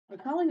We're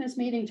calling this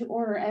meeting to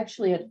order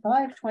actually at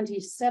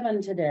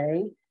 5:27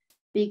 today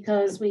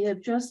because we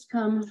have just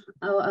come,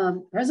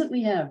 present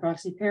we have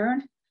Roxy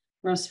Parent,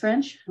 Russ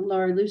French,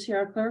 Laurie Lucy,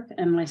 our clerk,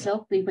 and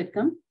myself, Lee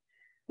Whitcomb.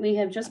 We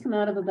have just come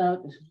out of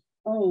about,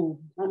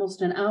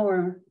 almost an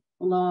hour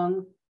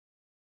long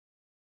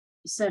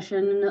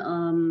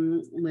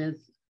session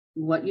with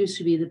what used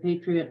to be the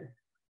Patriot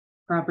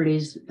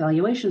Properties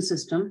Valuation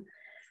System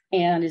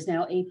and is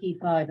now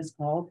AP5 is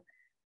called,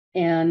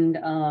 and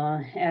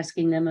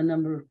asking them a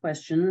number of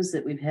questions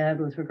that we've had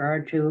with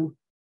regard to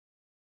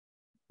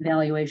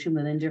valuation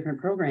within different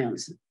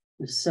programs.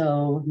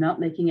 So not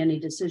making any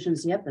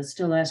decisions yet, but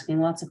still asking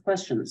lots of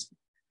questions.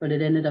 But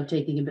it ended up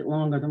taking a bit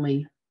longer than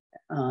we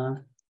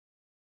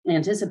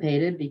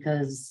anticipated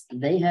because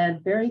they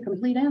had very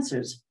complete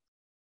answers.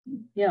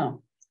 Yeah.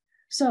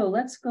 So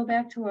let's go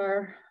back to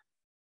our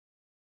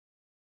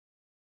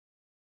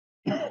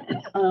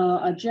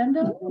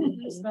agenda.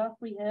 First off,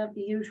 we have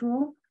the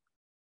usual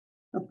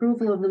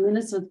approval of the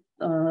minutes of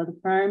the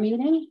prior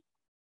meeting.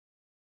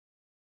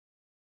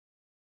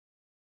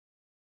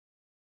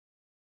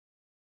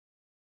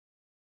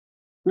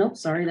 Nope,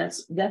 sorry,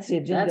 that's the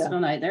agenda. That's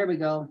tonight. There we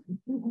go.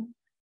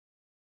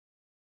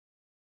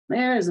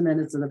 There's the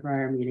minutes of the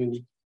prior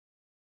meeting.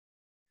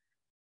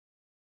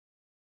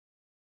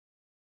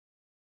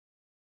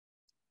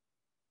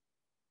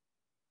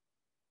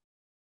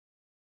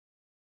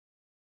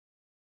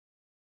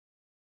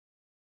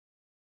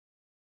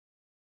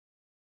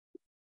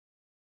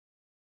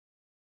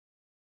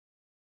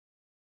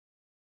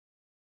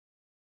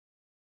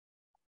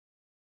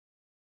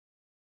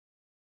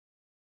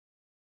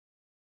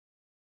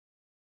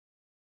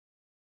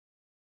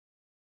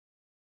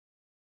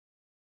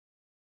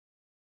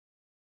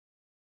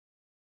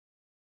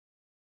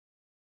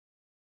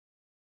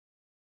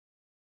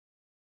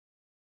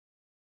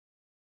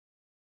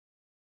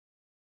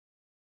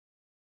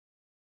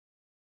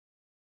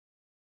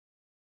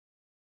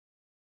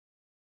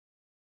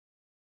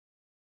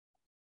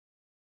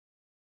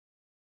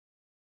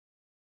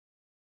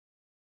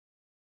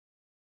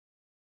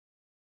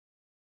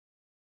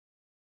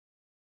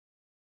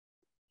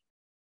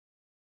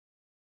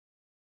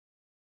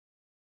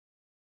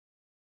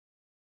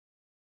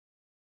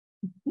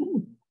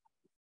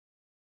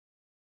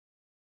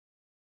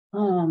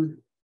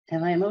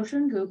 Have I a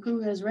motion?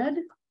 Goku has read.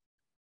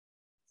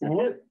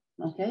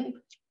 Okay.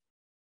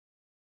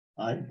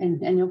 Aye. And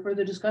no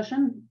further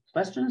discussion?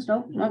 Questions?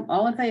 Nope. Nope.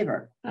 All in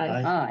favor? Aye.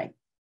 Aye.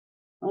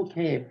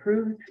 Okay,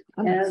 approved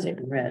I'm as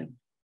read.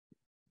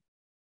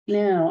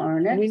 Now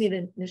our next. We need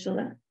to initial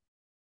that.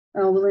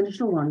 Oh, we'll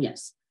initial one,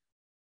 yes.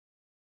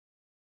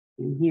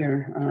 And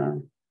here,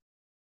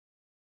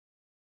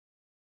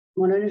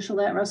 want to initial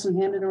that, Russ, and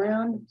hand it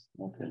around?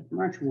 Okay.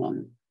 March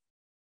 1.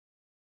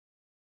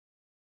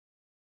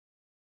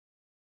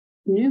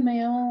 New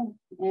mail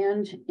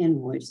and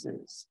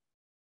invoices.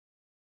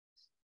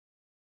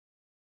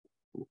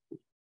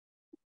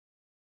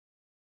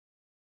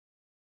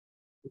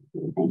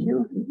 Thank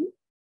you.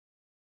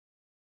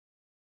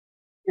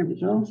 Here we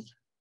go.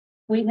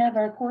 We have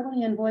our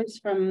quarterly invoice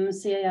from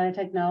CAI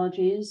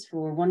Technologies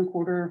for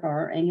 1/4 of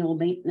our annual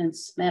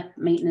map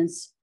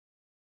maintenance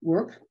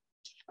work,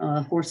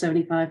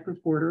 $475 per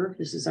quarter.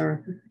 This is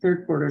our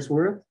third quarter's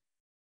worth.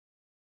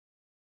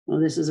 Well,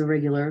 this is a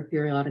regular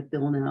periodic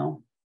bill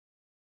now.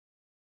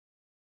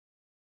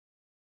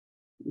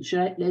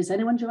 Has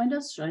anyone joined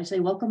us? Should I say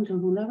welcome to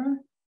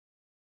whomever?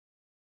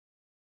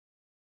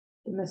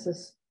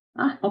 Mrs.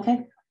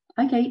 Okay.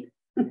 Hi, Kate.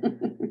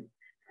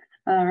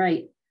 All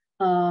right.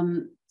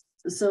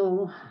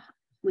 So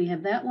we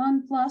have that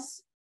one,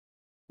 plus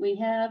we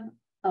have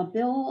a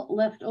bill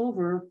left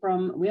over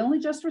from, we only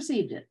just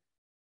received it.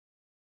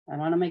 I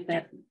want to make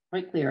that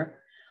quite clear.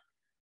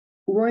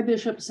 Roy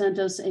Bishop sent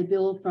us a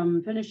bill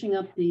from finishing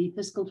up the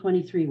fiscal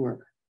 23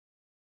 work.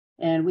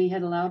 And we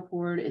had allowed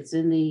for it. It's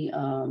in the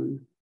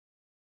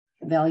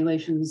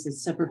evaluations.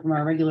 It's separate from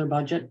our regular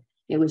budget.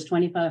 It was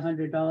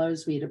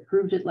 $2,500. We had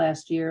approved it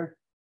last year.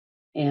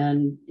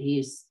 And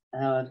he's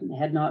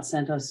had not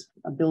sent us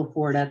a bill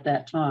for it at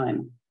that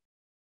time.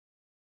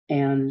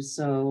 And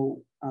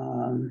so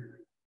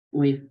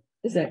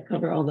Does that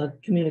cover all the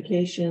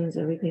communications,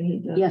 everything he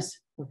does? Yes.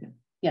 Okay.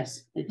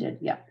 Yes, it did.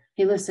 Yeah.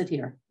 He lists it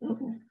here.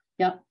 Okay.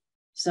 Yeah.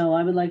 So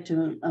I would like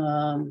to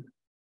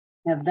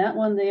have that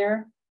one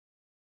there.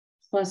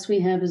 Plus we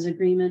have his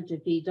agreement.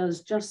 If he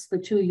does just the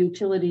 2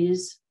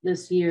 utilities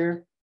this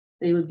year,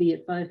 they would be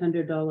at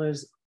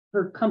 $500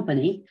 per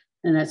company.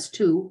 And that's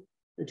the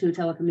 2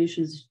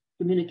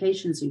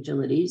 telecommunications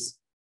utilities.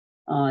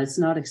 It's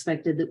not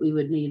expected that we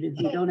would need, if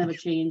we don't have a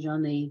change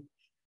on the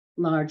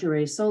large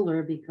array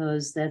solar,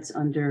 because that's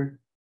under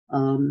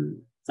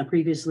a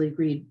previously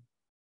agreed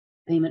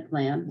payment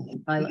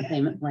plan, pilot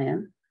payment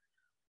plan.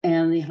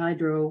 And the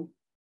hydro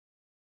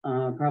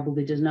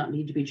probably does not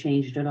need to be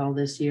changed at all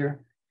this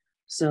year.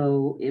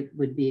 So it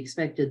would be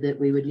expected that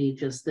we would need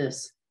just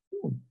this,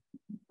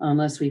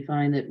 unless we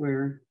find that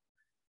we're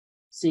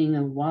seeing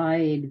a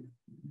wide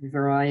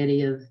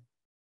variety of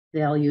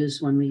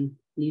values when we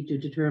need to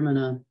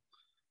determine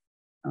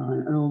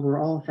an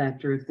overall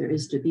factor if there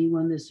is to be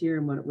one this year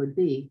and what it would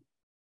be.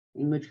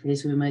 In which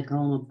case we might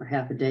call them up for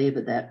half a day,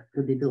 but that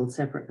could be billed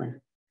separately.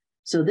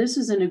 So this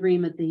is an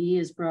agreement that he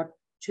has brought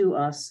to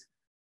us,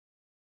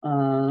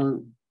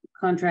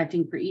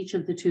 contracting for each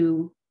of the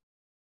two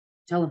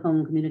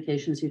telephone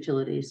communications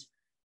utilities.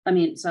 I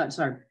mean,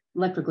 sorry,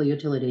 electrical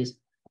utilities,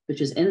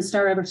 which is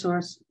NStar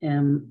Eversource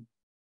and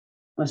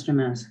Western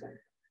Mass.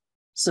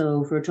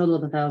 So for a total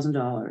of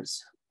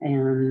 $1,000.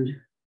 And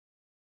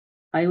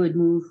I would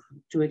move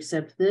to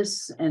accept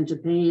this and to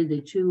pay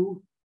the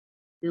two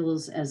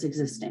bills as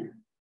existing.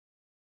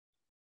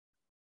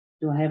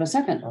 Do I have a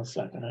second? I'll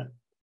second it.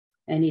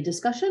 Any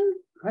discussion,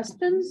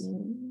 questions?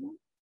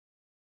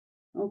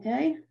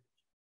 Okay.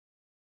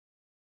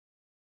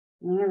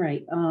 All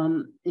right,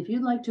 if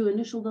you'd like to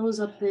initial those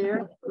up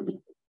there,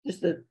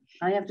 Just that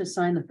I have to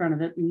sign the front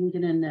of it, and you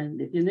can,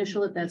 and if you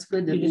initial it, that's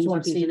good. That you just means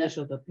want we've these seen it.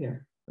 initials up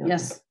here. Okay.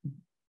 Yes.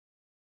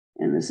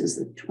 And this is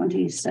the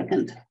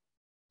 22nd.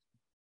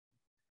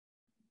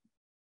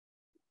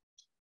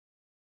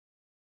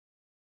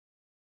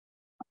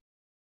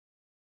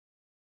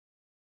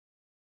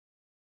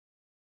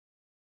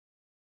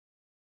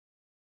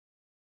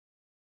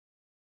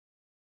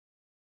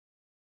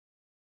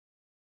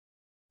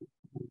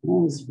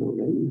 Was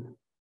voted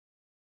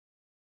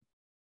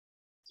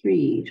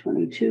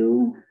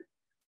 3/22,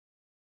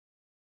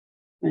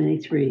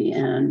 23,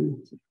 and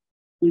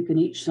you can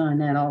each sign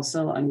that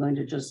also. I'm going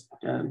to just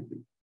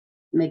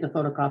make a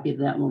photocopy of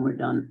that when we're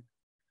done.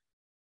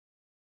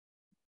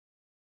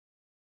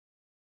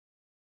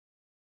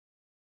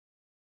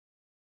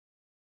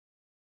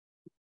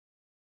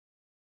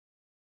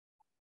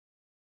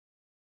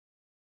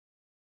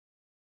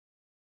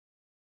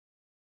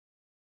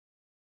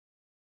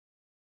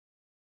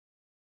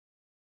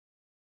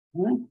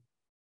 All right.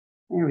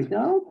 There we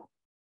go.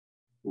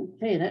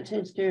 Okay, that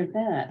takes care of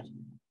that.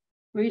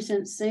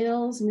 Recent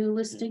sales, new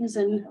listings,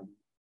 and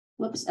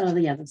whoops, oh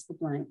yeah, that's the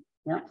blank.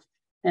 Yeah.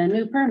 And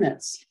new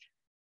permits.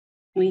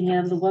 We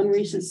have the one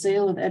recent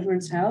sale of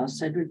Edward's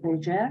house, Edward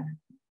Bojack.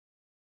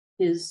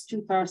 His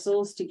two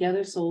parcels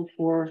together sold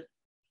for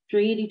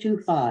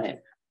 $382,500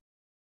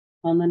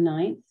 on the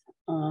 9th.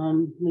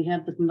 We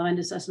have the combined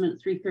assessment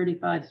at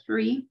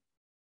 $335,300,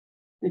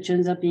 which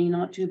ends up being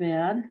not too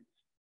bad.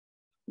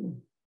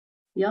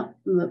 Yep,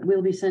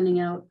 we'll be sending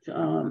out,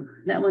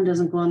 that one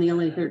doesn't go on the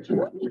LA 13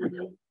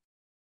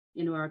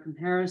 into our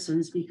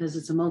comparisons because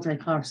it's a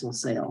multi-parcel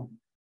sale.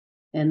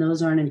 And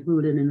those aren't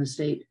included in the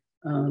state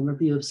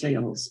review of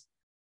sales.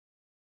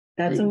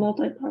 That's a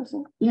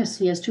multi-parcel? Yes,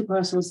 he has two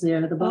parcels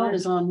there. The barn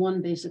is on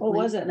one basically. Oh,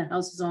 was it? And the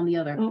house is on the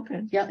other.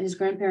 Okay. Yeah, his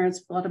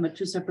grandparents bought them at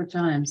two separate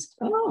times.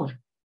 Oh.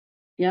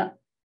 Yeah.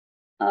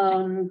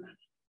 There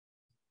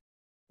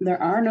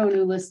are no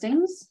new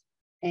listings,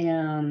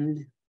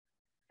 and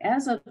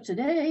as of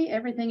today,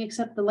 everything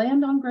except the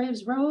land on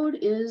Graves Road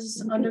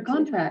is under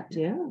contract.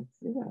 Yeah,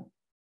 yeah.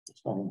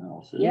 Stone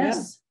houses.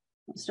 Yes,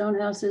 stone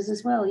houses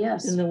as well,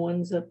 yes. And the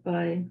ones up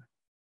by.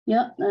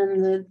 Yep,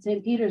 and the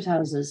St. Peter's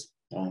houses.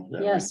 Oh, is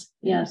that Yes,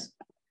 yes.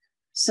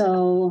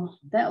 So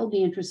that will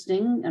be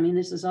interesting. I mean,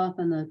 this is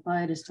often the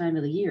quietest time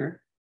of the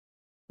year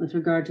with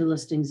regard to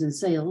listings and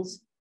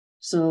sales.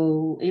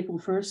 So April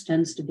 1st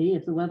tends to be,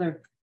 if the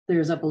weather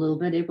clears up a little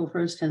bit, April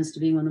 1st tends to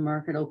be when the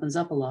market opens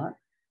up a lot.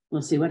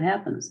 We'll see what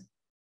happens.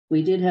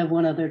 We did have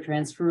one other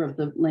transfer of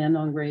the land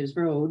on Graves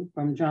Road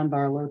from John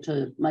Barlow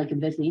to Mike and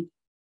Vicky.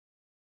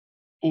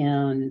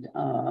 And,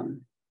 oh,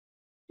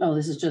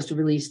 this is just a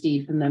release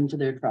deed from them to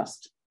their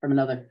trust, from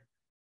another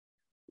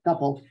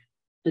couple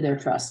to their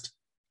trust.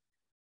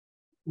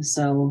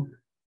 So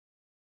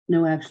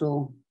no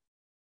actual,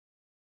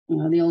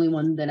 the only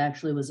one that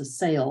actually was a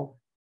sale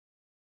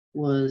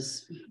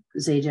was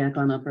Zajac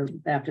on Upper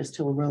Baptist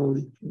Hill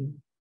Road.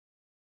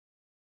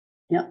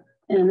 Yep.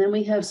 And then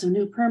we have some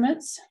new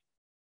permits.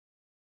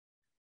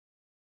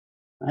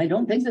 I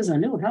don't think there's a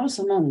new house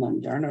among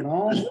them, darn it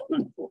all.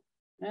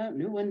 Yeah,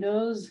 new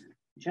windows,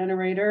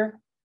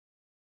 generator.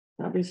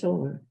 Probably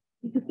solar.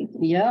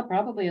 Yeah,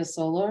 probably a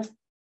solar.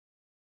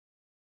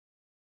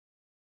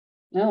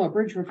 No, a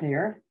bridge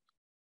repair.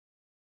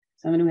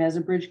 Someone who has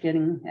a bridge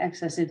getting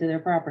access into their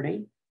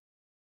property.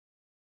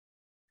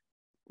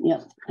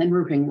 Yep, and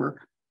roofing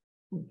work.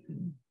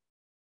 Okay.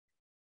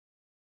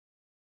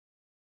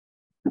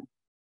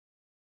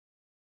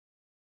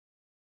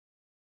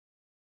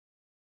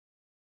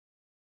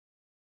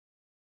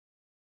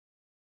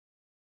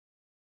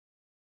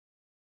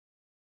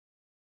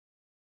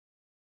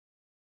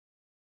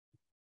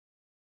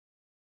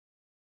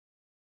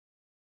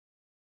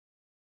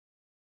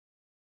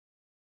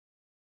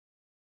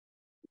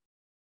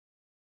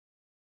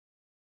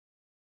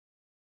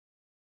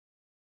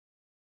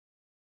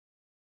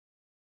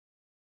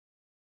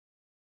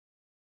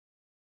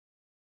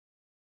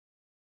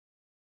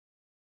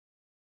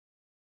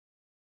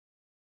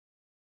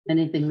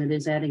 Anything that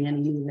is adding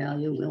any new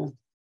value, we'll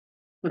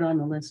put on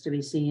the list to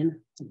be seen.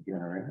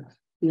 Generator.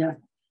 Yeah.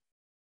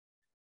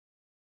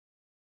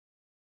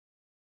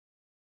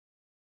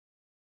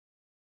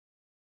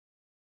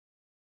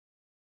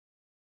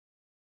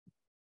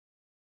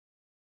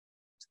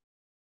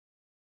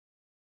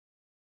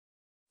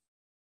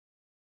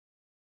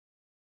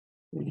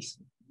 Yes.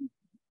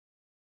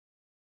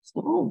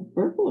 Small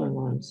burglar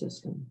alarm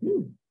system.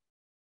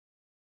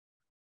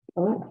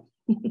 Oh.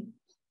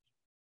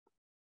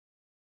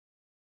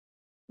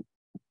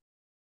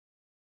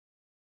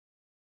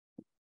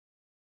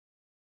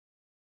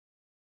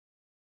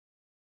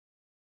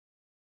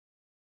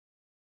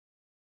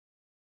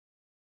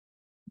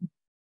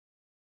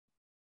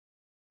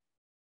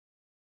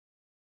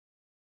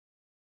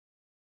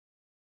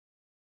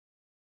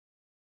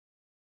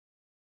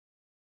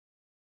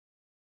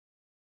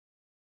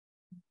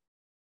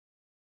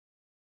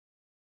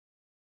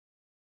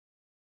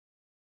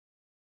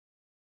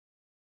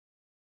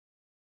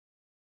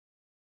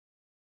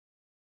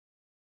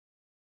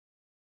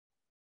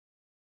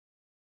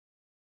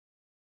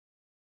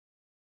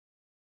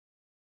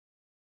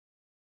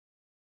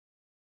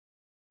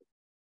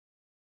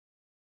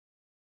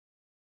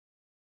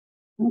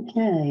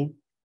 Okay.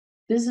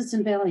 Visits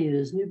and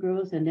values, new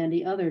growth and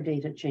any other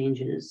data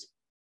changes.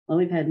 Well,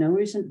 we've had no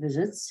recent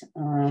visits.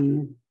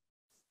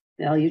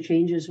 Value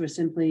changes were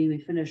simply, we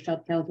finished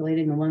up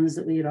calculating the ones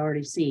that we had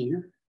already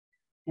seen.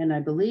 And I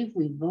believe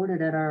we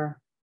voted at our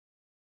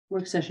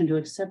work session to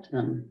accept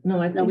them. No,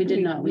 we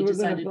did not. We were gonna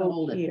decided to vote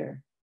hold it.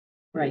 here.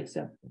 to Right.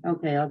 accept it.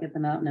 Okay, I'll get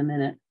them out in a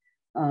minute.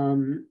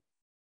 Well,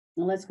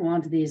 let's go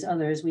on to these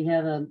others. We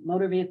have a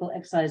motor vehicle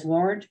excise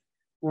warrant.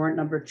 Warrant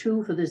number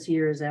 2 for this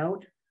year is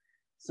out.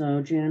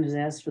 So Jan has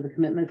asked for the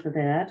commitment for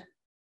that,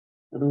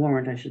 or the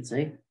warrant, I should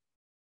say.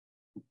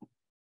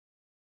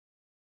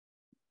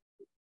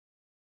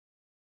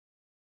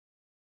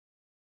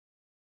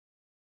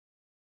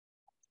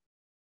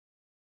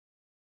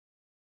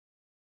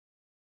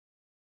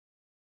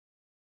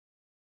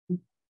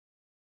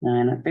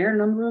 And a fair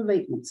number of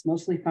abatements,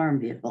 mostly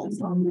farm vehicles.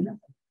 Yeah,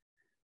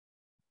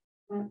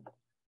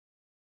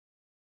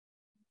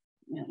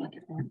 look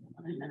at that.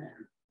 Wait a minute.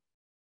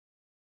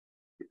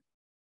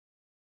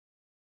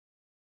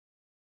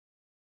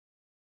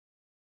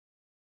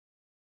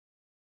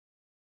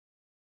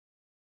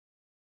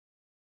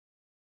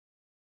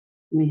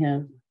 We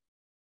have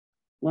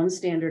one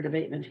standard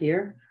abatement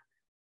here.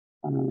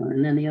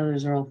 And then the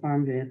others are all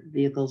farm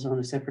vehicles on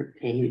a separate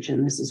page,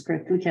 and this is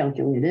correctly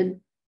calculated.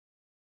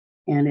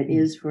 And it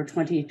is for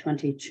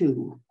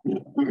 2022.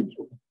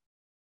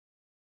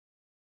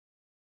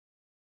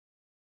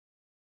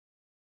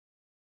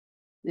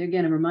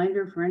 Again, a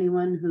reminder for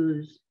anyone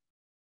who's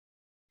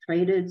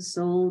traded,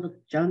 sold,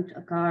 junked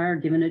a car,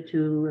 given it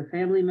to a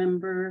family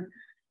member,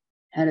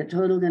 had it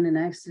totaled in an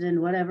accident,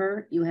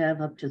 whatever, you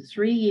have up to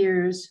 3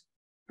 years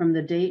from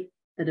the date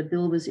that a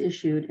bill was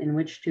issued in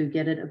which to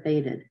get it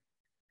abated.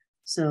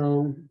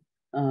 So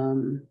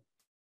the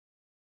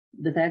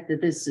fact that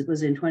this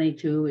was in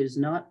 22 does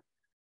not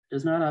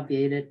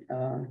obviate it.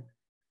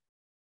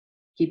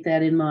 Keep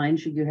that in mind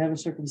should you have a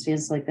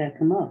circumstance like that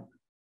come up.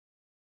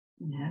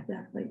 You have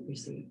that plate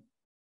receipt.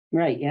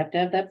 Right, you have to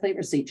have that plate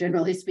receipt,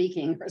 generally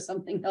speaking, or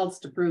something else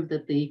to prove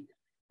that the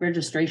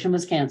registration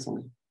was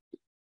canceled.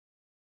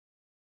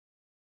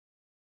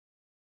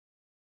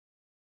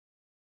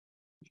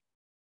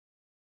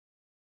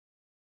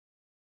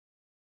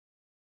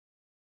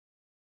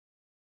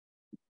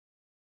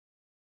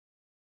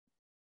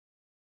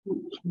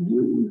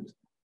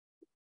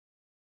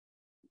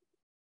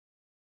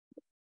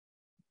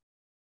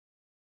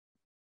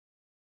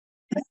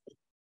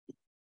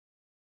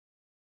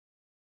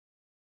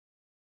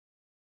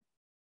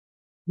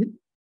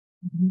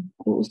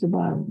 What was the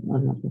bottom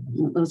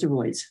one? Those are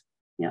voids,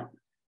 yeah.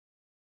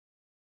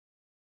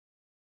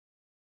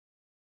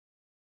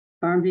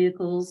 Farm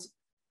vehicles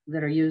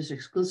that are used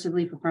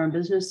exclusively for farm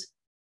business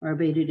are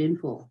abated in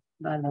full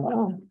by the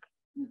law. Oh,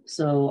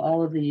 So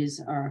all of these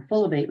are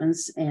full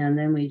abatements, and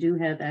then we do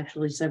have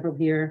actually several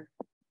here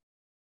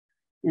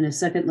in a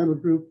second little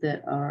group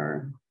that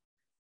are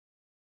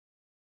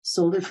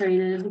sold or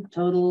traded,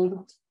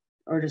 totaled,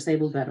 or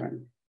disabled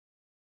veteran.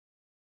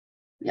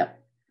 Yep.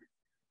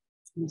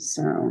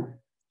 So.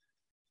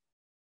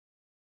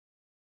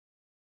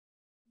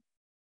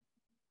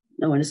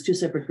 No, and it's 2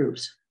 separate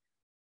groups.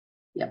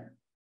 Yep.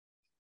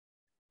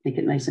 Make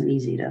it nice and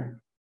easy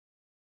to.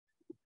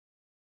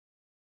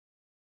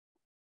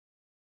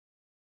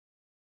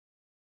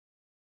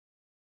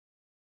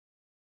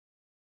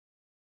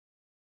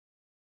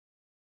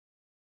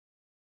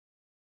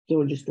 so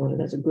we're just doing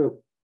it as a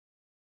group.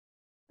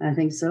 I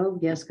think so,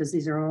 yes, because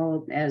these are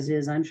all as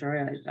is. I'm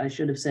sure I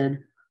should have said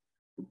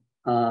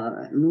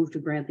move to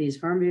grant these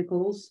farm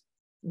vehicles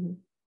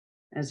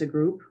as a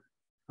group.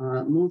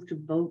 Move to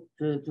vote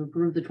to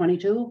approve the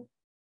 22.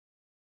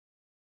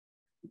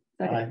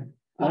 Aye.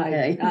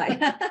 Okay.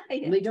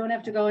 Aye. We don't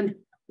have to go and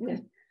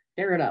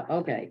tear it up.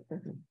 Okay.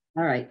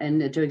 All right.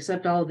 And to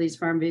accept all of these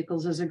farm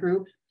vehicles as a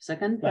group,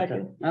 second?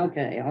 Second.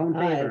 Okay. All in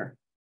Aye. favor?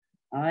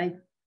 Aye.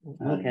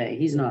 Okay.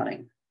 He's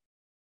nodding.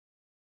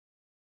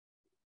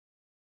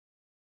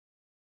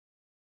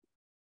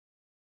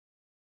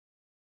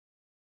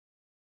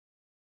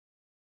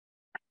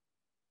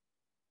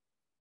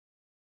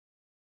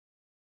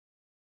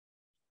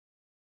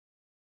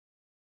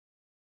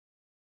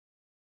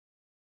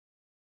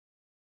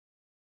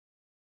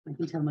 I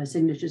can tell my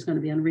signature is going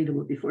to be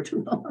unreadable before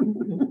too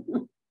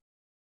long.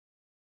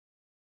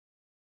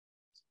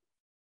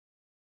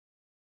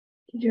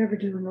 Did you ever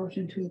do a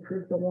motion to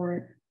approve the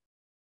warrant?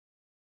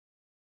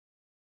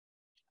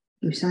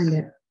 You signed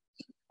it.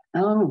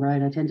 Oh,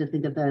 right. I tend to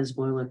think of that as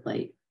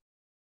boilerplate.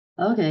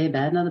 Okay,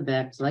 bad another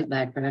back, like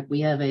backtrack.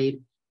 We have a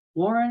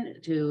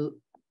warrant to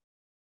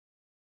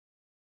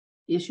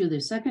issue the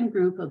second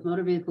group of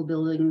motor vehicle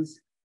billings,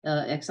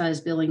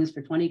 excise billings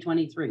for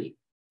 2023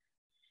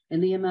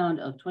 in the amount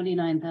of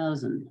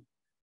 29,000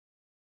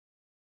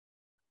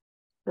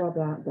 Blah,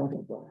 blah, blah,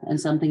 blah, blah. and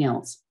something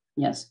else.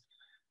 Yes.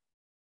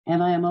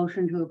 Have I a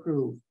motion to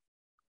approve?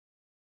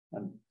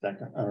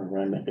 Second, or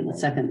I make a motion.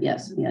 Second,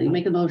 yes. Yeah, you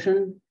make a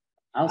motion.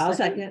 I'll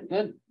second.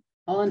 Good.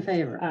 All in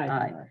favor?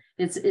 Aye.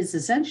 It's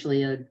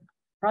essentially a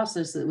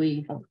process that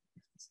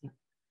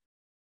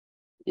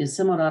is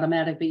somewhat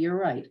automatic, but you're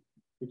right.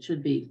 It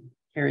should be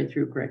carried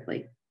through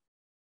correctly.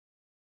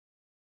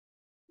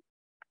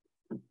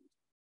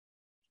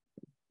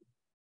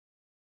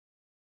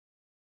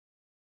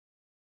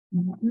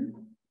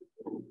 Mhm.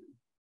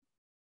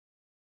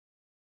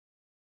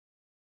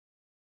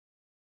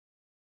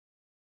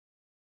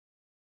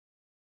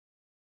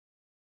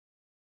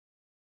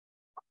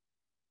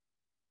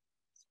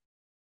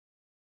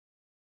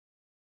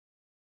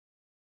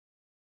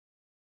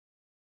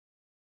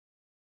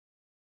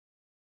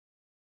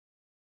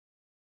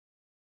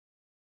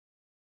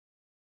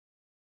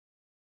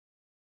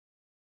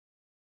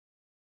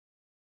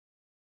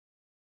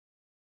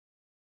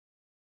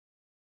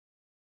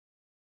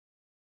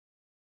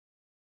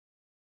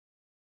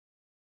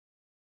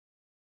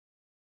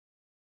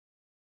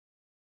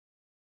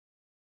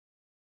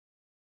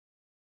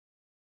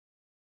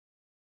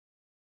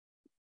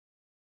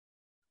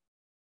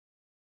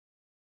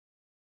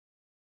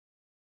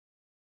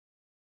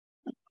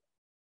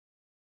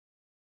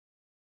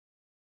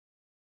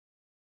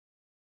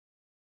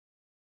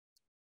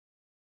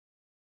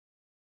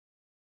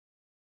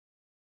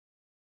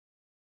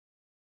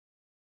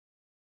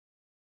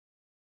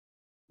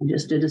 I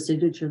just did a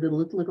signature that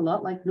look a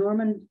lot like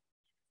Norman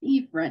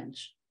E.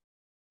 French.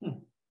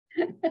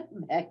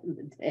 Back in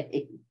the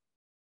day.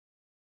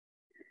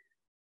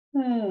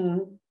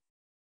 Oh.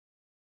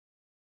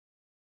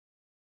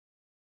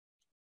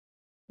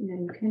 Yeah,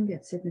 you can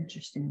get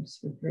signature stamps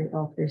with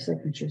all three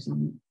signatures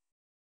on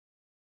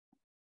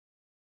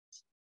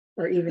it.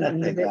 Or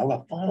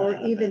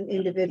even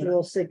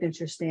individual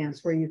signature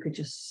stamps where you could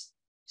just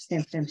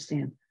stamp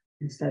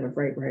instead of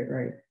right.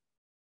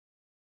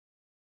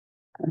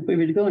 If we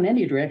were to go in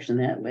any direction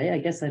that way, I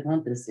guess I'd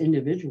want this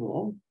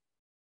individual.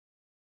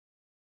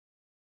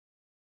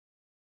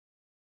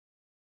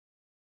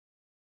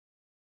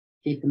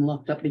 Keep them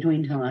locked up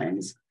between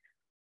times.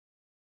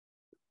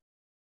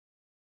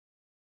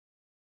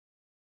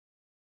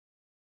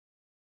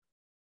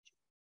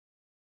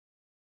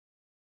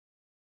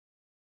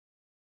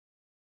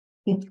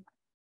 Can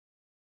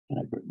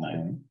I put my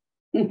own?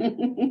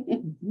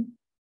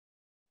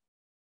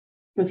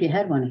 If you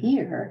had one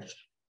here.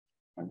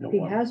 I've got He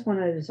one. has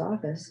one at his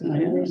office. Oh,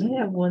 yeah.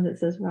 I have one that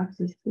says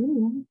Roxy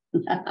Studio.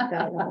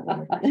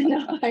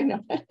 I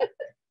know.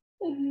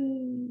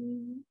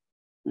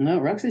 No,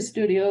 Roxy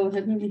Studio. As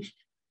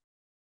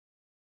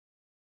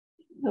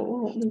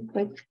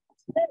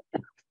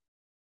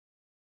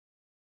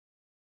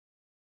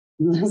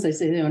I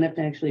say, they don't have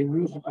to actually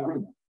read it.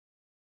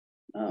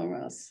 Oh,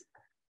 Russ.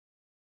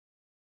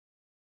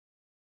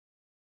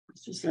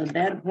 It's just a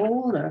bad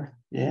hold, or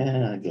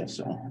Yeah, I guess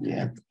so.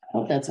 Yeah.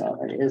 oh, that's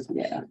all it is.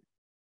 Yeah.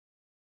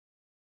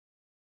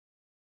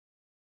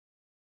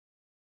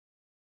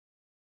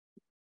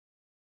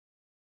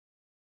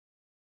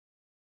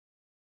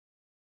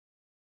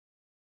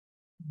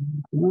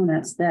 Well,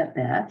 that's that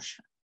batch.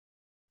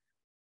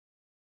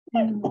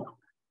 You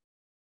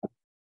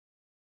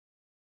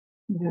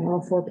have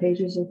all 4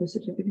 pages of the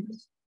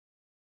certificates.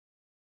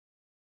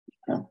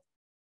 I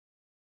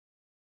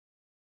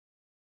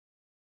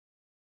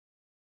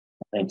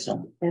think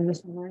so. And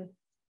this one,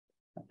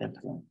 I think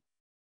so.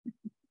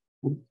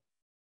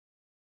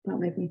 don't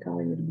make me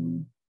call you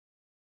tomorrow.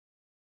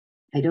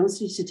 I don't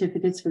see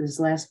certificates for this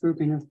last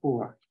grouping of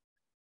 4.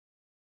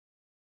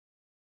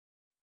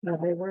 No,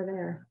 they were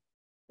there,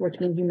 which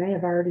means you may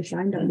have already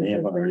signed them, May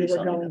have because when already you were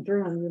signed going them.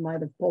 through them, you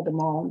might have pulled them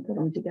all and put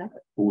them together.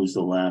 Who was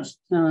the last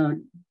Craig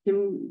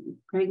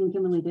and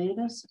Kimberly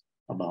Davis.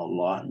 about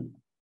Lawton?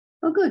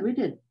 Oh, good, we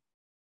did.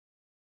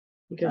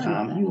 Because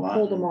Tom you and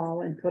pulled them Lawton.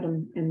 all and put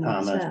them in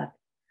one Thomas. set.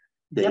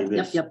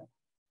 Davis. Yep.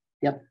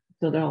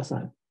 So they're all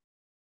signed.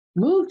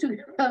 Move to,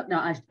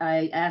 no,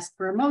 I asked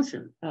for a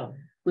motion Oh.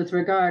 with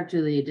regard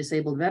to the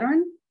disabled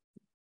veteran,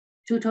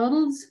 2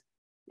 totals,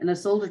 and a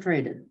soldier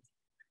traded.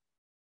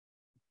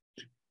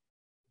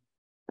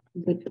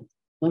 Good.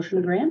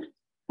 Motion to grant?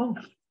 Oh.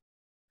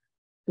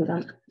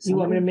 You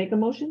want me to make a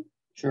motion?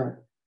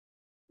 Sure.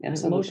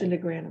 Yes, a motion to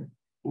grant them.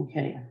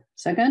 Okay,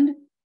 second,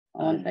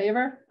 all in Aye.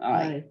 favor?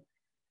 Aye.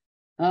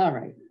 All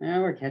right,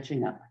 now we're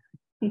catching up.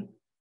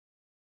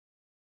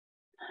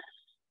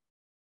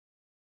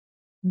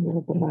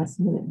 At the last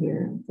minute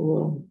here, it's a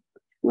little.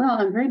 Well,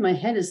 I'm afraid my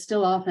head is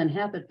still off on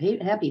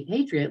Happy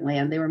Patriot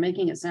Land. They were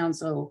making it sound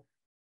so,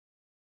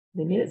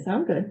 They made it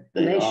sound good.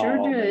 They sure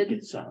all make did.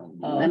 it sound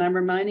and I'm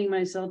reminding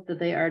myself that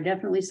they are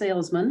definitely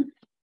salesmen.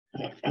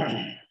 good.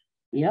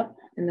 Yep,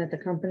 And that the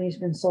company's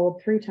been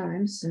sold 3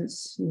 times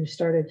since you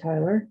started,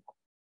 Tyler.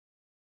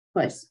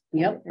 twice.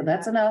 Yep, but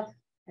that's enough.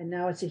 And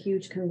now it's a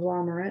huge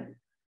conglomerate.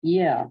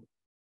 Yeah.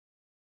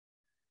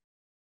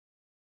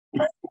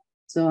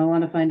 So I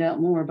want to find out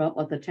more about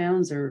what the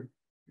towns are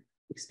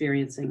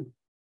experiencing.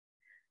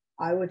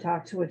 I would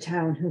talk to a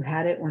town who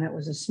had it when it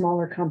was a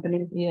smaller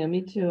company Yeah,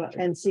 me too.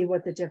 and see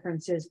what the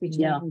difference is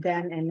between Yeah.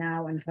 then and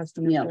now in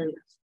customer Yeah.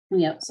 service.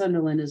 Yep,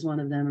 Sunderland is one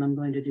of them, and I'm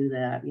going to do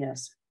that,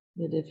 yes.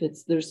 And if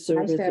it's their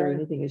service or Sarah.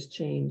 anything has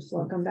changed. So.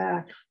 Welcome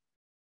back.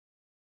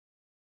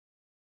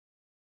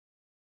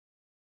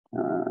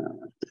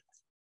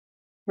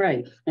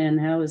 Right, and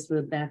how is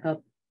the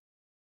backup?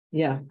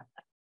 Yeah,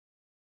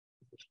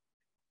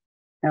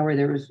 How are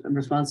they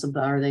responsive,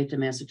 are they to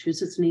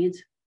Massachusetts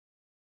needs?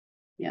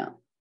 Yeah.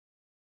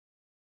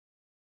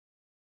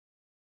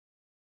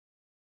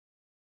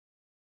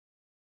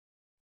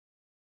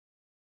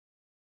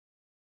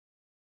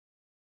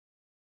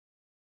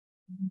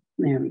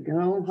 There we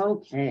go,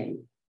 okay.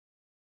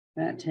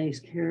 That takes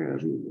care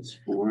of these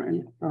 4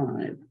 and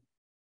 5.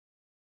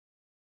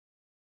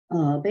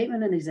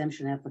 Abatement and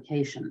exemption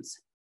applications.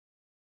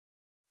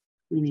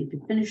 We need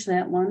to finish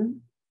that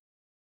one.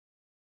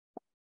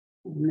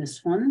 And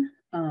this one,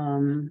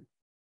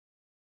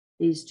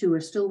 these 2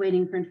 are still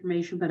waiting for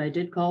information, but I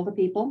did call the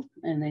people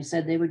and they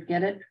said they would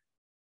get it.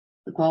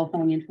 The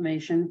qualifying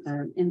information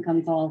for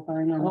income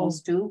qualifying on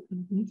those 2.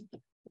 mhm.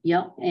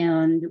 Yep,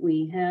 and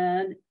we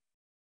had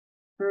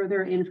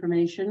further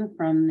information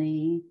from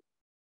the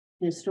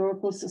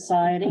Historical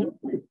Society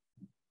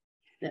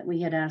that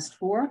we had asked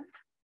for.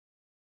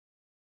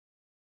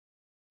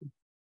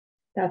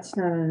 That's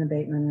not an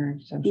abatement or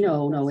exemption.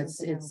 No, That's it's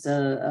something it's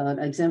else. an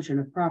exemption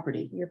of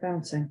property. You're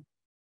bouncing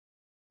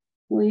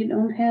Well, you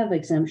don't have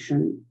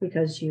exemption.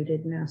 because you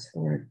didn't ask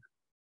for it.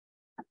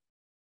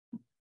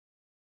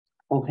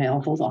 Okay,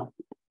 I'll hold on.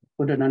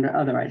 Put it under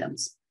other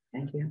items.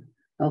 Thank you.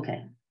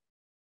 Okay.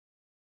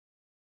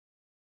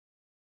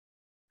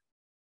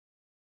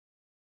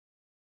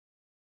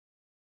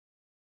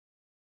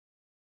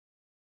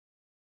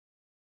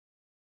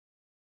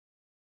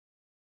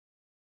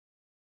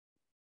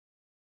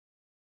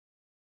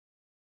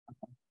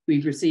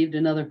 We've received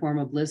another form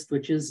of list,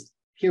 which is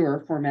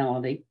pure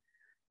formality,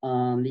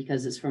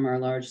 because it's from our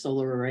large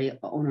solar array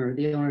owner,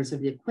 the owners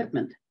of the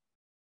equipment.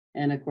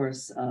 And of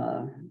course,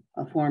 a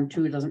Form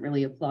 2 doesn't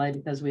really apply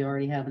because we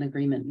already have an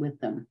agreement with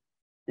them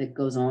that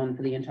goes on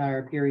for the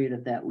entire period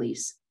of that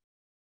lease.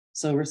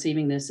 So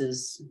receiving this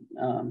is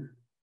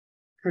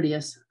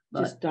courteous,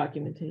 but Just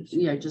documentation.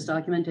 yeah, just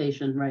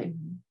documentation, right?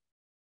 Mhm.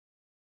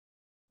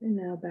 And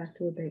now back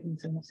to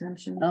abatements and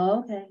exemptions. Oh,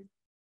 okay.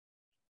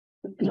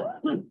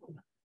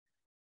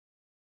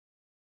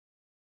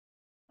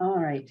 All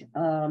right,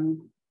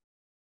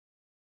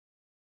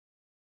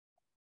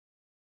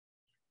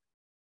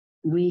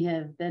 we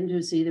have been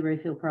to see the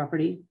Rayfield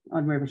property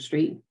on River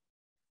Street.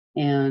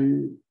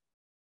 And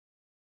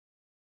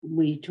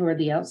we toured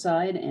the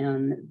outside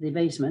and the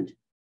basement.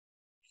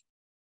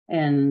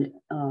 And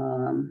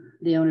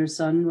the owner's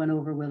son went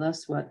over with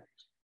us what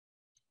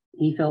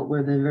he felt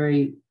were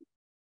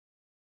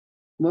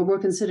what were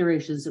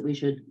considerations that we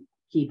should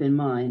keep in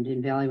mind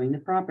in valuing the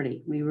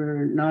property. We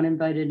were not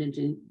invited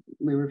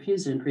we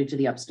refused entry to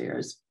the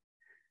upstairs.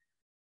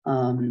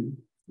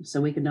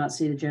 So we could not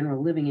see the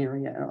general living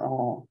area at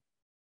all.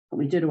 But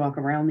we did walk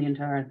around the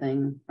entire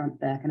thing, front,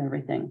 back, and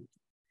everything.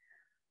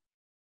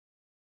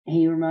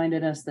 He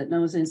reminded us that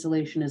no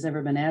insulation has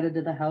ever been added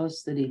to the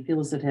house, that he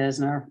feels it has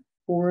an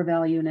R4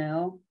 value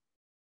now.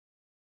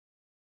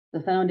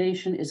 The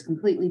foundation is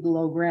completely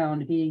below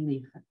ground,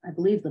 being I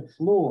believe the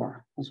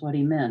floor was what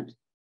he meant,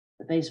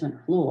 the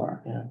basement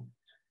floor. Yeah.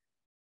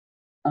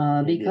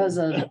 Because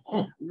of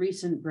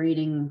recent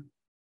grading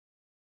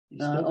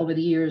over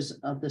the years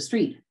of the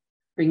street,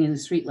 bringing the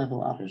street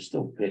level up. There's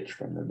still pitch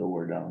from the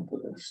door down to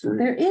the street.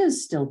 There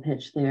is still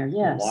pitch there, The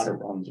yes. water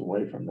runs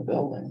away from the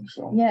building,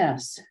 so.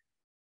 Yes.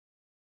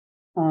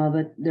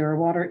 But there are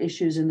water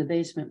issues in the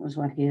basement, was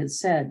what he had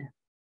said.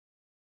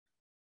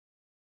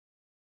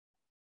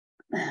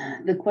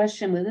 The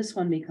question with this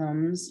one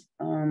becomes,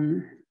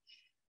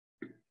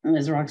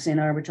 as Roxy and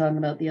I were talking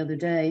about the other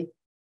day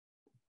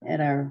at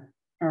our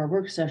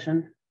work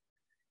session,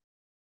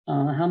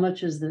 how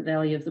much is the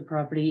value of the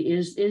property?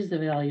 Is the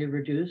value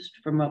reduced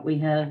from what we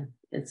have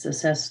its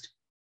assessed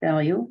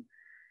value?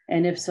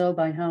 And if so,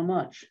 by how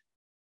much?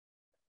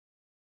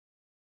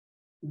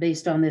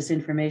 Based on this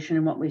information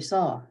and what we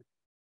saw.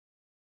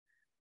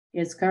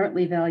 It's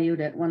currently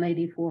valued at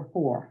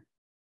 184.4.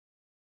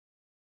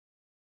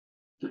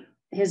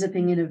 His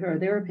opinion of, or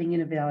their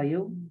opinion of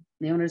value,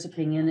 the owner's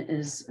opinion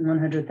is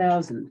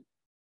 100,000.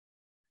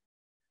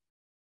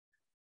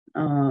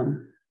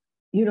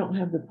 You don't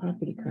have the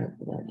property card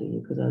for that, do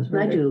you? Because I was I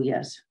wondering, do,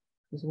 yes.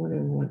 what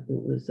it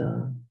was.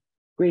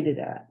 graded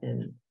at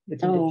and the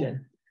Oh.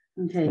 condition.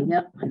 Okay,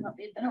 yep, I thought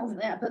we'd been over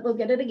that, but we'll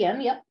get it again,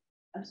 yep,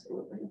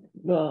 absolutely.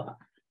 Well,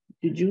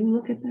 did you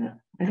look at that?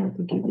 I don't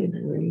think you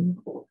did, were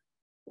you?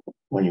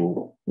 When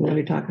you, Were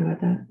we talking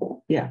about that?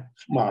 Yeah,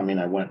 well, I mean,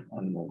 I went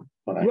on the,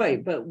 but I.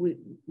 right, but we, I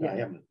yeah,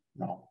 haven't,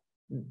 no.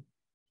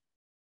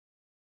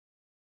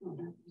 Oh,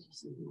 that was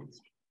just something else.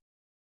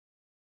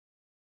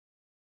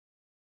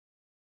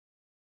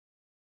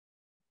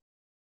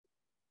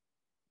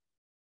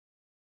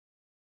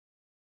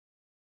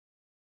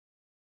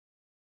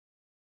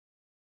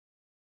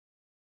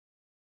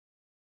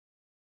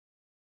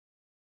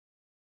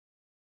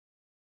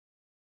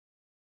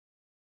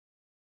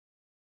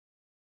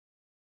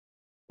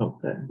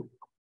 okay.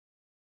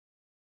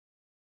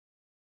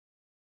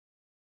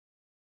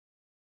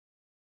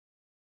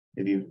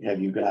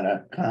 Have you got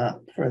a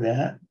comp for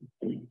that?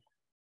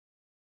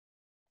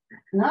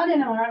 Not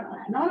in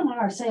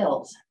our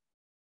sales.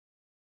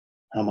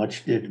 How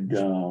much did,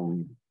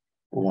 the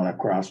one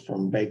across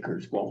from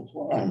Baker's go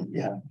for?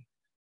 Yeah.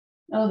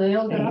 Oh, the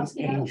old house,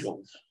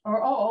 Angels.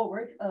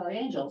 or,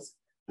 Angels.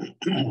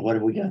 What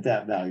have we got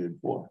that valued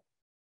for?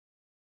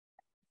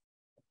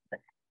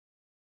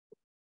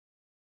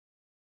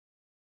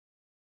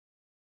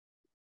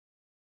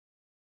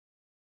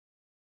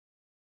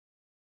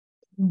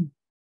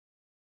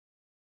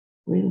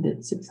 Rated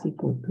at 60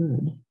 for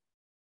good.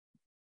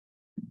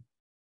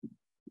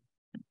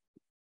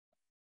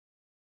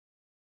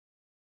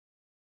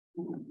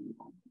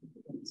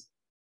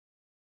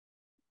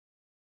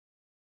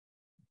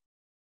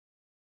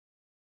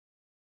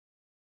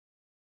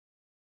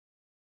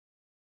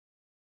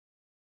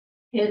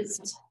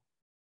 It's,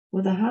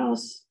 Well, the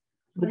house,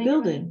 the 20.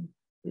 building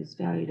is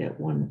valued at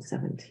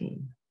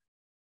 117.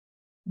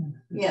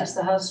 yes,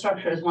 the house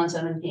structure is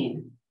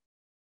 117.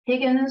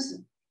 Higgins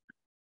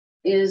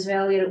is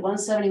valued at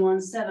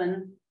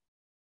 171.7,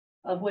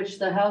 of which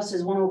the house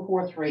is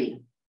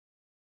 104.3.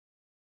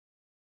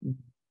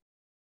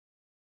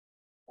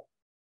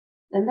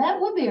 And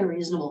that would be a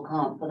reasonable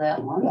comp for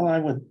that one. Well, I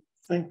would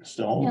think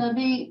so. Yeah, it'd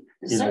be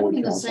You know certainly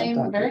what the else I'm same,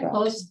 talking very about.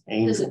 close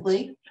Angels.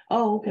 physically.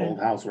 Oh, okay. Old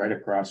house right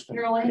across from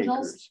Hero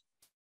Angels? Baker's.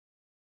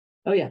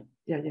 Oh, yeah,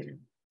 yeah.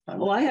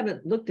 I'm- Oh, I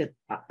haven't looked at,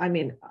 I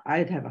mean,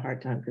 I'd have a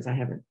hard time because I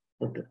haven't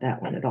looked at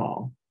that one at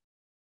all.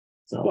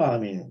 So, Well, I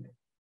mean,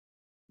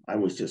 I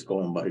was just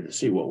going by to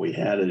see what we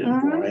had it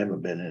in for. I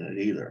haven't been in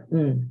it either,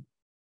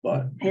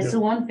 but. It's a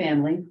one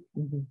family.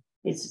 mhm.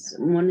 It's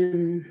one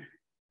in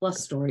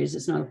plus stories.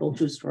 It's not a full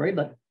two story,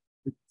 but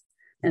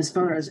as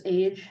far as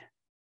age,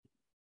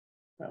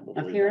 probably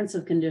appearance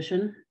of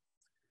condition,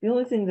 The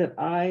only thing that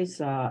I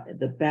saw,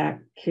 the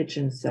back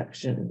kitchen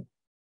section,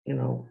 you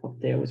know, up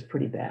there was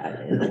pretty bad.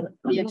 And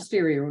the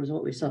exterior was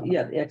what we saw.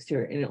 yeah, the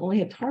exterior, and it only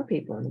had tar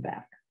paper on the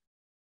back.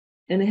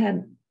 And it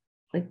had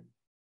like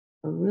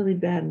a really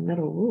bad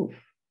metal roof.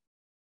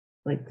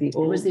 Like It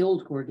was the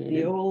old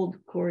corrugated.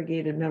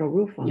 corrugated metal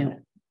roof on Yeah.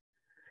 it.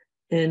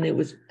 And it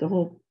was, the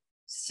whole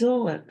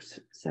silex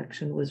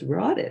section was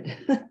rotted.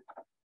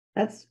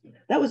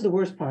 That was the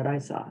worst part I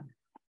saw.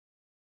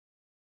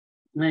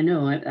 I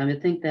know, I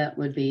would think that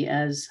would be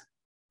as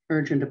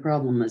urgent a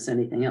problem as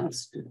anything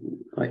else,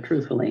 quite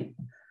truthfully.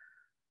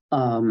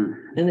 And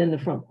then the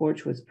front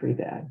porch was pretty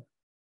bad.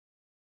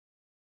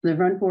 The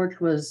front porch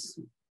was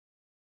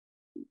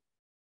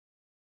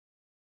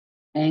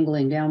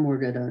angling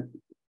downward at a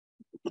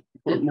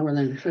bit more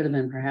than it should have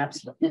been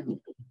perhaps.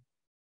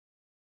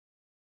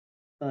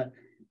 But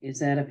is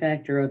that a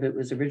factor of it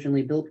was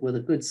originally built with a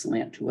good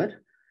slant to it?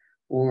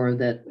 Or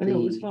that I know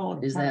it was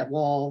falling is that apart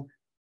wall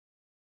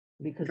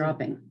because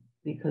dropping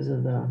because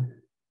of the,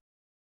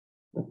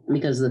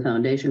 because of the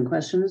foundation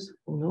questions?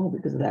 oh no,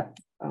 because of that.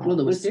 Well,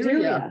 the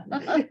wisteria.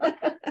 wisteria.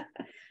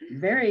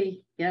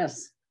 Very,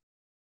 yes.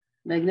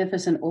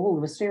 Magnificent old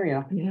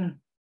wisteria. Yeah,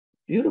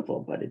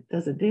 beautiful, but it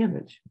does a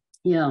damage.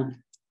 Yeah.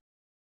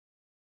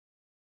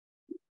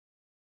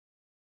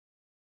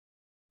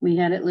 We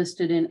had it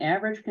listed in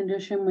average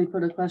condition. We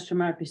put a question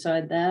mark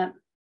beside that.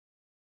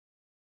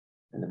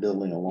 And the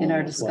building alone. In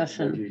our was what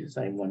discussion. did you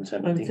say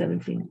 117?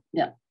 117.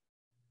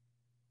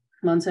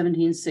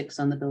 117.6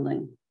 on the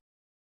building.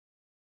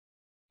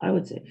 I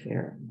would say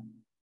fair.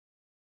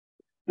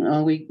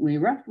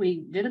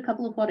 We did a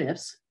couple of what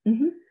ifs.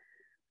 Mhm.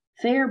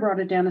 Fair brought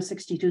it down to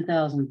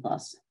 62,000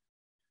 plus.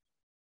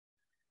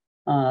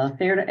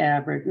 Fair to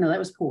average, no, that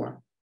was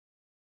poor.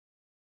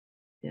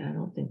 Yeah, I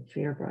don't think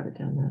fair brought it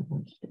down that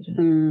much, did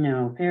it?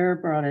 No, fair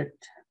brought it,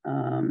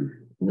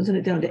 Wasn't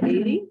it down to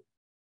 80?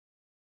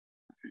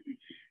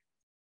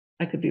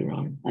 I could be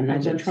wrong. I'm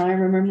not gonna try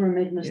and remember and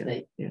make a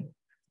mistake. Yeah.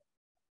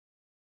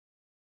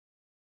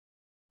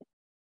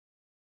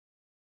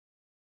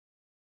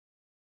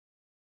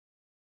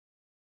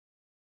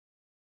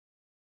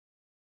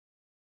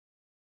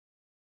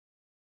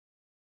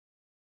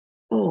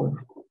 Oh.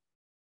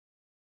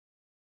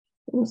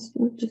 Let's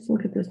just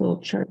look at this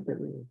little chart that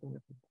we were going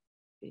to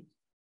see.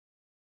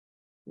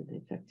 The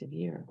effective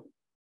year.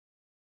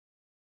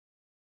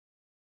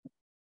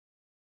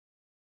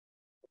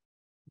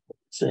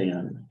 Say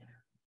on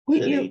What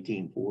Said year,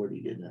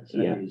 1840, didn't it?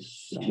 Yeah. Say did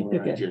you somewhere.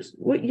 pick I it? just,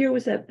 What year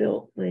was that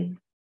built, Lee?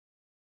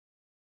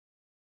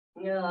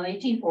 Yeah,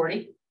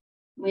 1840.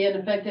 We had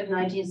effective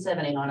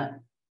 1970 on it,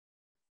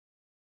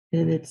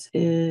 And it's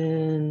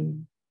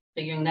in,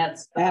 figuring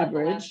that's about the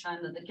last Average. time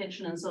that the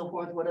kitchen and so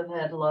forth would have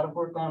had a lot of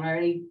work on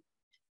already.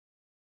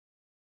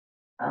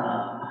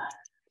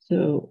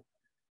 so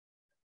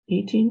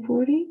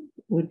 1840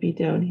 would be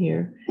down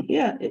here.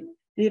 Yeah,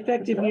 the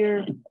effective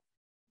year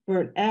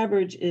for an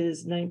average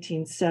is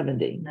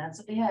 1970. That's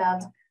what we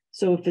have.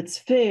 So if it's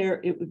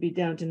fair, it would be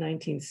down to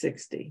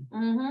 1960.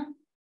 Mm-hmm.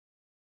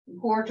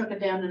 Poor took it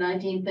down to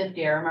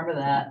 1950. I remember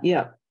that.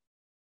 Yeah.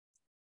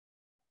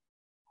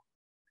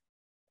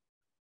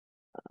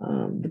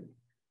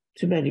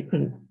 Too bad you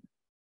couldn't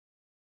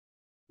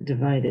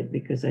divide it,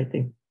 because I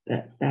think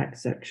that back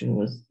section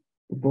was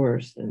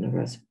worse than the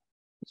rest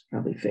was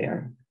probably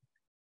fair.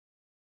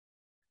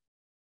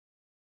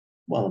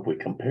 well, if we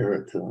compare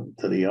it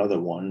to the other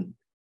one,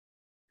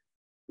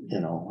 you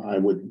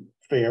know,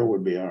 fair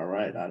would be all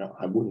right.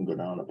 I wouldn't go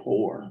down to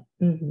poor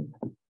Mhm,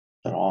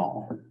 at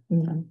all.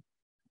 mhm,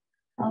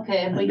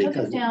 Okay, if we took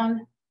Because- it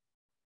down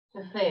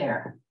to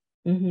fair,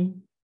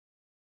 mhm.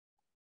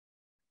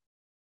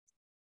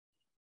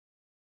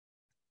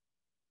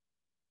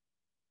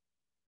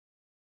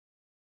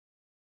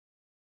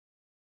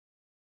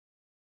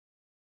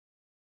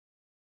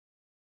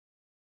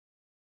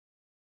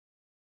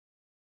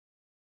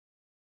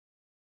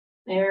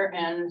 fair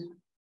and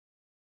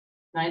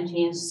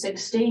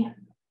 1960,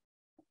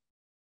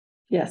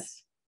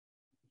 Yes,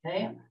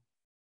 okay?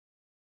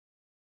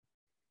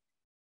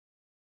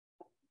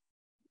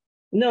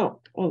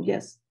 no, oh,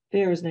 yes,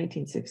 fair is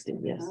 1960,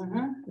 yes.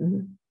 Mhm.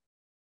 Mhm.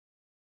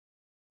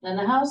 And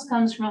the house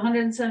comes from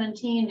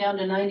 117 down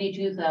to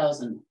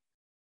 92,000.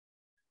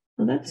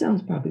 Well, that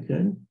sounds probably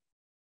good.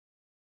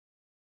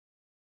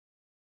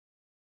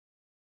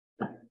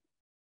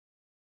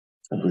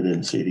 And we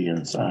didn't see the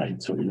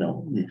inside, so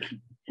you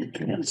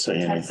can't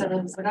say That's a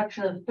anything.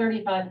 reduction of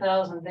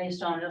 35,000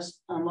 based on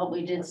just on what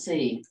we did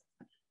see.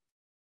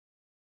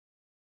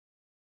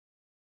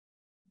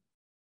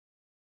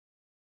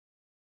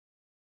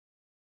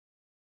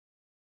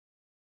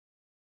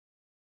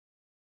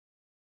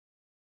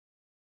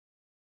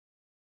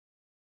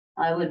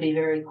 I would be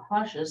very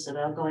cautious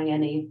about going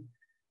any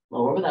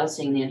lower without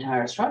seeing the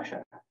entire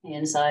structure, the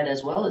inside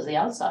as well as the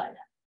outside.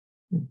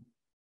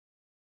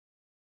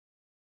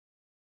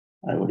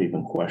 I would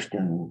even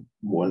question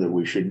whether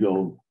we should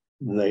go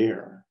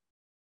there,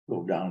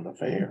 go down to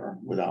fair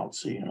without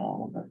seeing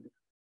all of it.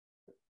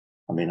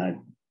 I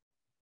mean,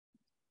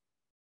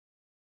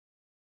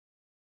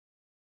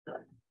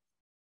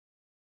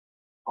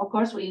 Of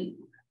course, we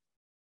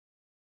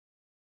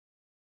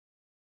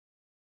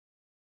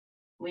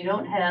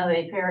don't have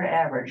a fair to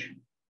average.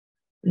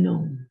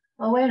 No,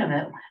 Oh, wait a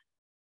minute.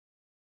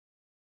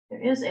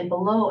 There is a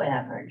below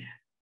average.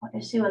 Let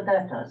me see what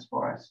that does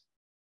for us.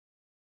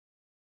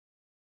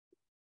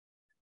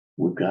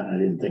 I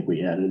didn't think we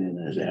had it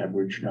in as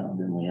average now,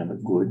 then we have a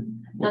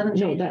good. Doesn't no,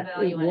 change the that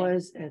value. it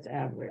was as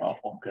average. Oh,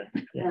 okay.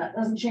 Yeah, it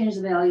doesn't change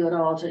the value at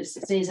all. It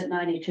stays at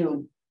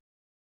 92.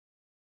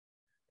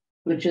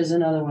 Which is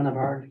another one of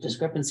our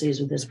discrepancies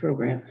with this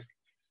program.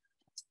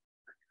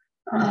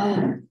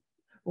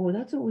 Oh,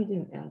 that's what we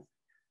didn't ask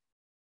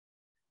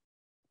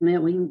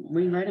Man,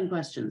 we write in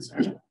questions.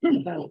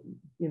 about,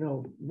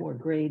 more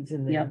grades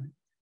in there.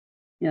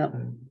 Yep.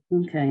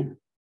 Okay.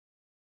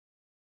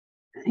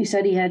 He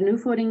said he had new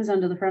footings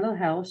under the front of the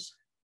house,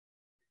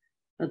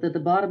 but that the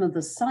bottom of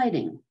the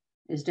siding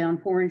is down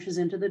 4 inches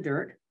into the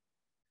dirt.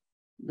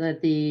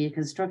 That the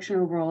construction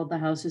overall of the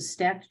house is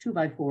stacked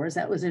 2x4s.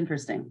 That was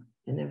interesting.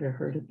 I never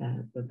heard of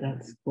that, but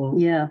that's cool.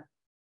 Yeah,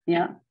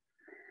 yeah.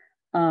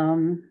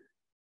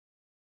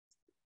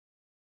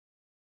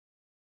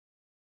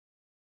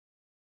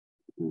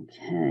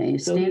 Okay,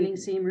 So he- standing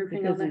seam roofing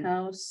on because the he-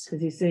 house.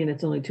 Because he's saying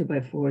it's only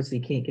 2x4s, so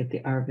you can't get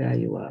the R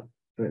value up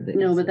for the.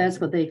 No, but that's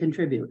what they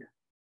contribute.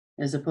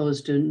 As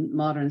opposed to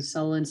modern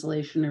cell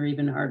insulation or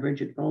even hard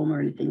rigid foam or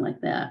anything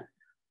like that.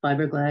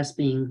 Fiberglass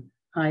being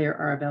higher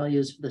R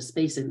values for the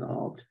space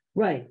involved.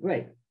 Right.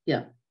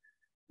 Yeah.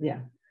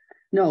 Yeah,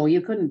 No,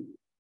 you couldn't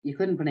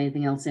put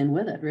anything else in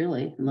with it,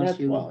 really, unless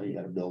you, Well, you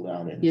gotta build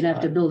out inside. you'd have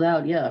to build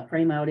out, yeah,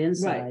 frame out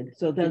inside. right.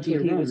 So that's into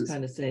what your he was rooms.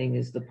 kind of saying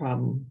is the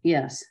problem.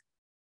 Yes.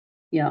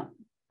 Yeah,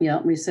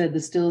 we said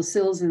the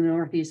sills in the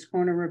northeast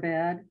corner were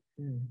bad.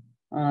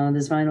 Mm.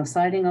 There's vinyl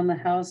siding on the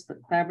house, but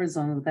clapboards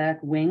on the back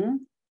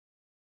wing.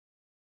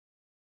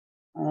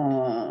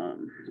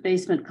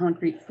 Basement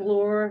concrete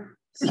floor,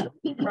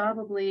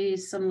 probably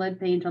some lead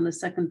paint on the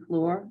second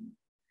floor.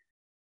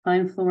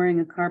 Pine flooring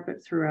and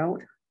carpet throughout.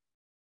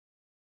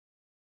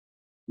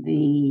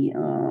 The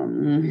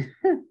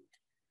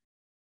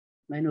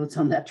my notes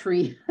on that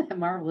tree, a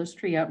marvelous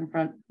tree out in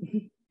front.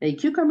 A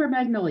cucumber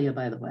magnolia,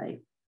 by the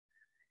way.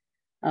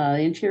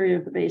 Interior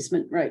of the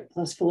basement, right,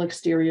 plus full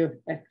exterior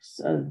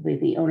of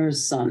the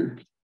owner's son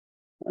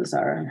was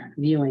our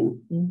viewing.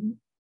 Mhm.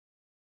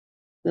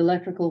 The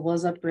electrical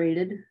was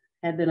upgraded,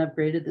 had been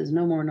upgraded. There's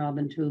no more knob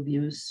and tube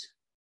use.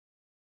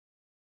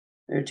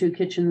 There are 2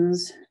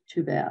 kitchens,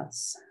 2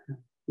 baths,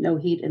 no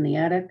heat in the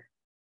attic.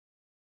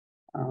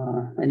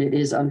 And it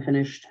is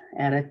unfinished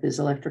attic. There's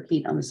electric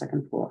heat on the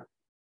 2nd floor.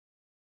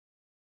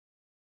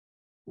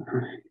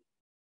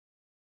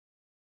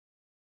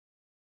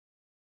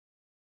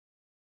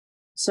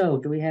 So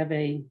do we have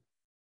a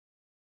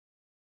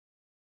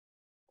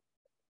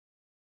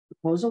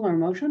proposal or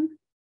motion?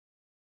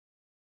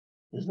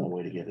 There's no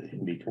way to get it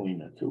in between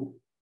the two.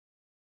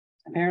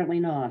 Apparently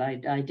not. I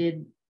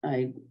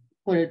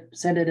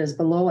set it as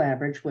below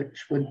average,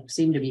 which would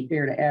seem to be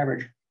fair to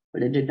average,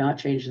 but it did not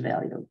change the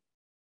value.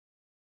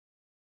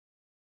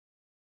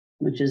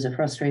 Which is a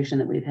frustration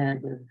that we've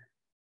had with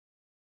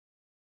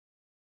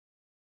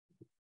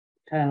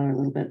Tyler a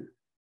little bit.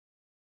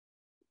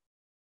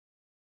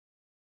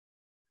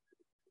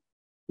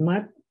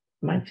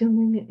 My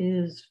feeling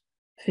is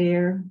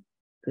fair,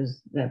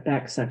 because that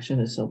back section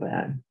is so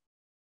bad,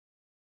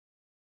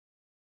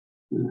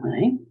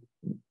 Okay.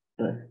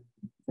 but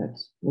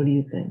what do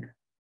you think?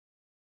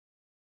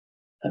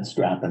 That's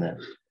dropping it.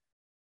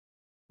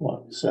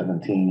 What,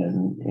 17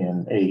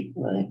 and 8,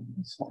 right?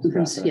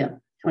 Yeah,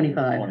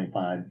 25.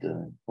 25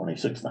 to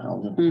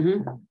 26,000.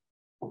 Mm-hmm.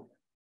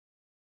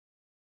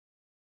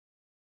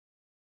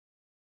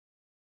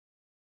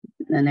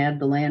 And add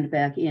the land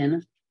back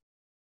in.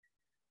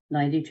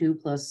 92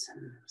 plus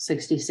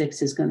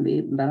 66 is going to be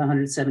about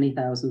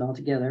 170,000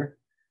 altogether.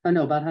 Oh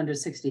no, about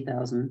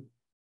 160,000.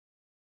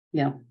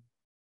 Yeah.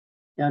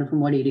 Down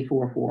from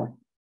 184.4.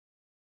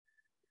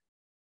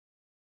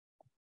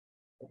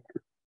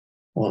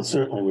 Well, it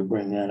certainly would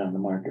bring that on the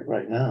market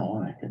right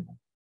now. I can.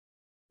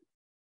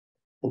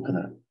 Looking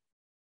at.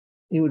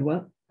 You would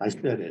what? I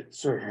said it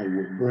certainly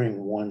would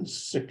bring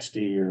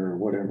 160 or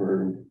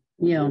whatever.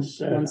 Yeah, was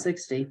said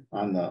 160.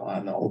 on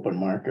the open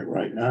market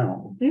right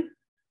now.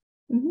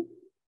 Mm-hmm.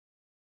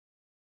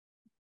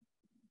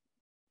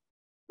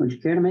 Would you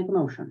care to make a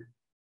motion?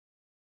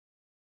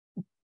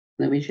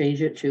 Let me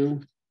change it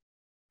to,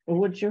 Well,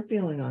 what's your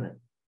feeling on it?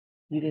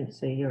 You didn't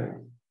say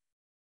yours.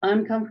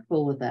 I'm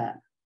comfortable with that.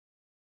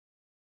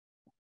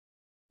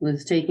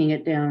 With taking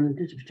it down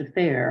to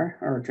fair,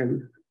 or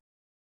to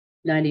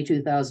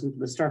 92,000 for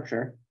the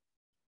structure.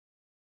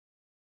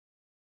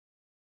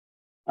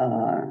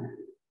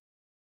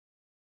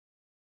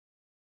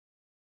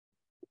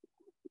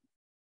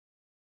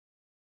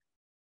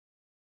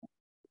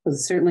 But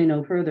certainly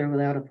no further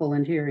without a full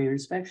interior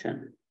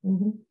inspection.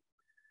 Mm-hmm.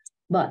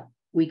 But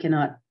we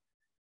cannot,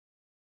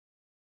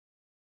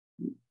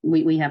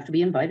 we have to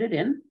be invited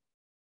in.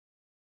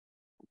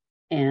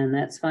 And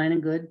that's fine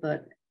and good,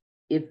 but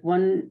if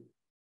one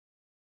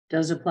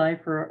does apply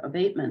for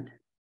abatement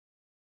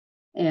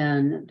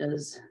and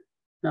does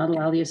not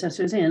allow the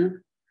assessors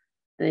in,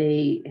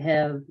 they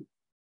have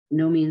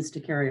no means to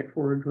carry it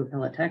forward to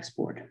appellate tax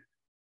board.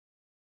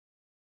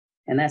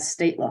 And that's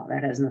state law.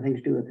 That has nothing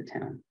to do with the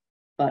town.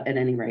 But at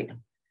any rate,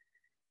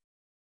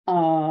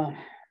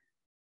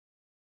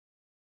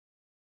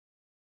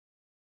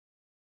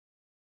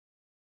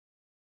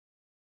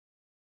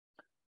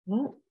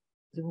 Well,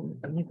 do you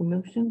want to make a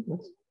motion?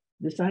 Let's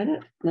decide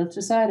it. let's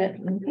decide it.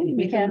 Okay, We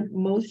make a can.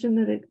 motion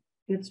that it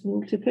gets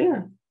moved to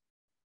fair.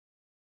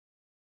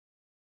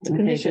 The Okay,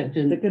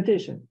 condition, the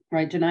condition.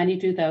 Right, to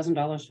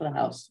 $92,000 for the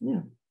house.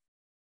 Yeah.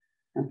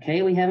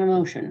 Okay, we have a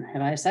motion.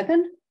 Have I a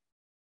second?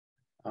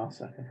 I'll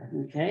second that.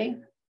 Okay,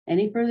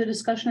 any further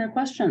discussion or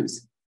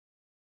questions?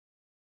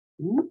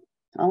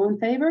 All in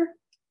favor?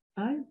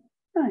 Aye.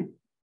 Aye.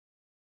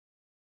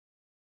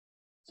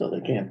 So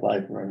they can't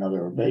apply for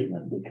another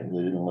abatement because they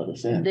didn't let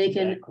us in. They Is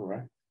can- that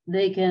correct?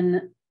 They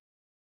can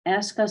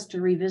ask us to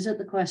revisit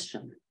the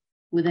question.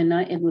 Within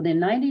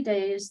 90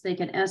 days, they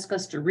can ask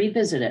us to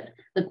revisit it,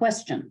 the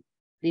question,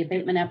 the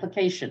abatement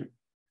application.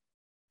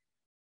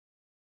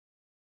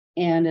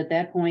 And at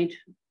that point,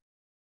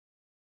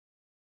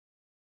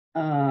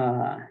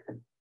 I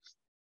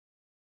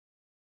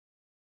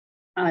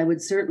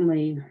would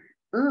certainly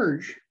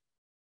urge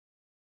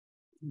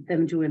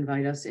them to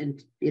invite us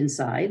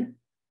inside.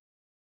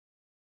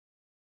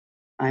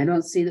 I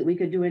don't see that we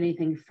could do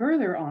anything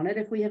further on it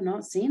if we have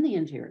not seen the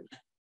interior.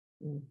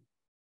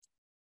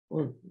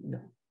 Well,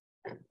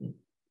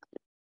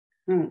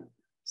 no.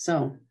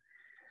 So,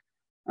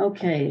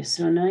 okay,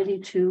 so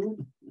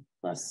 92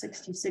 plus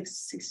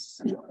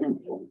 66.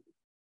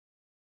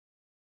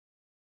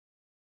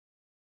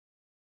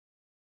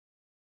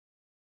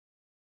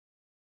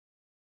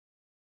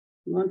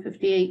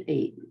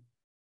 158.8.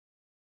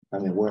 I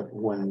mean,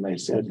 when they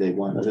said they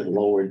wanted it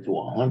lowered to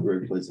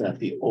 100, was that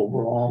the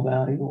overall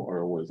value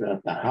or was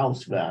that the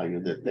house value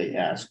that they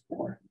asked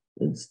for?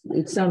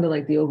 It sounded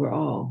like the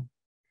overall.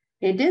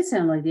 It did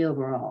sound like the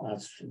overall.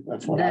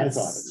 That's what I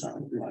thought it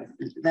sounded like.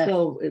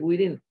 So we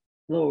didn't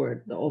lower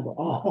it the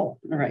overall.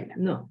 Right.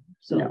 No,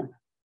 so No.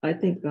 I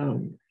think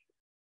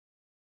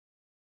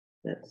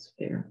that's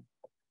fair.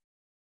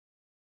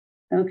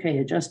 Okay,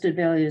 adjusted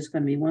value is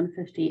going to be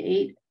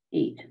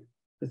 158.8.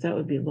 Because that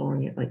would be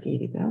lowering it like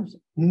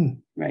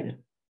 80,000. Right.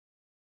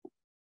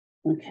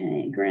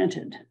 Okay,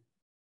 granted.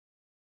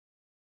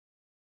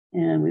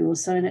 And we will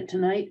sign it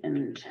tonight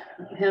and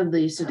have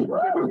the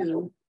certificate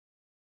to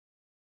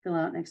fill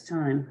out next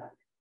time,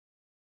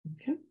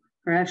 Okay.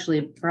 or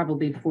actually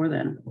probably before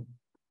then.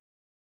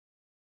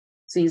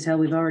 Seeing as how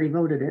we've already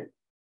voted it.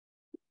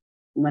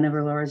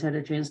 Whenever Laura's had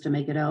a chance to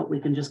make it out, we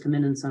can just come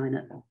in and sign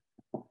it.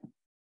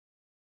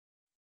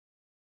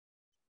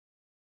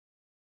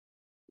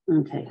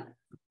 Okay.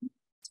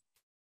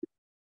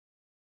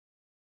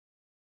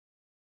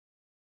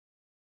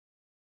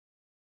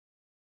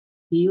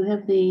 Do you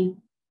have the,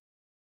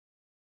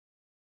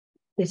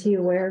 Is he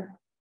aware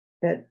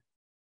that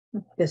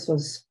this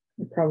was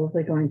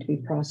probably going to be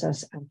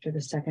processed after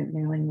the second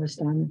mailing was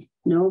done?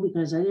 no,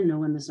 because I didn't know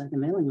when the second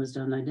mailing was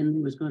done. I didn't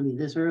think it was going to be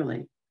this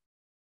early.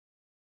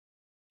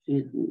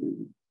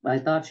 I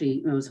thought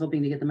she was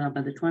hoping to get them out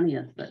by the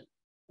 20th, but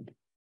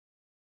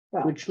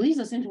Well, which leads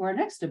us into our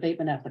next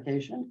abatement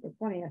application. the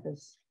 20th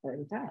is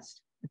already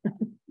passed.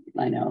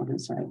 I know,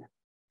 that's right.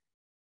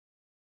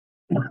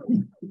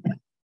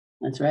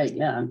 That's right,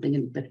 yeah, I'm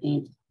thinking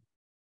 15th.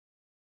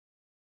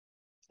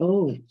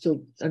 Oh,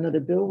 so another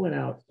bill went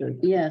out. So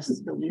Yes,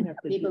 you have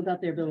to people do-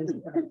 got their bills,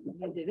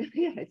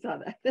 Yeah, I saw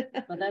that.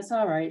 but that's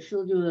all right.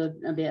 She'll do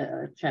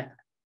a check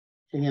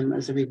to him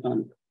as a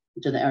refund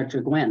to the or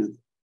to Gwen.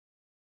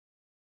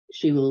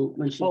 She will,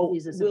 when she Oh,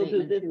 sees this we'll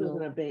do abatement, this she as will,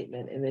 an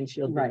abatement and then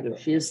she'll. right, do it.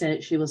 she has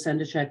said, she will send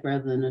a check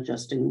rather than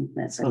adjusting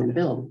that second Okay.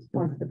 bill.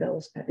 Once the bill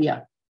is paid.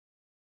 Yeah,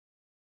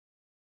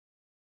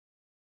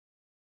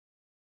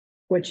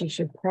 Which he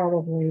should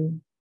probably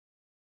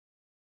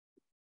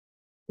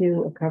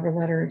do a cover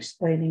letter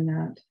explaining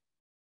that.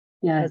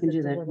 yeah, I because can do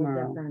it's a that little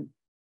tomorrow. different.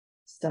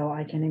 So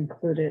I can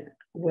include it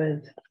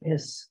with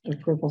his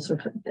approval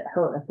certificate,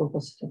 her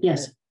approval certificate.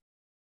 Yes,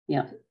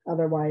 yeah,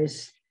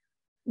 Otherwise,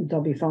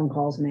 there'll be phone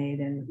calls made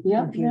and.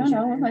 Yeah, confusion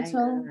no, and that's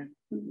all. anger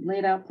and-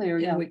 laid out clear,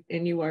 yeah.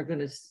 And you are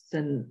gonna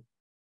send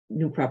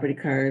new property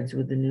cards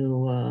with the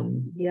new,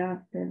 Yeah,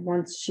 and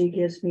once she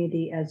gives me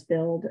the as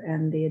billed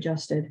and the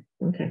adjusted.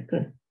 okay,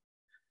 good.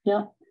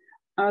 Yeah,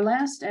 our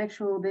last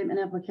actual abatement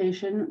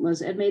application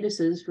was Ed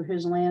Matus's for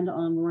his land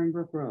on Roaring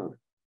Brook Road.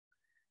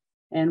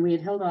 And we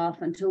had held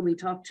off until we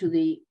talked to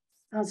the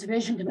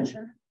Conservation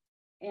Commission.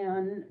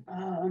 And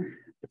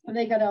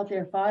they got out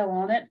their file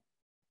on it,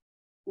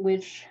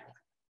 which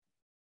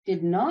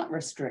did not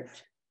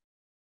restrict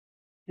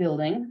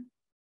building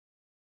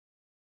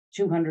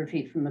 200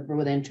 feet from the,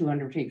 within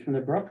 200 feet from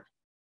the brook.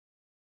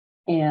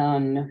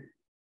 And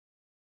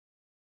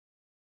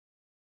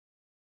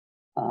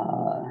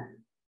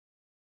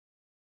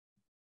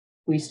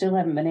we still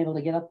haven't been able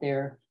to get up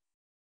there.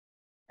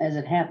 As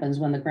it happens,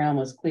 when the ground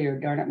was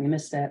cleared, darn it, we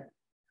missed that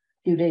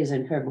few days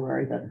in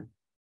February, but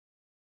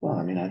Well,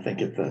 I mean, I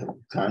think if the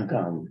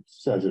Concom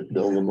says it's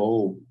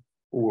buildable,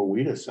 who are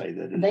we to say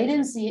that? it they isn't?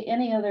 didn't see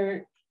any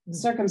other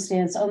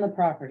circumstance on the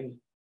property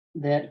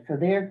that for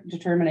their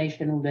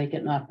determination will make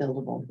it not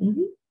buildable.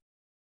 Mhm.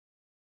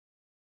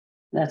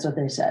 That's what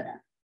they said.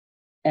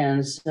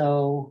 And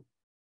so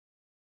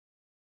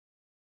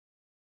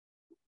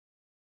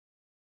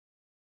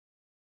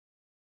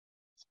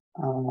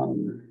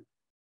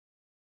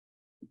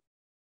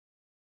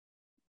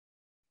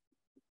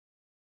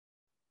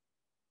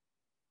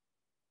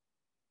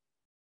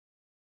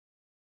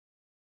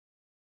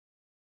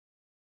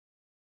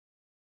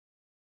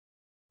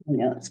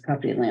yeah, it's a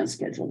copy of land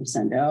schedule to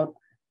send out.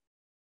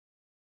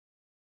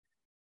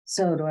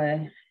 So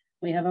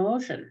we have a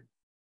motion.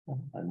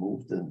 I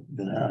move to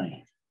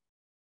deny.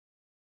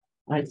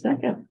 I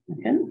second.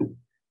 Okay,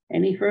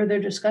 any further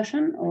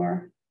discussion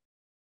or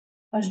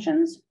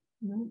questions?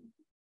 No.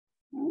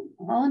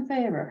 All in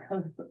favor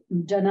of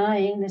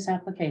denying this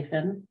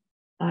application?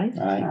 I,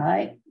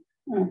 I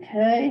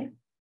Okay.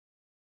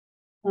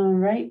 All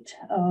right,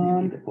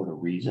 you need to put a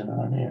reason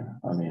on there.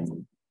 I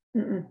mean,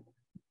 Mm-mm.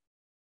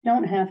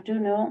 don't have to,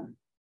 no.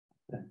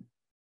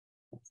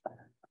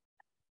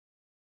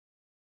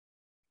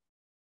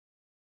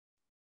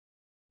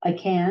 I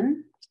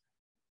can,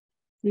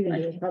 You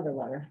can do a cover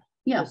letter.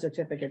 yeah, The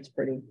certificate's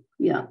pretty.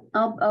 yeah,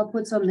 I'll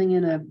put something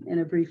in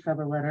a brief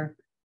cover letter.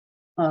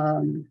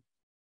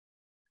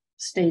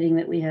 Stating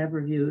that we have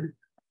reviewed.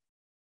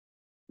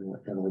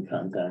 and we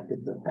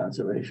contacted the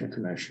Conservation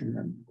Commission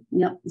and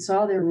Yep,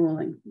 saw their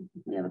ruling.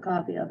 We have a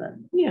copy of it.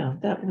 yeah,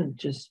 that would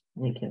just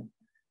make it.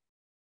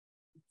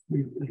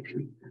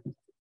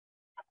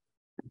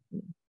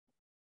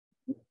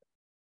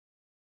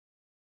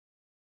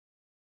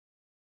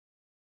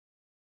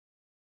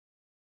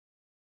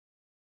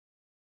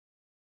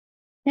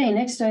 Okay,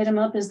 next item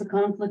up is the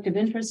conflict of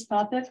interest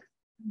topic.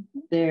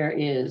 There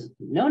is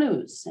no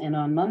news, and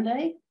on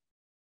Monday,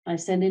 I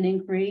sent an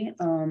inquiry,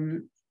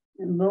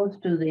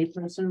 both to the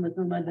person with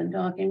whom I've been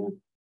talking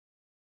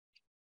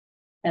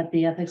at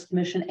the Ethics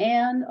Commission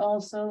and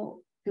also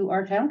to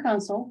our town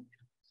council,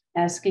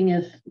 asking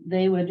if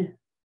they would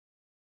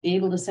be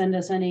able to send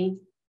us any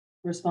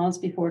response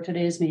before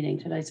tonight's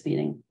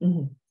meeting.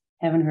 Mhm.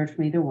 Haven't heard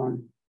from either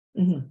one,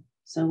 Mhm.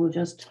 so we'll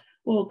just,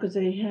 Well, because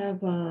they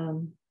have,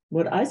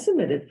 what I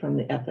submitted from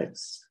the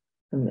ethics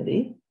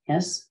committee.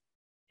 yes,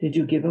 Did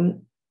you give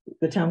them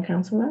the town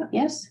council that?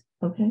 yes,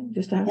 Okay,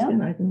 just asking.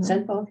 I can.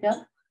 send both,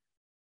 yeah.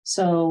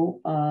 So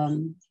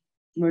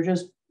we're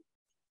just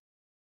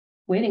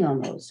waiting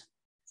on those.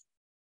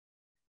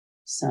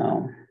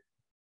 So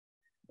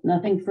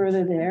nothing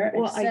further there.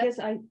 Well, I except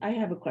guess I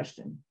have a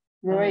question.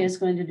 Roy is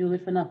going to do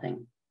it for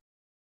nothing.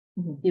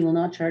 Mhm. He will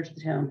not charge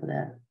the town for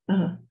that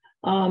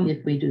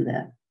if we do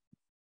that.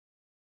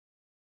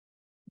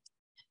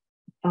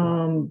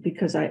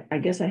 Because I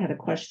guess I had a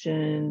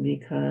question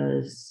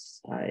because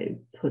I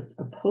put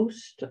a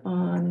post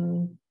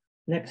on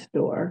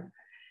Nextdoor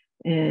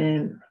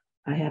and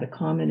I had a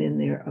comment in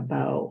there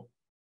about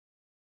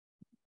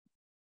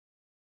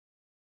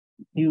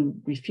you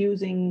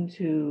refusing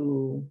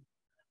to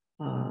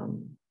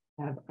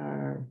have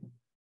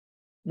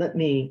let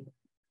me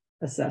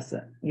assess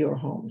it, your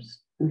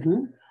homes.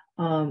 Mhm.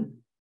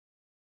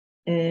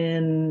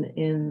 And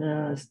in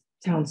the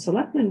town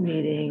selectmen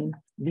meeting,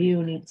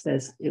 Leonie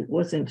says it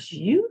wasn't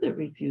you that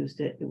refused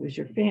it, it was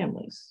your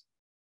families.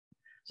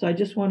 So I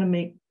just want to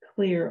make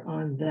clear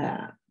on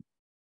that.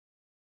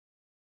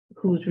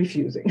 Who's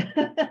refusing?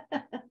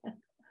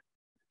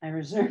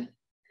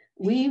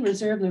 We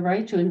reserve the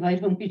right to invite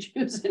whom we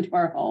choose into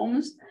our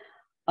homes.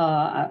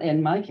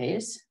 In my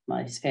case,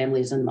 my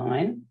family's and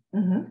mine.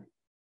 Mhm.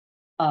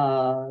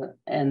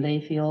 And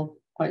they feel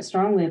quite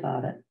strongly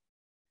about it.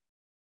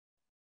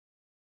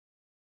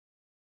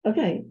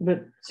 Okay,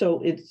 but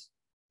so it's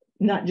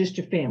not just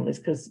your families,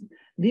 because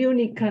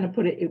Leonie kind of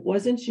put it, it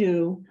wasn't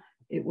you,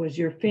 it was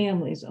your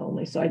families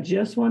only. So I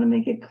just want to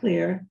make it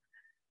clear.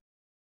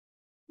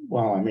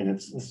 Well, I mean,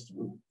 it's it's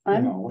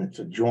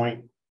a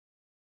joint,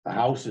 the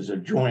house is a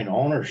joint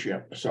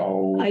ownership,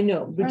 so. I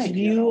know, but Right.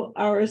 you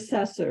are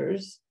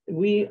assessors,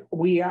 we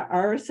are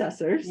our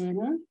assessors.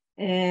 Mhm.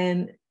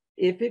 And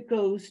if it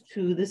goes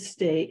to the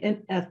state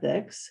and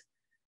ethics,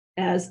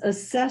 as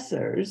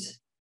assessors,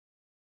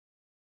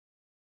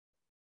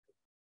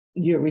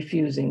 you're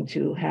refusing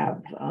to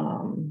have,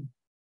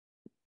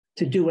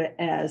 to do it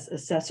as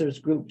assessors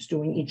groups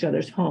doing each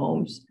other's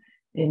homes,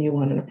 and you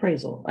want an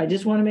appraisal. I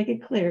just want to make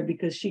it clear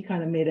because she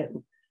kind of made it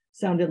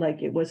sounded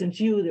like it wasn't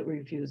you that were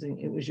refusing,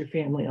 it was your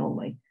family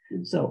only.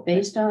 So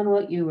Based on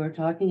what you were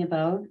talking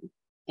about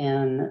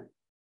and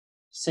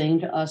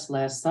saying to us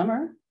last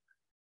summer,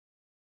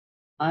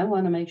 I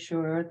want to make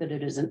sure that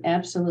it is an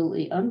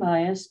absolutely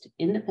unbiased,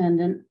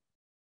 independent,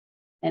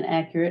 and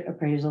accurate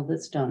appraisal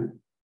that's done.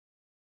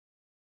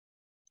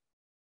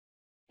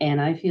 And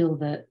I feel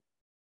that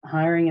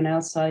hiring an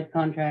outside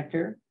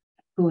contractor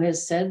who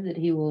has said that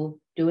he will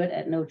do it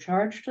at no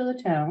charge to the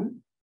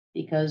town,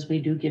 because we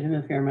do give him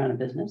a fair amount of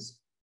business,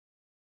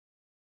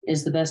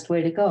 is the best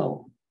way to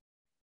go.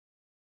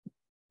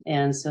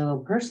 And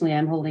so personally,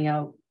 I'm holding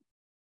out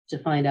to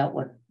find out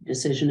what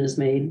decision is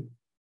made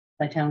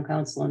by town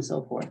council and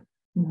so forth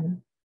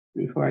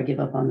before I give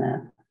up on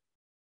that.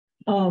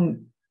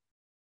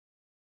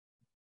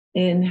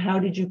 And how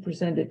did you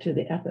present it to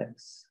the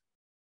ethics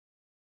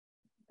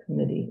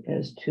committee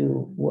as to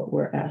what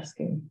we're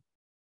asking?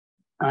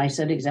 I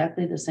said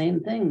exactly the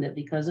same thing, that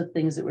because of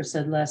things that were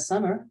said last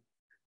summer,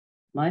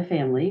 my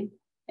family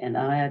and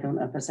I don't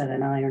know if I said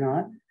an I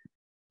or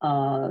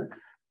not,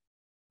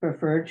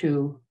 prefer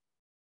to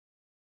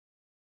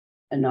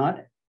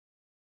not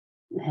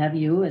have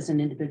you as an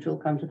individual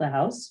come to the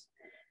house.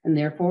 And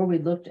therefore we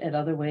looked at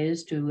other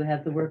ways to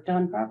have the work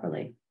done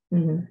properly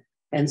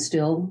and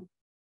still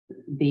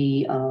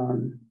be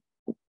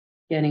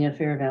getting a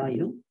fair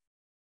value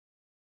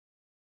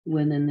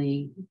within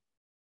the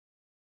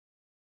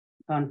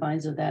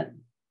confines of that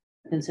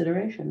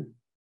consideration.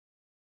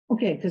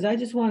 Okay, because I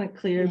just want it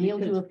clear. And he'll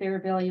do because a fair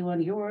value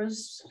on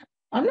yours.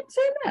 I'm not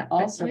saying that.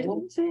 Also, I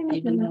didn't say anything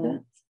even like though-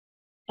 that.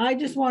 I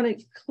just want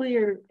it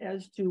clear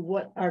as to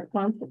what our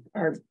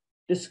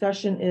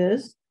discussion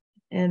is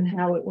and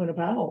how it went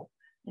about.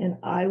 And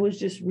I was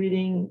just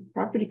reading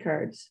property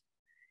cards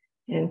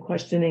and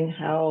questioning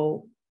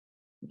how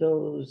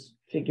those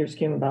figures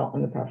came about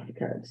on the property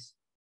cards.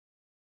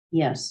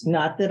 Yes.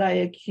 Not that I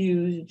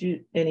accused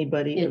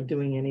anybody of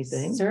doing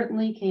anything.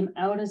 Certainly came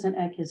out as an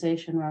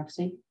accusation,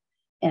 Roxy,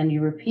 and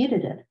you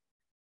repeated it.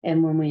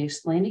 And when we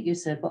explained it, you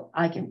said, well,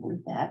 I can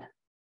believe that.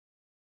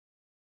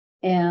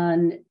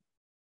 And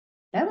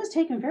that was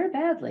taken very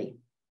badly.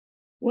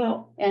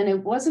 Well, and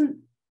it wasn't,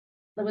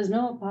 there was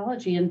no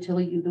apology until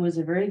there was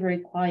a very, very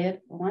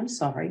quiet, oh, I'm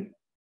sorry,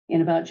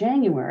 in about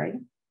January.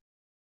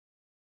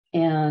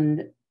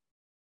 And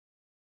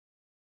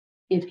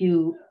if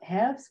you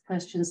have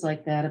questions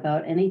like that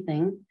about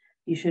anything,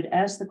 you should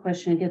ask the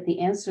question and get the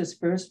answers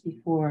first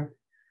before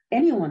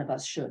any one of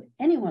us should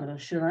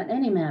on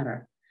any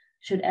matter,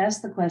 should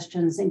ask the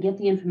questions and get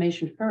the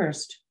information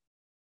first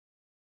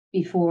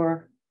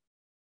before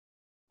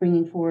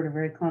bringing forward a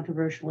very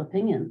controversial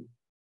opinion.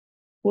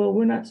 well,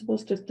 we're not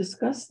supposed to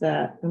discuss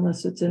that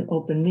unless it's an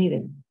open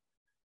meeting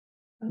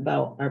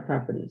about our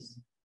properties.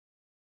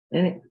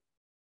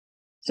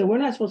 So we're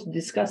not supposed to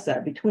discuss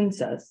that between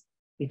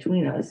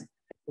us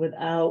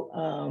without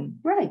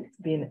Right.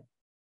 being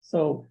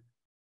so.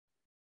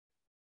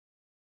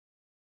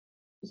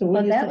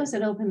 But that was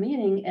an open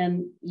meeting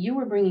and you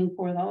were bringing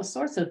forth all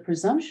sorts of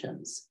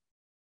presumptions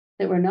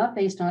that were not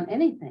based on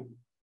anything.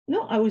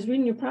 No, I was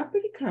reading your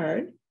property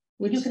card,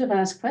 which You could have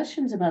asked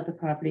questions about the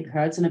property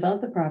cards and about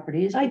the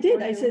properties. I did.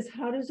 before I you- says,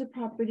 how does a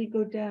property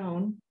go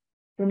down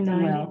from Well-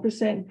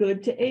 90%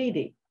 good to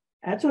 80?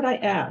 That's what I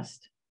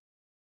asked.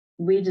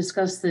 We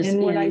discussed this.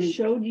 And when I in-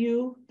 showed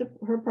you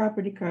her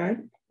property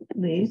card,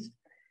 Lise,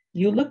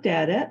 you looked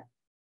at it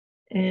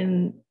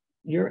and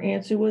your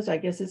answer was, I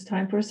guess it's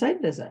time for a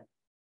site visit.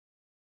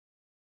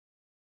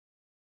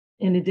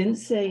 And it didn't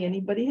say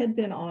anybody had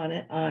been on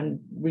it, on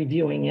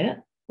reviewing it,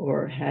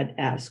 or had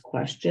asked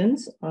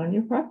questions on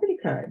your property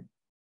card.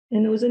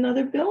 And there was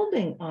another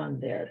building on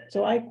there,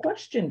 so I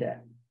questioned it.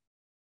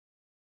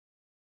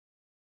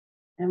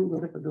 I haven't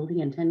built up a building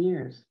in 10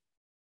 years.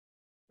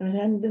 And it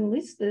hadn't been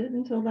listed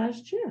until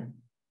last year,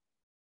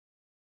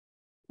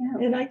 Yeah.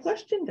 and I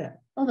questioned it.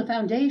 Oh, the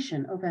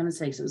foundation, oh, for heaven's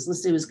sakes, it was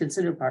listed, it was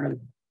considered part of the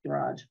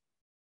garage.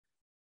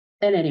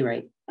 At any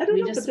rate, I don't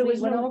we know, but just, there we was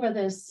went no, over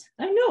this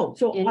I know,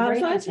 so in all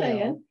great I'm detail.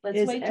 saying Let's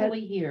is wait till we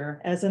hear.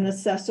 as an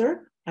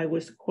assessor, I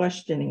was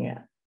questioning it.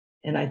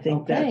 And I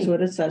think that's Okay.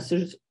 what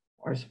assessors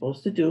are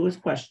supposed to do, is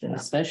question it.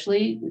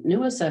 Especially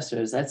new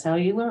assessors, that's how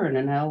you learn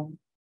and how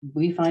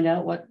we find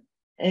out what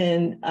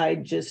And I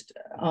just,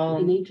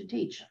 we need to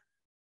teach.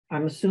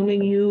 I'm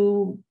assuming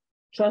you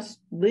trust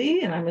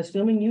Lee and I'm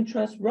assuming you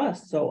trust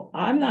Russ, so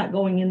I'm not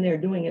going in there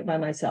doing it by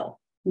myself.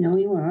 No,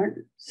 you aren't.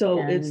 So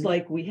it's And-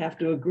 like we have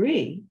to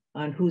agree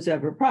on whose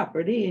ever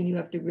property and you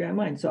have to agree on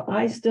mine. So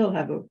I still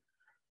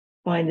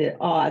find it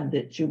odd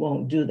that you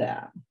won't do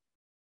that.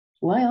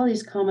 Why all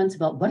these comments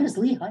about what is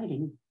Lee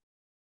hiding?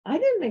 I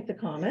didn't make the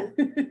comment.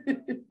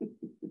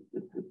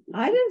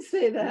 I didn't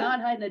say that.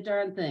 Not hiding a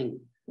darn thing.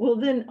 Well,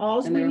 then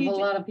all And we there are a need whole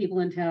to, lot of people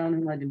in town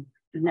who had to,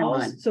 never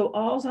mind. so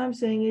all I'm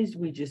saying is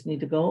we just need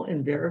to go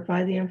and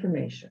verify the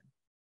information.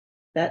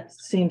 That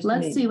seems to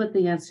Let's me. see what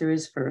the answer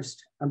is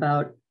first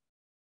about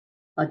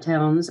a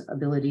town's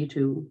ability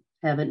to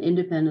have an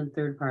independent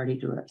third party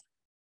do it.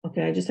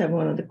 Okay, I just have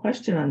one other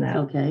question on that.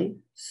 Okay.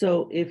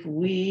 So if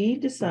we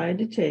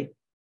decide to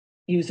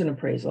use an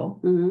appraisal,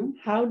 Mhm.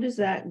 how does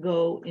that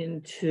go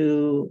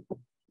into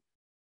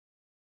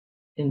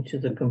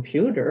the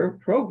computer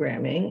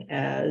programming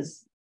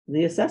as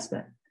the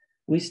assessment?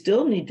 We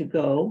still need to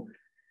go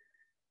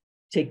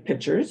take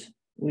pictures.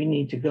 We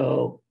need to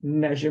go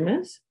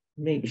measurements,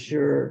 make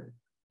sure,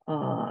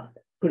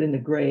 put in the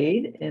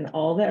grade and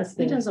all that.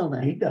 He does all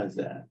He that. does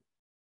that.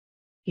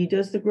 He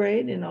does the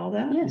grade and all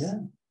that? Yes, Yeah.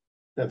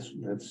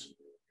 That's,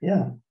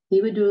 yeah.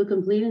 he would do a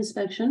complete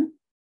inspection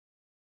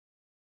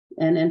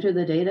and enter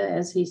the data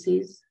as he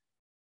sees.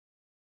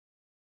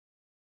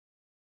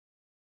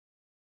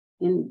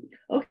 And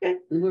Okay,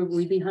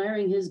 we'd be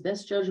hiring his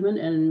best judgment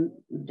and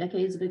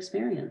decades of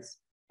experience,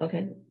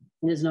 okay.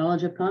 and his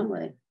knowledge of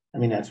Conway. I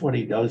mean, that's what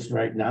he does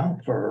right now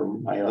for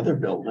my other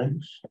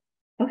buildings.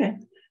 Okay.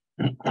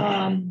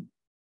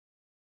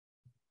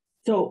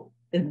 So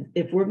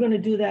if we're gonna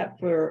do that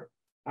for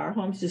our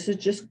homes, this is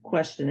just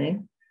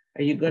questioning,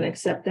 are you gonna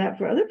accept that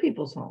for other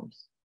people's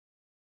homes?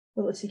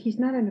 Well, let's see, he's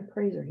not an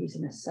appraiser, he's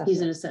an assessor.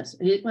 He's an assessor.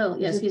 Well,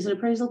 yes, he's an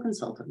appraisal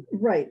consultant,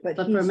 Right, but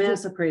but for he's mass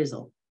just,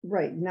 appraisal,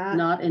 right,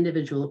 not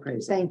individual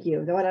appraisal. thank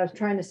you. What I was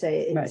trying to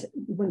say is, Right.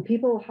 when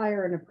people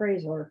hire an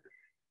appraiser,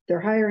 they're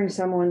hiring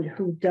someone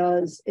who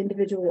does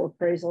individual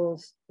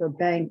appraisals for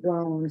bank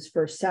loans,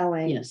 for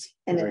selling. Yes,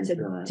 And For it's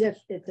insurance.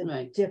 it's a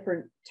Right.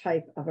 different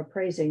type of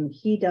appraising.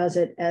 He does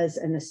it as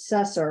an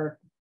assessor,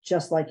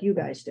 just like you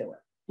guys do it.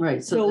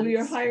 right. So we are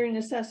that's- hiring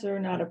assessor,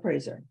 not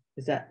appraiser.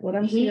 Is that what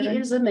I'm He hearing?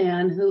 is a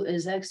man who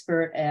is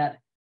expert at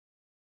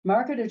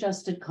market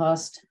adjusted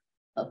cost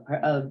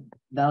of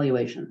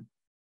valuation.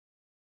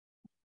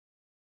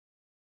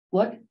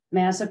 What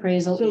mass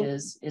appraisal So-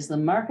 is the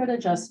market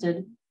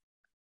adjusted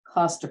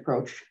cost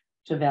approach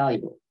to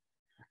value.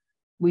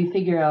 We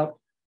figure out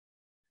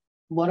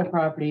what a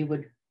property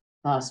would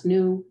cost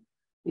new,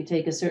 we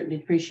take a certain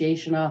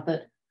depreciation off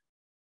it.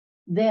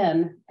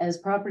 Then, as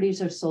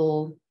properties are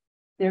sold,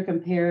 they're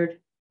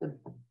compared, the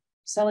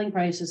selling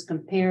price is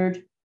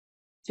compared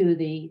to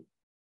the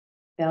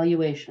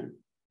valuation.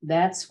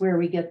 That's where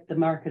we get the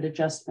market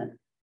adjustment.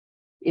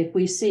 If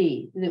we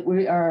see that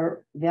we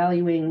are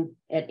valuing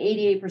at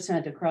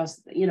 88%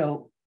 across,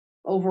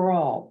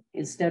 overall,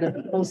 instead of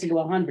closer to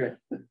 100,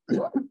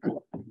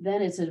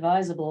 then it's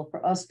advisable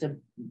for us to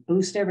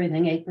boost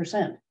everything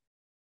 8%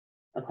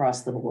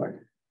 across the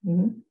board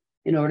Mhm.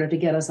 in order to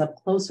get us up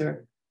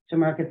closer to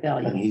market And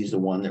value. he's the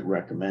one that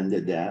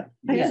recommended that.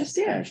 I Yes,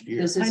 understand. Last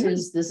year. This I is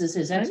know.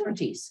 his I know.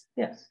 expertise.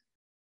 Yes.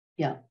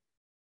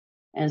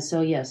 And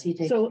so, yes, he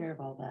takes So- care of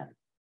all that.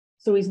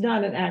 So he's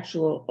not an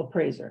actual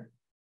appraiser.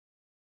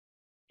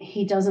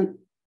 He doesn't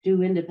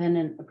do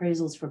independent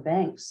appraisals for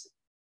banks.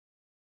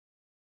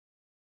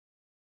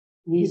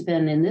 He's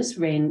been in this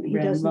realm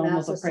does of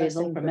mass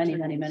appraisal assessing for for many,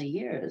 trees. many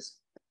years.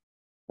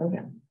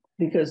 Okay,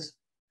 because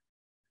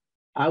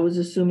I was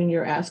assuming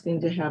you're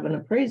asking to have an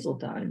appraisal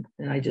done,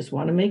 and I just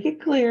want to make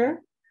it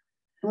clear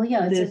Well,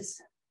 yeah, This-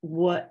 it's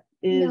what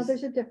No, is,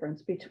 there's a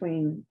difference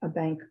between a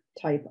bank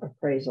type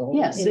appraisal.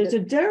 Yes. there's a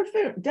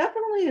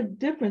definitely a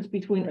difference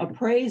between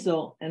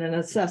appraisal and an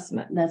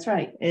assessment. That's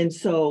right. And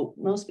so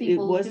Most it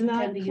people was do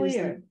not tend to use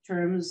clear. the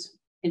terms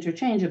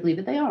interchangeably,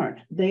 but they aren't.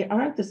 They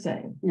aren't the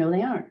same. No,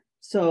 they aren't.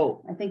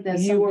 So I think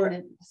that's you something were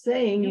that,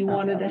 saying you you found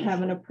wanted to out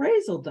have an initially.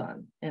 appraisal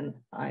done, and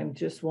I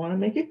just want to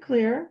make it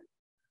clear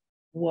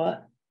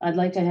what. I'd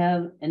like to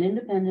have an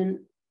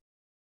independent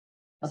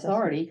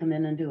authority come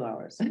in and do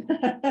ours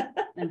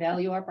and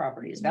value our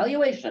properties.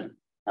 Valuation.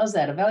 How's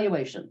that?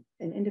 Evaluation.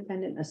 An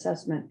independent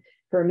assessment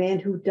for a man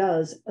who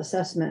does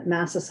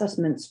mass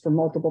assessments for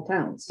multiple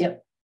towns.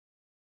 Yep.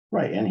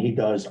 Right, and he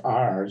does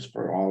ours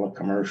for all the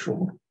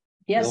commercial.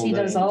 Yes, he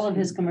does all of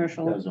Buildings, his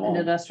commercial does all. and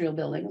industrial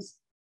buildings.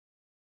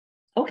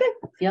 Okay.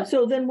 Yep.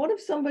 So then what if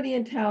somebody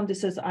in town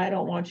just says, I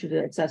don't want you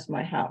to assess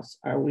my house?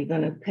 Are we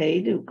gonna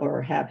pay to,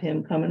 or have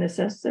him come and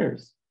assess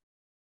theirs?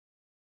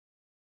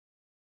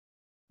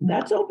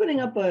 That's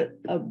opening up a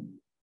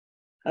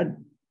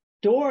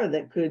door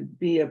that could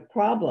be a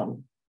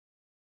problem.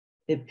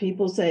 If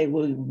people say,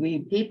 well,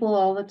 People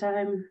all the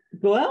time you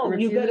gotta,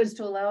 refuse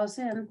to allow us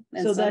in,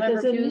 and So some that have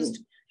doesn't mean- refused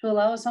to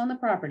allow us on the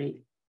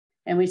property.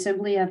 And we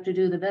simply have to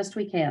do the best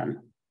we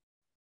can.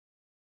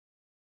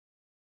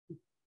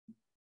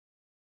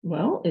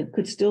 well, it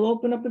could still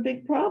open up a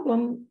big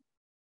problem.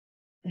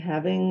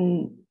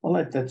 Having,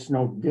 Well, that's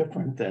no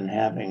different than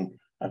having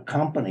a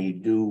company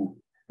do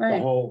the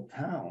Right, whole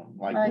town,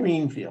 like Right.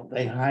 Greenfield,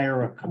 they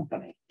hire a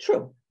company.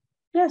 true,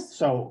 yes,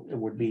 So it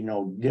would be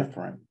no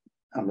different.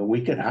 I mean,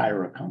 we could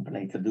hire a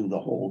company to do the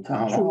whole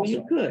town true, you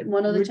also. could.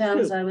 one of the We're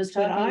towns true. I was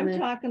But talking I'm with,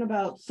 talking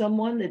about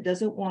someone that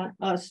doesn't want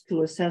us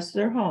to assess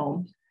their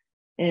home.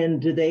 And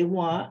do they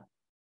want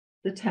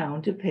the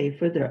town to pay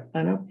for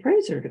an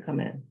appraiser to come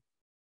in?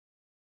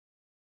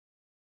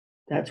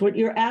 That's what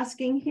you're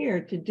asking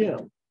here to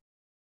do.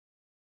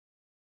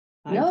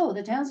 no,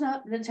 the town's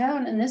not, the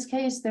town, in this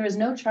case, there is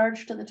no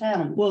charge to the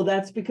town. Well,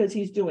 that's because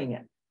he's doing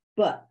it,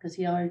 but Because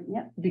he already,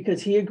 yeah,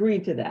 because he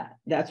agreed to that.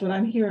 That's what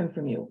I'm hearing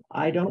from you.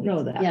 I don't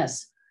know that.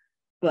 yes.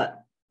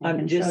 But I I'm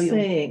can show just you.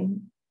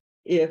 saying,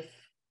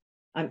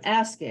 I'm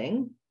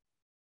asking,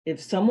 if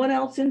someone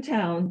else in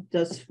town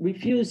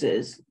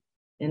refuses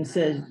and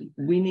says,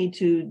 we need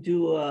to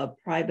do a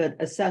private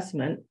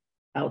assessment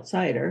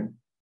outsider,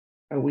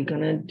 are we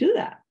gonna do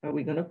that? Are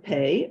we gonna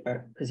pay,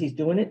 or, because he's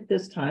doing it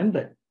this time,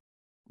 but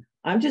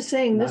I'm just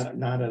saying this,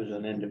 Not as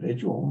an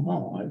individual,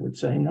 no, I would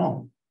say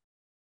no.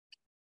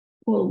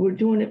 well, we're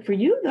doing it for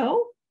you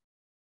though.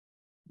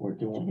 We're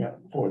doing it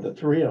for the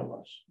three of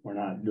us. We're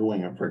not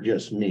doing it for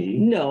just me.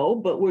 No,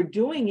 but we're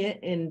doing it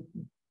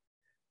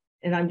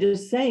and I'm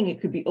just saying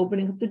it could be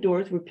opening up the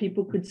doors where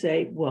people could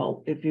say,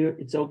 well, if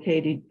it's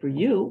okay for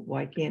you,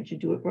 why can't you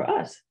do it for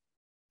us?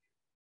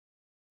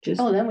 Just,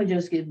 Oh, then we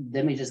just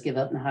give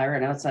up and hire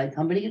an outside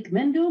company to come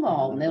in and do them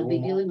all, and they'll be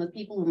dealing with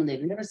people whom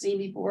they've never seen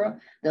before,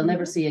 they'll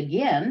never see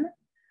again.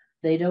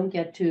 They don't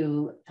get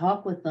to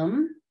talk with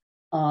them,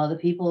 the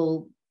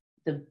people,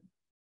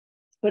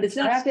 but it's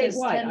not practice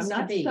statewide. I'm tends to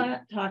not be-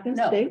 talking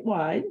No.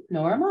 statewide.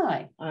 nor am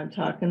I. I'm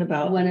talking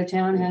about. When a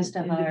town has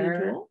to hire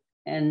individual.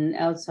 an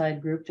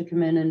outside group to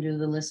come in and do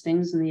the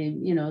listings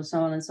and so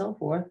on and so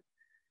forth.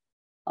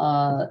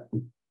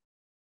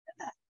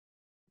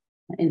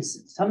 In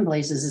some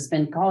places, it's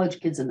been college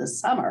kids in the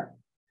summer.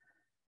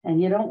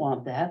 And you don't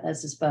want that.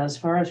 That's as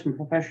far as from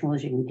professional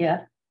as you can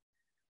get.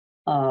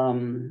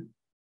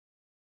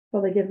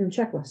 Well, they give them a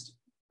checklist.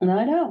 And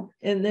I know,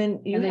 And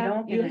then And they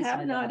don't get you inside have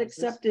the not houses.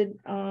 accepted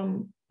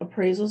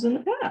appraisals in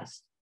the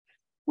past.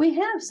 we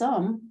have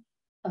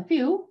a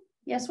few,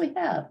 yes, we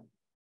have.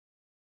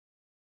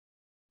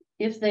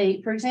 If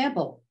they, for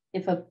example,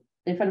 if an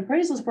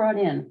appraisal is brought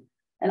in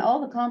and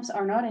all the comps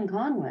are not in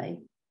Conway,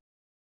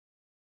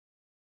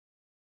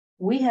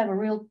 we have a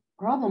real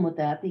problem with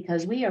that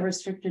because we are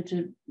restricted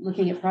to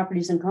looking at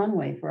properties in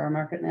Conway for our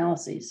market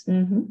analyses.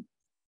 Mhm.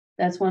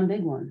 That's one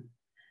big one.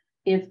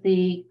 If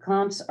the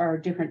comps are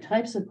different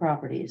types of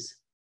properties,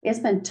 it's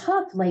been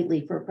tough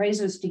lately for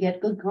appraisers to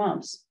get good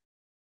comps.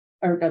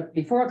 Or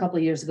before a couple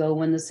of years ago,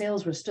 when the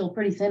sales were still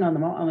pretty thin on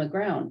the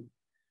ground,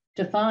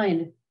 to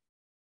find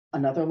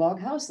another log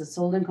house that's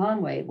sold in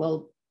Conway.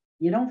 Well,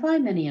 you don't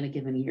find many in a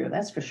given year,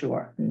 that's for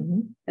sure.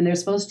 Mhm. And they're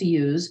supposed to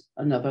use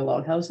another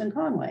log house in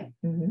Conway.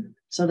 Mhm.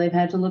 So they've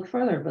had to look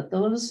further, but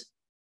those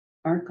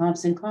aren't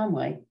comps in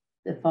Conway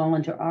that fall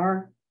into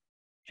our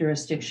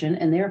jurisdiction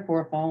and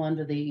therefore fall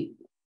under the,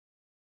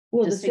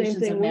 Well, the same distinctions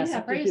of thing we mass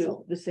have to do,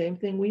 appraisal. the same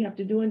thing we have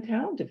to do in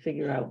town to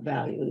figure out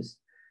values.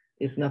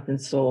 If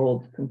nothing's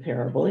sold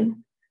comparably,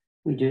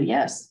 we do,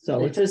 yes.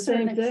 so it's To a the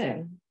certain same extent,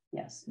 thing.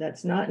 Yes,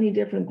 That's not any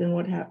different than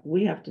what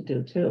we have to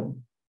do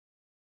too.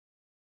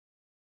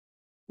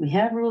 we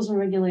have rules and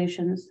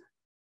regulations.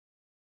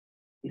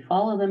 We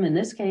follow them. In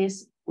this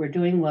case, we're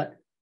doing what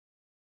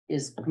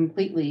is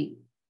completely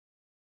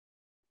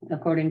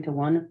according to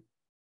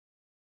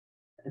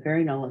a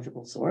very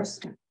knowledgeable source.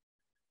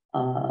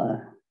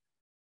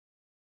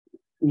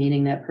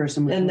 Meaning that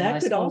person. with And whom that I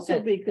could spoke also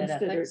at- be at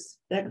considered, ethics.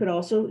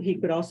 he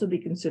could also be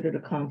considered a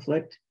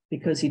conflict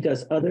because he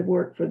does other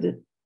work for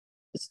the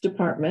this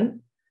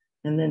department,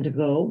 and then to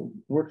go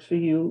works for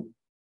you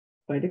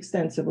quite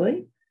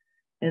extensively.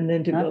 And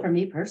then to Not go, for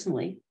me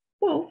personally.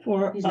 well,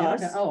 for He's never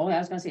us, done, oh, I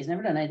was gonna say, he's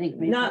never done anything for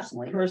me not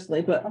personally.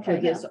 personally, but for Okay,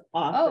 yeah. this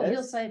Oh, he'll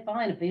office. say,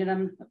 fine, if he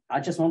done, I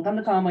just won't come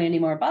to Conway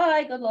anymore.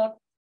 Bye, good luck.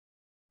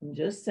 I'm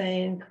just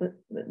saying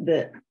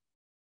that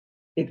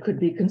it could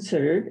be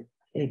considered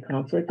a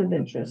conflict of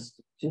interest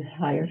to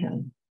hire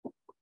him.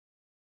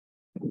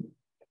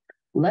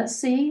 Let's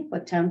see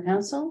what town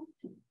council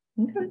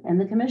Okay. and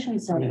the commission I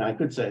say. mean, I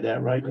could say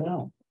that right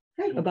now,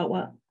 About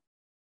what?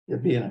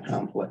 it'd be in a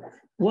conflict,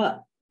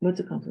 What? What's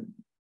a conflict?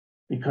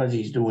 because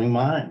he's doing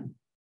mine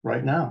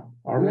right now,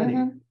 already,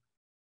 Mhm.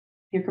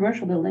 Your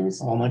commercial buildings.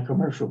 all my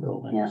commercial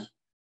buildings. Yeah.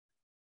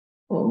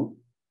 Oh,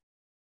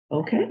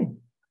 okay.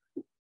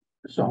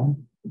 So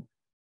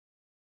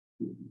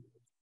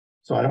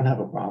I don't have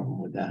a problem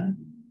with that.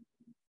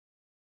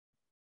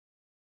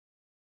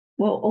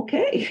 Well,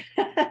 okay.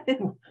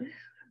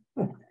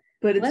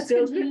 But it Let's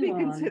still could be continue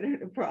on.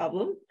 considered a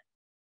problem.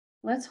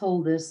 Let's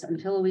hold this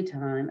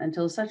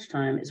until such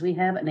time as we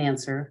have an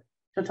answer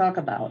to talk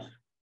about.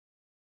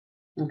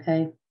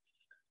 Okay,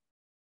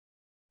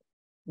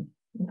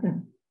 Okay.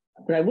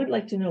 But I would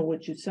like to know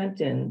what you sent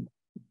in.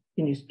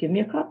 Can you give me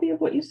a copy of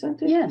what you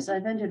sent in? yes,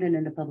 I've entered it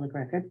into public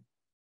record.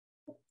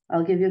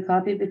 I'll give you a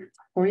copy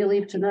before you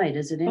leave tonight.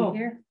 Is it in Oh.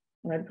 here?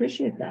 I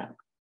appreciate that.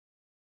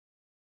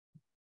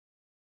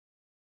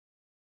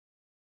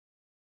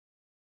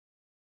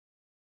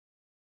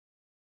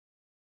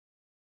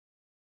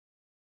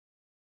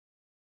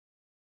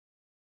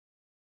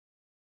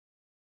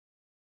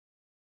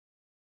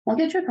 I'll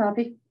get you a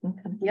copy.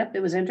 Okay. Yep, it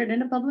was entered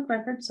into public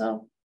record,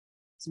 so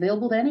it's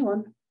available to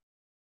anyone.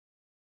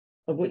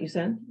 Of what you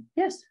sent?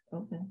 Yes,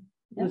 Okay.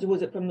 Yeah.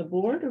 Was it from the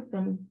board or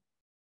from?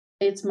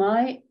 it's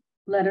my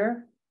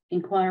letter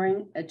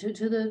inquiring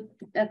to the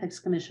Ethics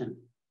Commission,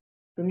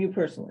 From you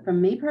personally,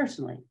 from me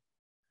personally,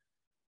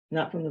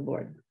 not from the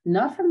board?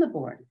 not from the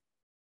board,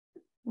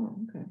 Oh,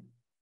 okay,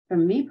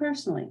 from me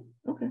personally.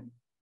 okay.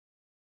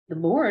 The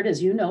board,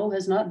 as you know,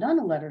 has not done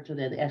a letter to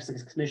the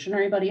Ethics Commission or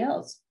anybody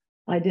else.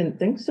 I didn't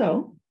think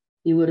so.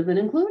 You would have been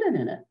included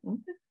in it.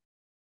 Okay.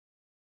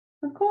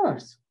 Of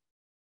course.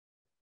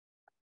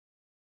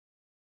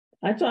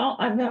 That's all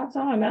I'm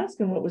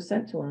asking what was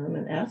sent to him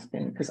and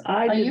asking, because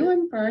I Are you didn't.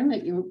 inferring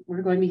that you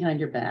were going behind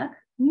your back?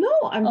 No,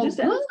 I'm Oh, just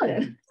good.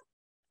 asking.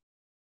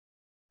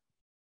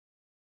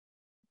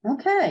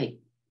 Okay.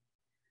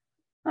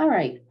 All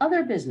right,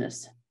 other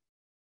business.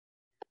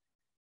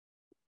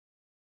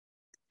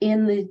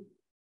 In the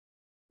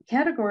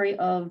category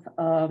of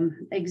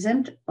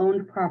exempt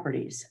owned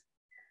properties,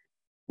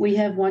 we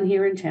have one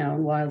here in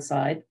town,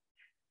 Wildside,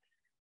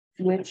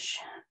 which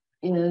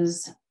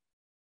is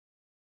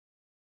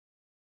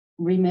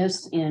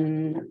remiss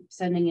in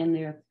sending in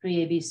their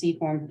 3 ABC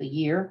form for the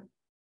year.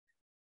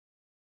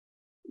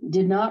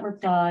 Did not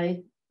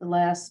reply the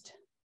last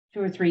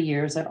 2 or 3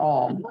 years at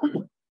all.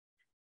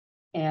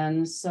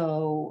 And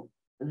so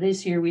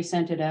this year we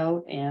sent it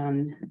out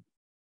and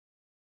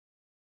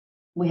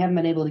we haven't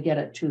been able to get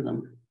it to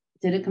them.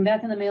 Did it come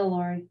back in the mail,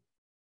 Lori?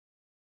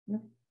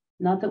 No.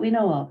 Not that we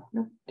know of.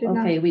 No, did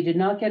not. Okay, we did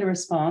not get a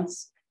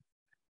response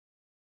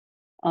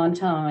on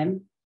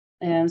time.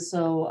 And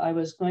so I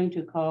was going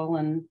to call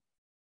and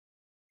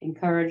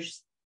encourage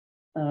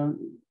a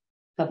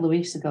couple of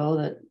weeks ago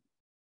that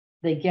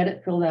they get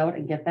it filled out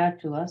and get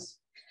back to us.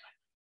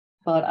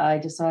 But I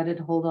decided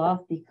to hold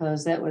off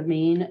because that would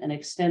mean an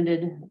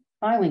extended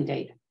filing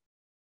date.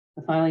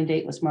 The filing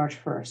date was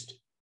March 1st.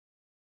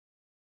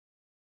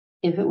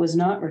 If it was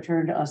not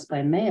returned to us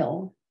by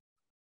mail,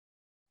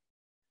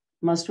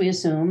 must we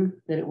assume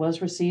that it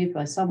was received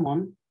by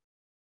someone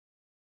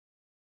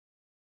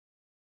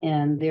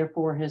and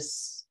therefore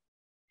has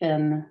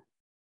been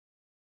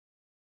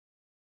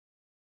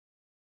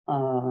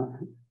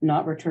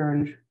not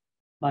returned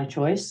by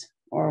choice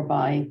or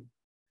by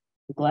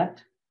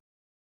neglect?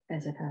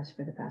 As it has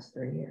for the past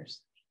 3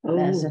 years.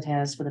 As Oh, it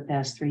has for the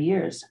past 3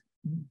 years.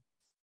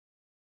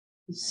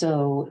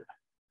 So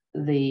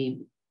the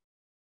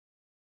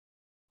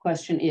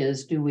question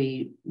is, do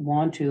we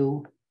want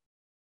to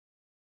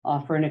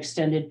offer an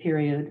extended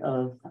period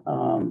of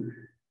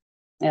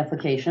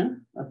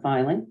application of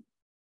filing?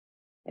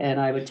 And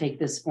I would take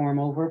this form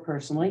over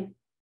personally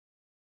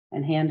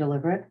and hand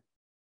deliver it.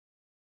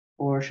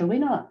 Or should we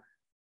not?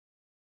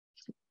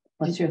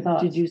 What's your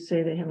thought? did you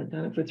say they haven't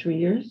done it for 3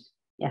 years?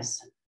 Yes.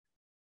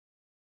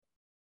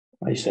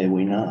 I say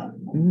we not.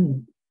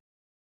 Mm.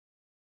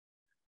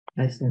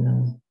 I say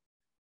no.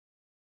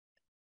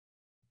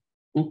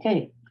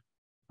 Okay.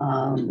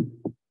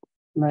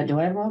 But do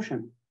I have a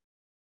motion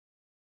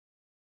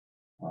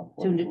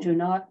to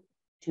not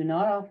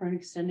offer an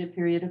extended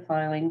period of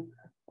filing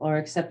or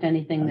accept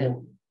anything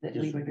that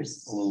we Just were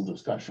just. a little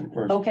discussion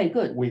first. Okay,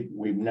 good.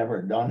 We've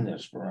never done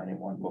this for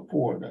anyone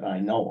before that I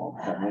know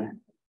of, have we?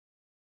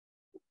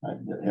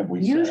 Have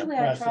we set a Usually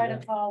I try to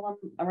precedent? call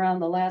them around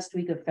the last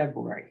week of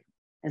February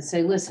and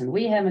say, listen,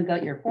 we haven't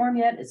got your form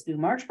yet. It's due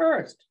March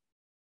 1st.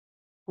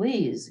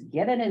 Please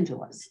get it into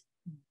us.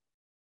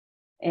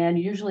 And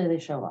usually they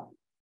show up.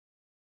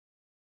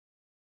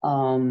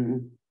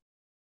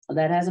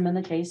 That hasn't been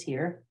the case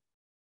here.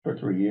 For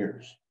 3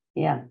 years.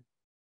 Yeah,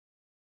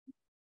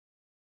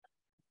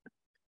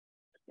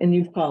 And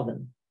you've called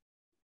them.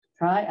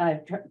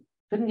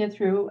 couldn't get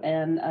through,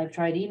 and I've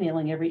tried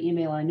emailing every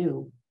email I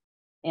knew,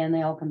 and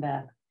they all come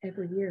back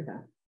Every year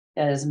though.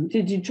 as,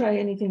 Did you try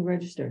anything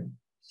registered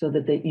so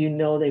that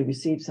they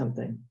received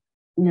something?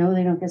 no,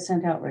 they don't get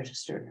sent out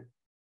registered.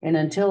 And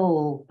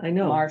until I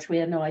know. March, we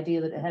had no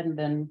idea that it hadn't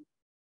been,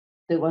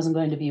 that it wasn't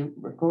going to be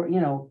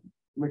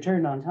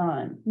returned on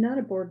time. Not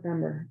a board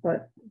member,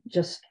 but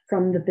just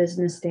from the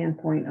business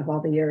standpoint of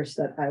all the years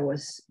that I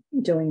was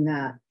doing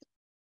that.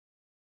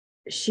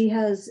 She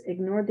has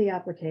ignored the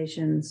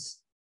applications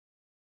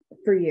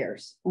for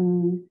years.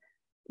 Mm,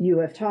 You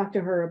have talked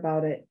to her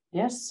about it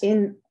yes,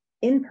 in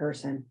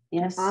person,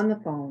 yes, on the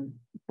phone,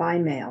 by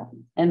mail.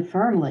 and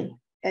firmly.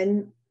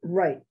 And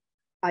right,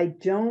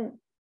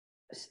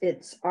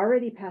 it's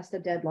already past the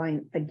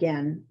deadline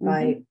again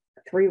by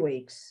 3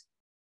 weeks.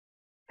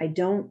 I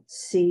don't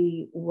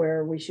see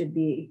where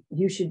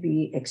you should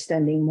be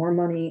extending more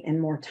money and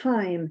more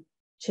time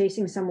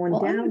chasing someone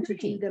Well, I down to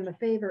agree. do them a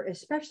favor,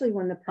 especially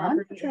when the I'm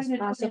not property trying is to do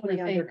them a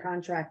possibly under favor.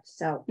 contract to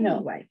sell No.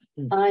 anyway.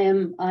 I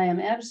am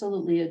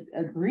absolutely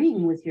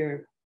agreeing with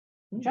your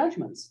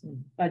judgments,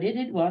 Mm. but I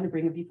did want to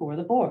bring it before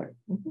the board.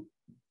 Mhm.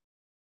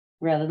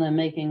 Rather than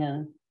making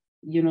a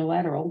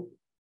unilateral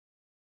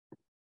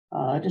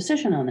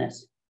decision on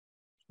this.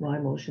 My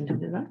motion to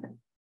deny it.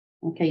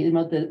 Okay, you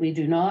know, that we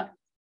do not,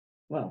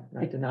 Well,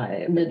 not deny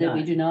it. but that we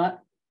not- do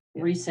not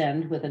Yeah.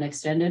 resend with an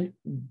extended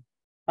Mm.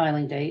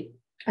 filing date.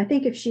 I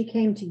think if she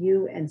came to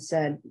you and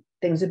said,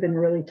 things have been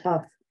really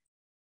tough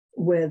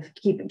with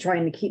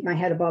trying to keep my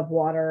head above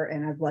water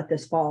and I've let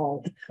this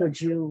fall, could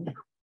you,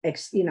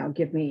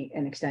 give me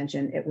an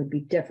extension, it would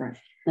be different.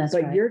 That's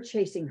But right. you're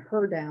chasing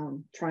her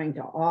down, trying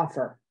to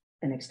offer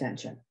an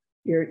extension.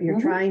 You're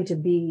Mhm. trying to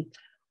be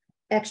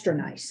extra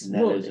nice. And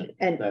that isn't,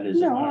 And that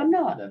isn't No, our- I'm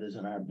not. That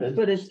isn't our business.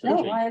 But it's, to No,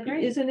 change I the-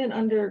 agree. isn't it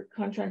under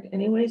contract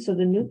anyway? So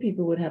the new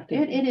people would have to.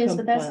 It is, come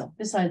but that's file.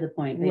 beside the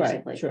point, Right,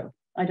 basically. true.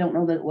 I don't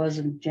know that it was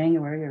in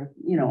January or,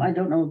 I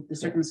don't know the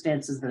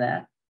circumstances of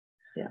that.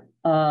 Yeah.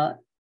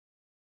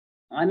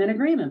 I'm in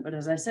agreement, but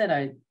as I said,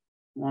 I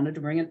wanted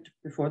to bring it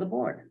before the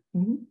board.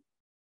 Mhm.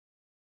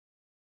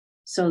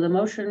 So the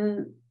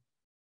motion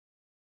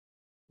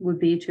would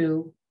be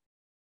to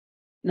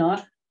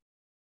not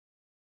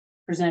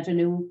present a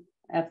new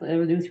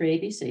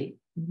 3ABC,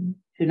 Mhm.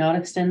 to not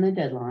extend the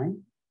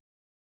deadline.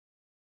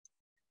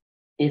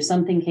 If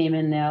something came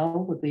in now,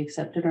 would we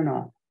accept it or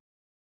not?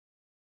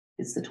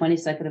 It's the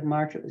 22nd of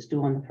March. It was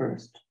due on the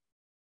 1st.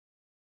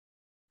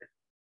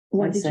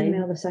 when I'd did say- you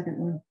mail the second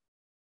one?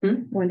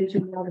 When did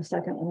you mail the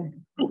second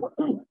one?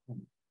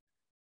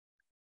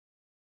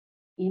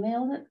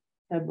 Emailed it,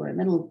 February,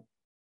 middle.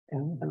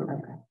 Oh, February.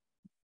 okay.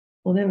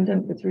 Well, they haven't done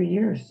it for 3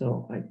 years,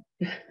 so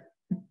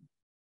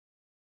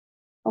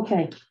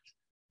Okay.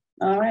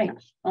 All right,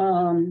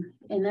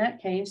 in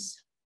that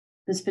case,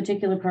 this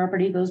particular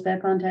property goes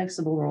back on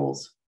taxable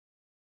rolls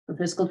for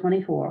fiscal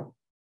 24.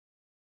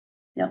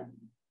 Yep.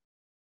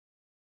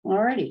 All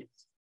righty.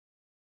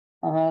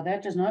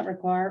 That does not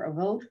require a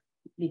vote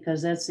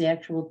because that's the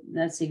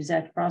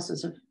exact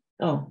process of,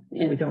 oh,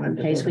 we don't have in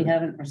to case vote we on it.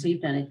 haven't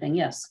received anything,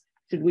 yes.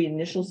 Should we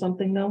initial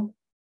something though?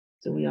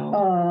 So we all,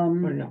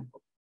 or no?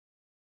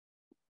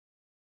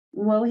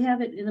 Well, we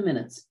have it in the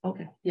minutes.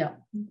 Okay. Yeah,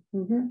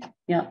 Mhm.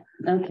 yeah,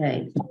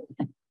 okay.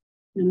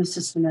 New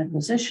system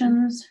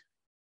acquisitions.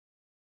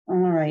 All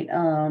right,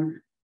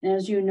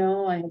 as you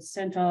know, I had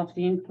sent off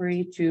the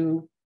inquiry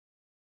to,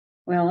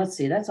 well, let's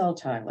see, that's all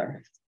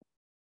Tyler.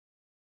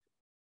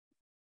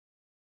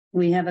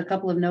 We have a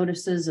couple of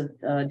notices of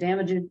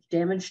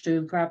damage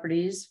to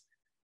properties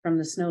from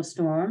the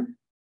snowstorm.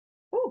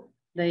 Oh.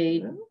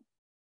 They really?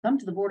 come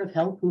to the Board of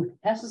Health, who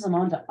passes them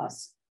on to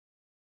us.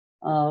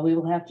 We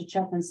will have to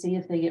check and see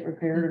if they get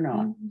repaired or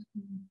not.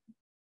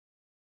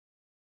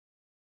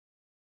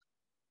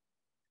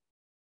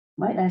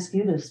 Might ask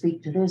you to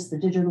speak to this, the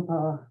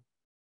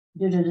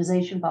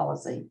digitization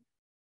policy.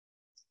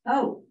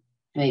 Oh,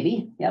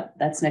 Maybe, yep,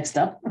 that's next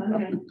up.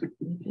 okay.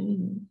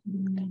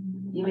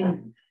 You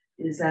mean,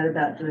 is that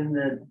about doing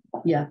the,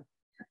 Yeah,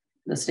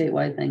 the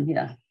statewide thing,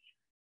 yeah.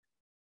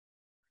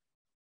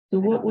 So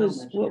I what don't know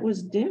was, much what yet.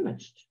 was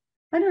damaged?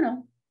 I don't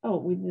know, Oh,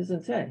 we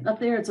doesn't say. up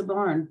there it's a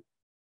barn.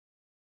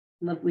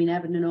 Look, we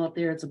happen to know up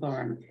there it's a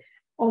barn.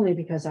 Only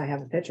because I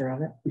have a picture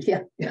of it.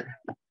 Yeah.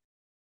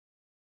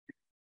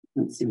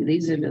 Let's see,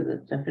 these are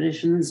the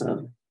definitions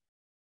of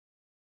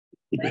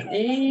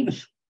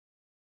age.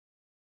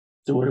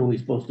 So what are we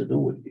supposed to do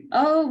with these?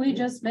 Oh, we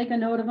just make a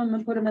note of them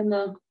and put them in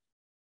the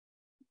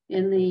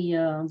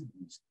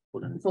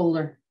Put an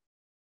folder.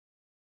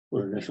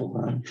 initial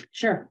on.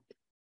 Sure.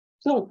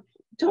 So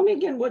tell me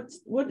again,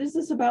 what is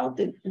this about?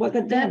 What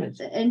got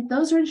damaged? And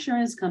those are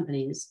insurance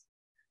companies.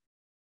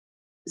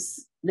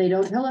 They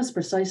don't tell us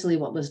precisely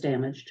what was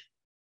damaged.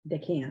 They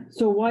can't.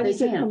 So why They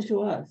does it come can't.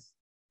 to us?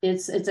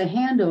 It's a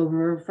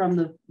handover from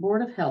the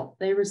Board of Health.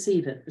 They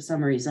receive it for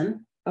some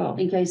reason, Oh,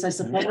 in case I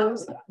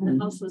suppose the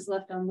house was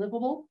left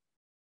unlivable.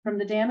 from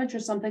the damage or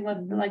something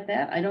like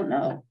that. I don't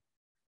know.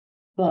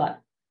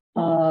 But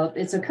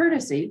it's a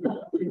courtesy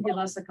to give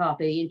us a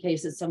copy in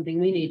case it's something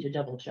we need to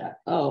double check.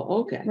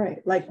 Oh, okay. Right,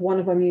 like one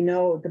of them, you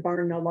know, the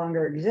barn no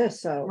longer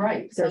exists, so.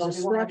 Right. There's so a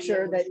we wanna be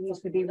structure able that to needs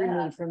to look be at that.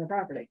 removed from the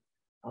property.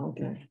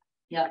 Okay.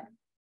 Yeah.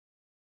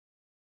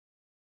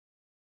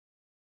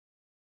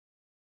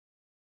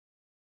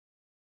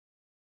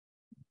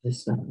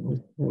 This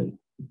one really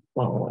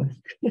following.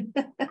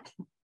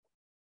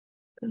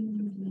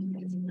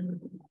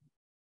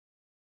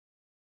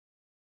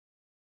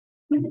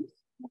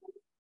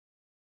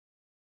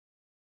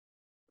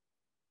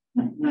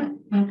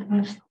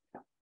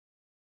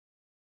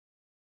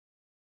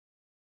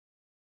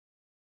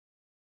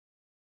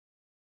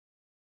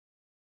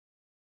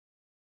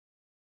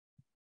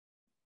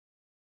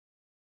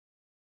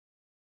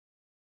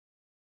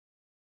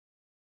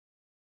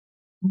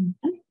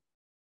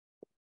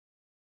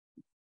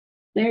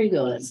 There you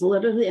go. That's the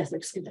letter of the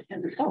ethics committee.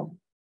 Oh,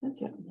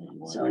 okay.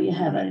 So you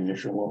have it.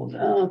 Initial, what was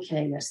that?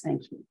 Okay, yes,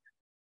 thank you.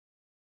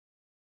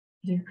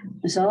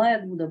 So I'll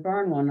add the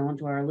barn one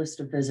onto our list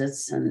of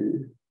visits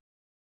and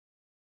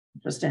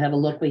just to have a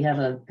look, we have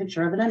a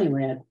picture of it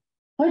anyway. I'm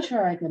quite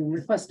sure I can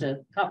request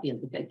a copy of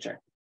the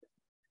picture.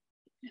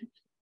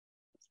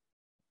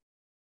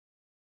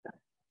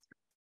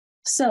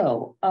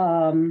 So,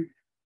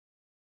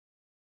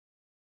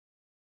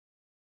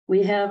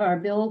 we have our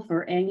bill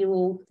for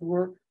annual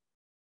work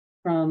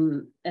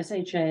from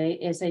SHI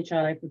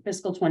for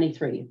fiscal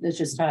 23.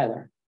 This is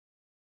Tyler.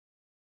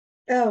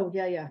 Oh,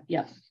 yeah.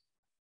 Yeah.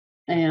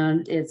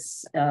 And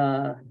it's,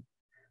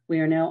 we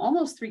are now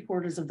almost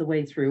 3/4 of the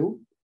way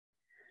through.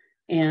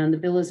 And the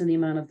bill is in the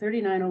amount of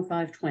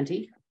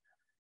 $39,0520.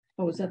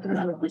 Oh, is that the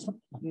one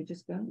you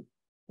just got?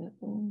 That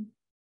one?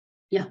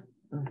 Yeah.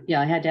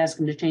 Yeah, I had to ask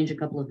him to change a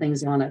couple of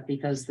things on it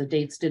because the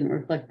dates didn't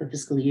reflect the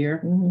fiscal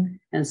year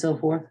and so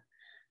forth.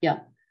 Yeah.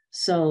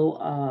 So,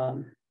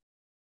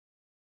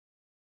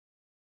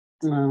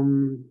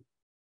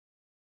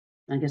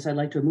 I guess I'd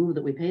like to move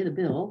that we pay the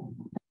bill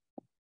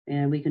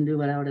and we can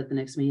do it out at the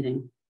next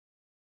meeting.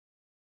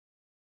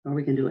 Or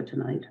we can do it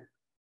tonight.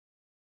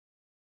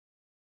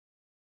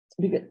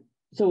 Because,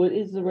 so it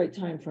is the right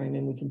time frame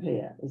and we can pay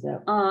it, is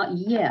that?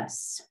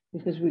 Yes.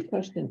 Because we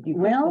questioned. You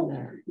Well,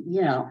 questioned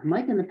yeah,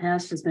 Mike in the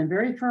past has been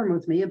very firm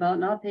with me about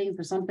not paying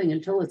for something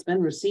until it's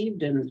been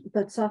received and.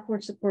 But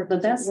software support.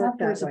 But that doesn't work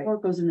software that way.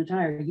 support goes an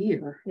entire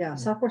year. Yeah,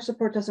 software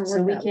support doesn't work.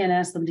 So we that can't way.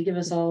 ask them to give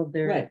us all of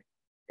their Right.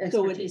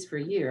 So expertise for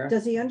a year.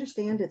 Does he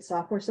understand it's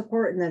software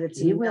support and that it's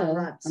He will.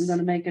 not I'm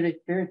gonna make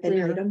it very an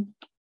clear. item?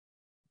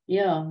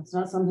 Yeah, it's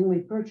not something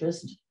we've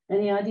purchased.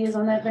 Any ideas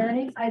on that,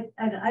 Verity? I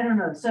don't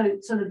know. So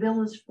the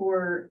bill is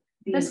for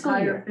the Fiscal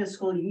entire year.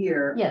 fiscal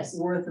year. Yes.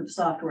 Worth of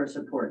software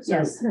support. So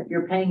Yes.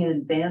 you're paying in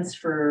advance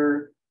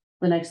for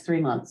The next 3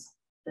 months.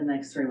 the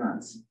next 3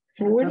 months.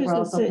 Well, where But we're does it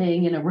also say?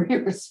 paying in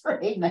arrears for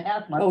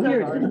 8.5 months. Oh,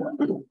 here it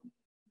is.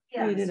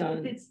 Yeah, Read it so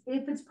on.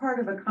 if it's part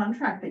of a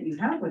contract that you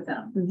have with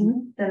them,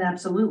 Mhm. then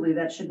absolutely,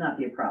 that should not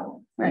be a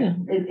problem. Right.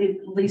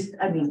 It at least,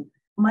 I mean,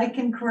 Mike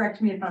can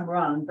correct me if I'm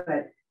wrong,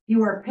 but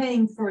you are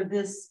paying for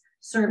this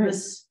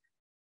service.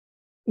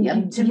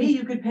 Yeah. To me,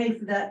 you could pay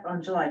for that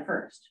on July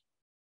 1st.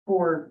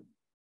 For,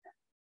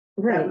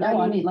 Right. No,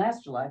 I mean,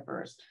 last July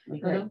 1st. We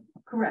could have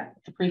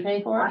correct. to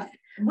prepay for it.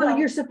 Well,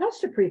 you're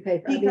supposed to prepay.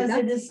 for it. I mean, Because it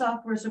that's- is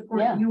software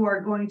support Yeah. you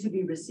are going to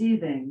be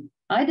receiving,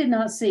 I did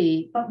not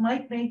see, but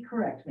Mike may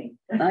correct me.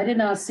 I did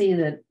not see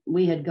that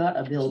we had got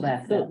a bill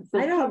back then. The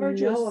I don't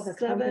coverage know was of a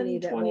company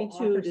that will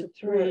 7/22 offer to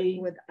support 3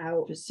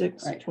 without. to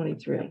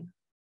 6/23.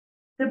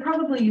 They're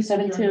probably used to.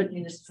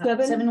 7/2.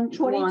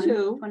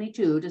 7/22.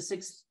 22 to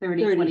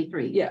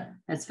 6/30/23. Yeah.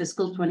 That's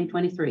fiscal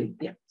 2023.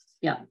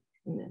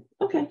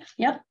 Okay.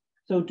 Yep.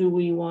 So do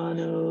we want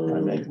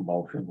I make to a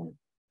motion, we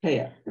pay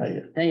it? pay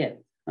it. Pay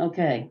it.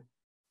 Okay.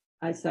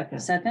 I second.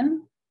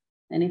 Second,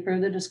 any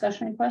further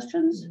discussion or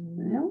questions?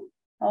 No?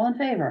 All in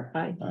favor?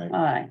 Aye.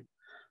 Aye.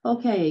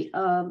 Okay,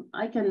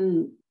 I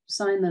can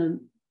sign the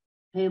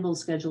payable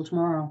schedule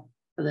tomorrow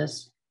for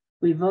this.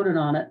 We voted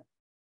on it.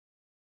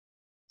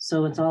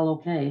 So it's all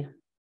okay.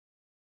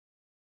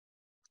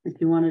 If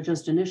you want to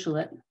just initial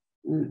it,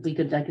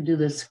 I could do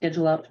the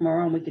schedule out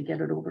tomorrow and we could get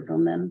it over to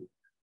them then.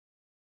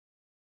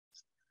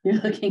 You're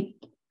looking,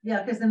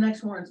 Yeah, because the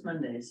next warrant's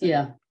Monday. So.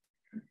 yeah,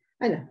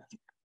 I know.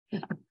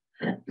 You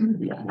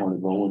want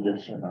to go with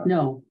this or not?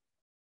 no,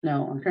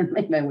 I'm trying to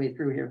make my way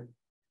through here,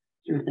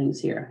 through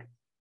things here.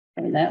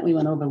 Okay, that we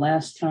went over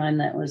last time.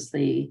 That was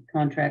the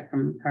contract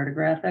from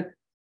Cartographic.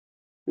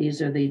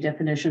 These are the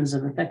definitions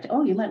of effect.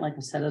 Oh, you might like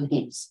a set of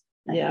these.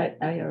 Yeah,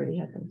 I already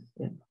have them.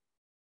 Yeah.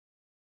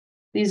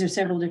 These are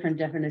several different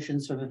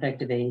definitions of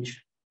effective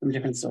age from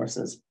different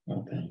sources.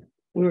 Okay.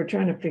 We were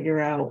trying to figure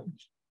out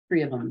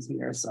 3 of them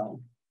here,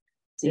 so.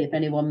 See if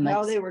anyone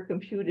how makes, they were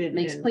computed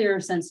makes and clearer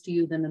sense to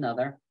you than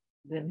another.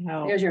 then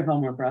how. Here's your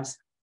homework, Russ.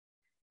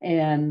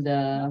 And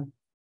now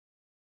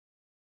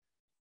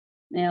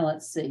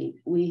let's see,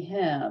 we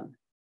have.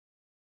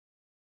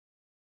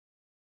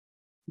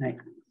 Right,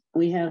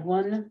 we have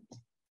one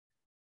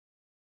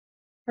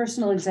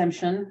personal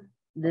exemption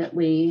that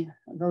we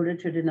voted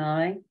to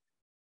deny,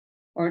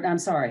 or I'm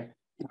sorry.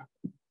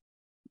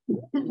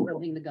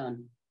 Holding the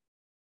gun.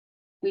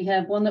 We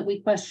have one that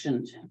we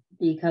questioned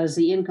because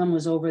the income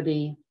was over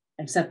the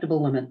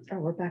acceptable limit. Oh,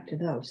 we're back to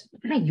those.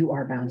 Hey, you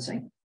are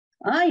bouncing.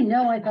 I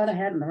know, I thought I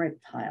had in the right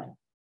pile.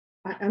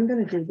 I'm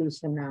gonna do these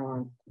from now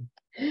on.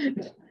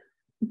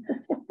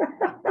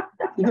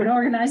 You would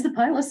organize the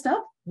pile of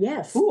stuff?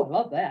 Yes. Ooh, I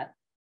love that.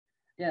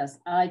 Yes,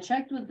 I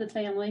checked with the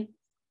family.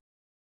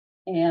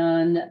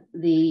 And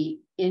the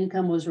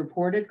income was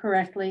reported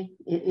correctly.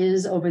 It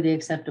is over the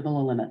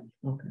acceptable limit.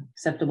 Okay.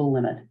 Acceptable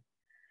limit.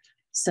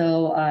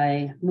 So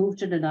I moved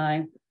to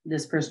deny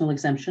this personal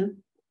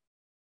exemption.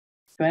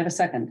 Do I have a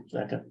second?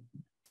 Second.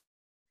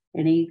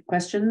 Any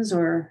questions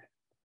or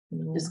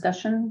No.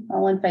 discussion?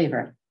 All in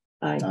favor?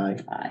 Aye. Aye.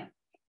 Aye.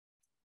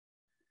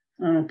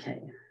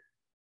 Okay.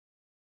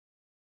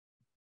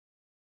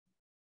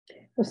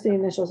 What's the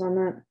initials on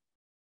that?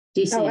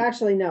 DC. Oh,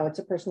 actually, no, it's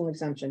a personal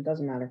exemption.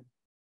 Doesn't matter.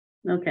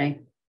 Okay.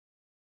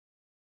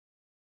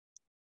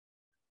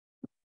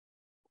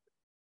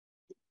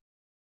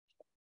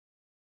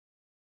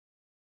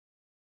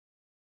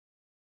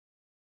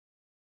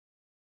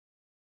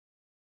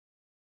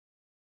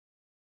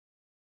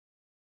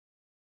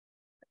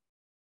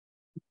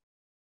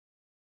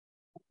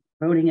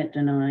 Voting it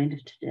denied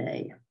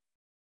today.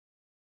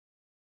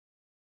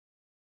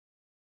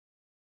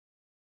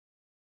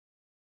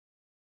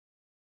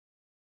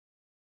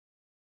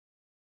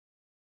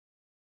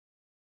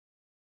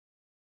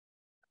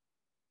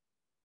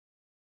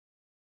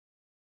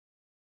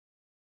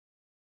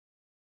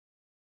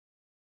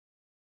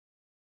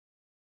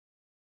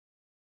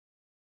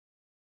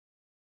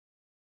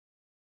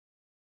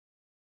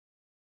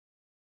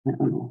 I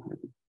don't know.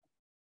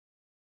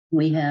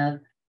 We have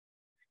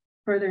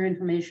further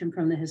information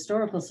from the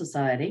Historical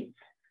Society.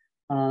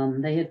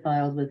 They had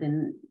filed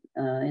within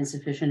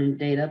insufficient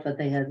data, but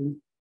they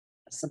hadn't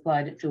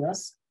supplied it to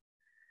us.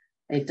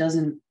 It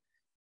doesn't,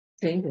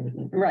 Change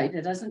anything. right,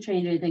 it doesn't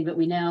change anything, but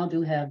we now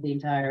do have the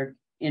entire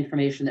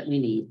information that we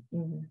need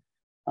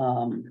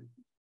for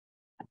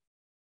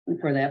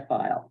that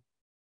file.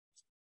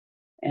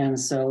 And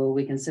so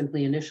we can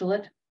simply initial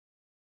it.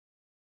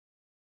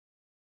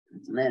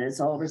 And then it's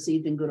all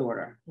received in good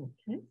order.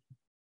 Okay.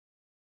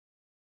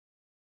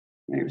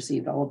 We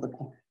received all of the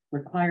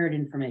required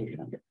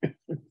information.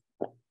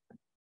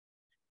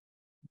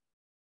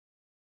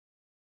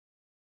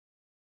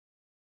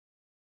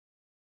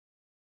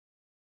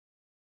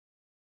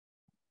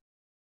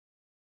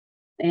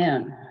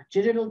 And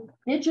digital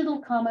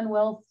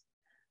Commonwealth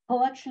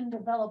collection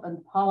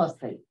development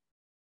policy.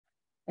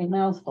 A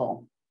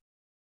mouthful.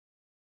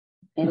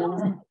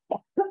 And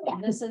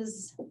this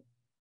is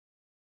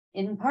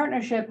in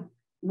partnership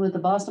with the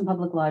Boston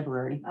Public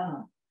Library.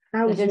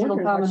 The Digital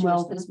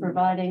Commonwealth is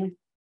providing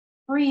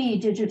free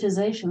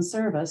digitization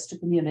service to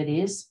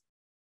communities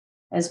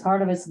as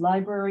part of its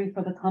Library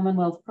for the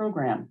Commonwealth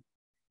program.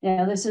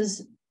 Now, this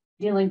is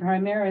dealing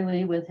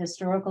primarily with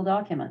historical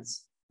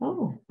documents.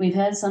 Oh, We've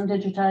had some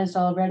digitized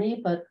already,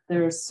 but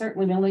there's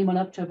certainly, we only went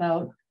up to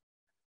about,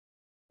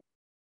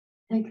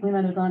 I think we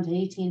might have gone to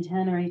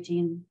 1810 or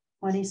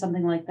 1820,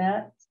 something like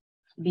that.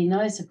 It'd be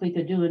nice if we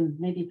could do and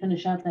maybe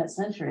finish out that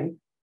century.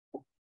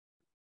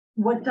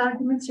 What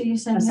documents are you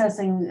saying?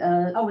 Assessing,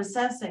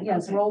 Assessing.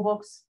 yes, Okay. roll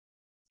books.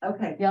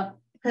 Okay. Yep.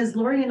 Because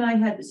Lori and I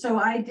had, so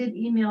I did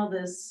email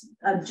this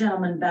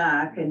gentleman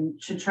back and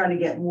to try to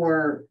get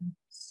more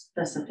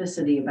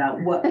specificity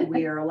about what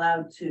we are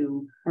allowed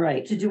to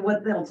Right. do,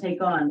 what they'll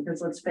take on,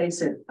 because let's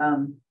face it,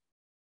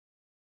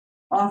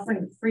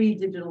 offering free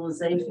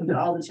digitalization to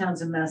all the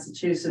towns in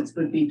Massachusetts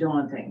would be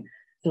daunting.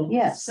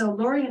 Yes. So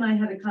Lori and I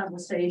had a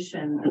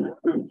conversation.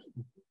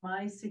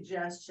 My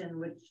suggestion,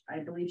 which I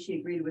believe she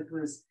agreed with,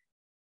 was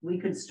we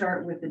could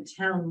start with the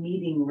town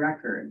meeting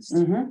records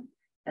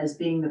as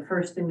being the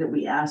first thing that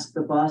we asked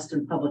the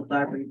Boston Public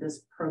Library,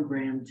 this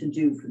program, to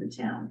do for the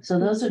town. So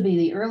those would be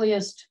the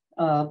earliest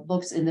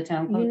books in the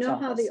town You clerk's know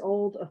how office. the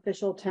old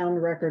official town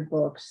record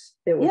books,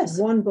 it was Yes.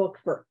 one book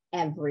for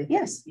everything.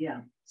 Yes.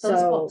 Yeah. Those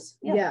So, books,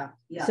 yeah.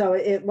 yeah, so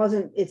it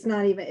wasn't, it's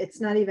not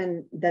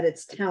even that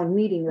it's town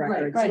meeting Right,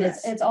 records. Right,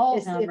 it's all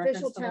It's town the records.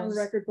 official town those-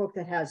 record book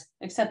that has,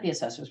 Except the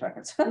assessor's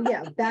records.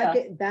 yeah,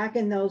 back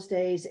in those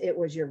days, it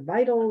was your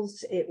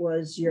vitals, it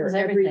was It your was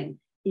everything.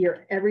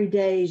 your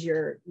everydays,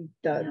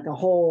 the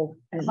whole,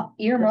 and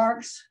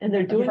Earmarks and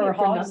they're doing for it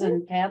for hogs nothing?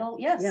 and cattle.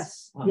 Yes.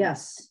 yes, Wow.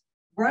 yes.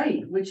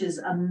 Right, which is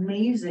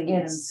amazing and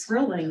It's-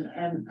 thrilling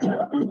and,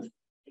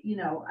 you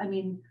know, I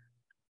mean,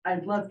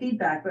 I'd love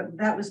feedback, but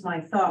that was my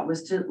thought,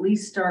 was to at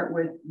least start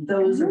with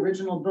those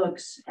original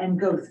books and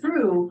go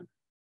through.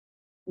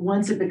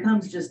 Once it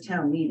becomes just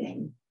town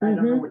meeting, I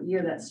don't know what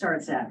year that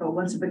starts at, but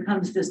once it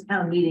becomes just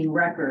town meeting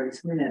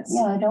records, minutes,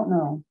 Yeah, I don't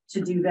know.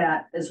 to do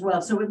that as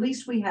well. So at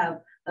least we have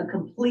a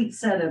complete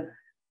set of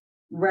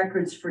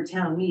records for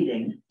town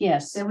meeting.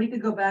 Yes. Then we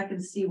could go back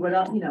and see what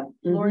else, you know,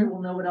 Lori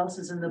will know what else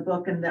is in the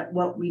book and that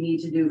what we need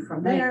to do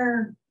from Right.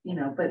 there, you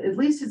know, but at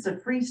least it's a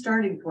free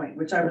starting point,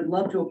 which I would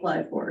love to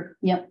apply for.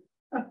 Yep.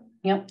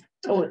 Yep.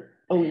 Oh,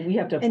 Oh, we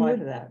have to And apply would-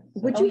 for that.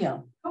 would Oh, you- yeah.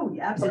 Oh,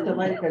 yeah, Is it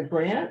absolutely. like a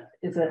grant?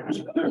 Is it?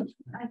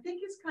 I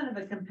think it's kind of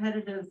a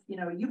competitive,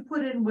 you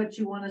put in what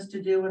you want us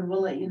to do and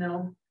we'll let you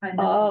know, kind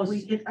Oh, of,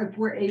 if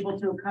we're able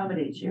to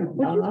accommodate you.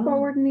 Would you Oh.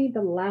 forward me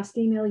the last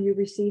email you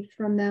received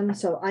from them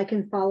so I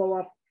can follow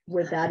up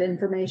with that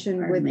information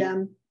Pardon with me.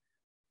 them?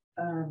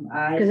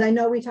 Because I, I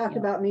know we talked Yeah.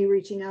 about me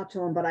reaching out to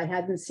them, but I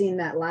hadn't seen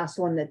that last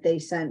one that they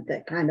sent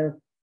that kind of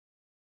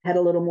had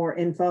a little more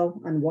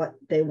info on what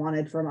they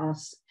wanted from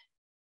us.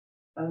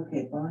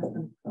 okay,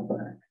 Boston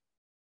Public.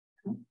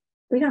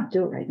 We don't have to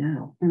do it right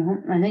now.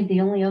 I think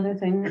the only other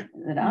thing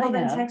that I Well,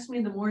 then have, text me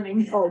in the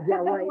morning. Oh, yeah,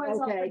 right, Otherwise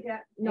I'll okay.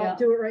 forget. No, Yeah.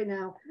 do it right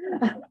now.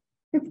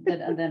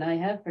 that I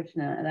have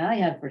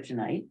for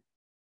tonight,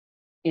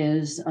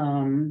 is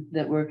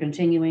that we're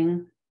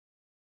continuing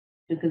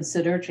to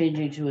consider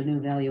changing to a new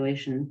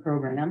valuation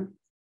program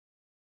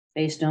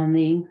based on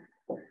the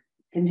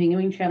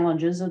continuing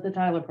challenges of the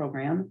Tyler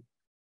program.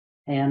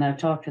 And I've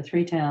talked to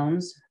 3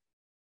 towns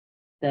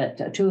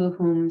that 2 of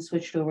whom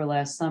switched over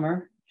last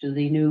summer to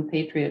the new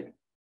Patriot.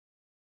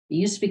 It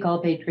used to be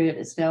called Patriot.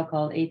 It's now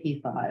called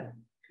AP5.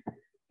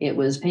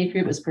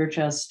 Patriot was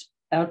purchased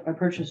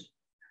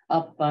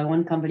up by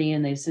one company,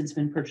 and they've since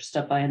been purchased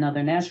up by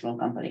another national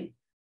company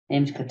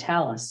named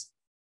Catalyst.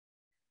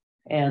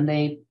 And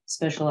they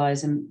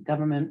specialize in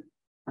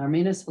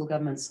municipal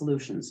government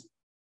solutions.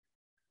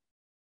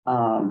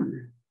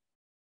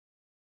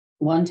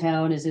 One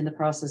town is in the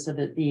process of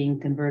it being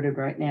converted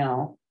right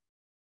now.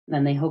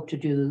 And they hope to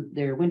do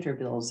their winter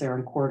bills. They're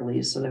on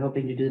quarterlies, so they're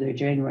hoping to do their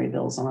January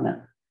bills on it.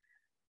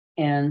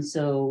 And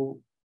so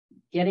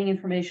getting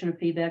information and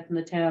feedback from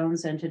the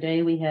towns, and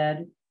today we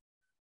had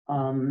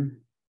a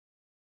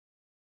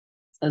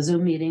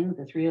Zoom meeting,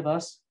 the 3 of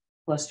us,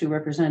 plus 2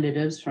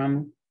 representatives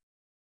from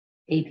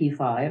AP5.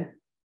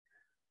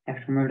 I have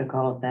to remember to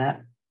call it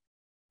that.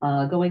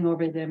 Going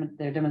over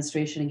their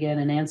demonstration again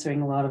and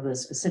answering a lot of the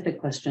specific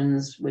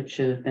questions which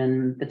have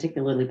been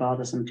particularly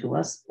bothersome to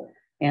us,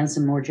 and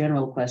some more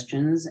general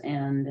questions.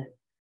 And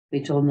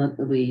we told them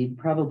that we'd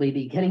probably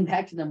be getting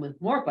back to them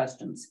with more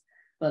questions,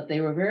 but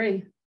they were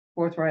very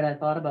forthright, I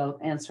thought, about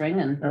answering.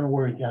 And I don't know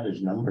where he got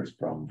his numbers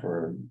from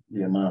for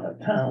the amount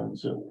of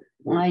towns. So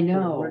I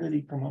know. Where did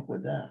he come up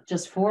with that?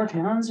 just 4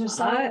 towns or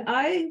so,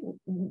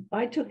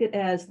 I took it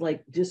as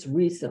like just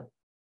recent,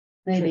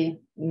 maybe.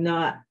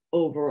 not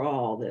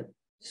overall that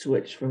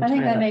switched from. I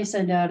think I Tyler. may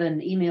send out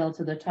an email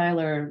to the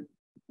Tyler,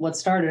 what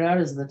started out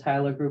as the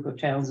Tyler group of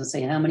towns, and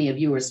say, how many of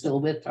you are still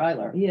with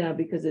Tyler? Yeah,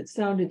 because it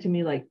sounded to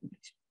me like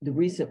the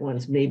recent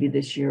ones, maybe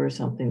this year or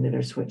something, that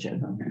are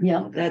switching.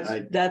 Yeah.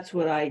 That's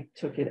what I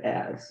took it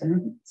as.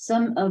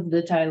 Some of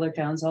the Tyler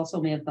towns also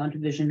may have gone to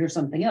Vision or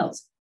something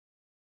else.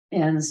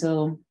 And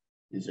so,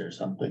 Is there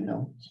something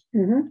else?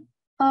 Mhm.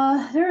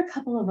 there are a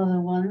couple of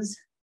other ones.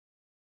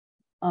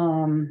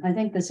 I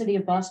think the city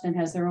of Boston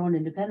has their own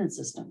independent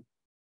system.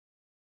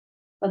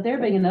 But they're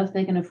big enough,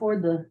 they can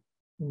afford the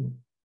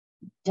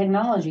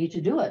technology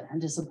to do it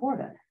and to support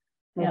it.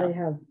 Well, they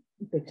have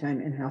big time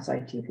in-house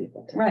IT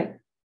people. too. Right,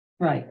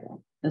 right.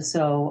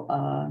 So,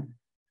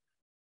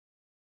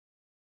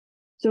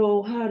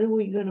 So how do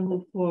we gonna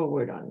move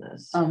forward on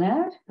this? on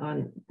that,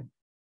 On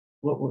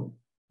what we're,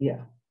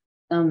 yeah,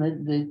 on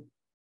the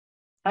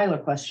Tyler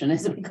question,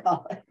 as we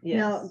call it.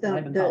 Now, yes.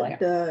 I've been calling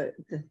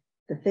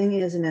the thing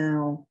is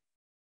now,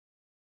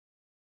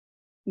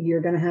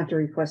 you're gonna have to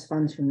request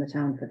funds from the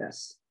town for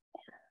this.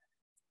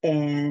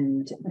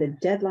 And the Are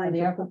deadline, the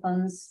ARPA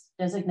funds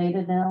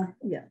designated now?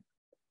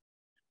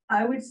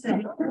 I would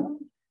say.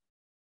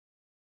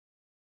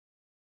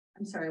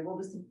 I'm sorry, what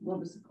was the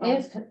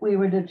If cost? we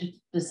were to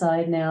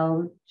decide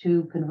now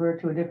to convert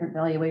to a different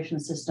valuation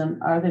system,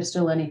 are there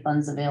still any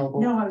funds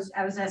available? No, I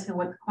was asking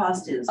what the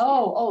cost is.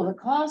 Oh, the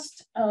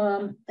cost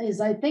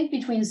is, I think,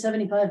 between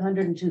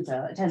 7,500 and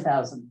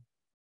 10,000.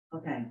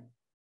 Okay.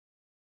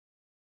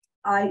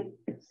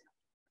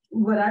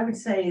 What I would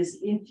say is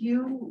if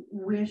you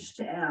wish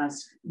to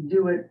ask,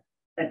 do it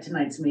at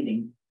tonight's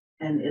meeting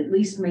and at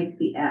least make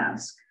the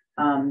ask.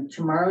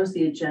 Tomorrow's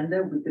the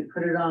agenda, we could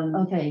put it on.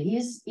 Okay,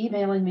 he's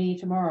emailing me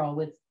tomorrow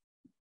with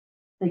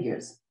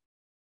figures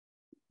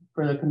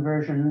for the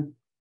conversion.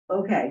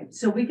 Okay,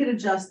 so we could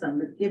adjust them,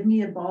 but give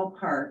me a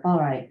ballpark. All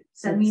right.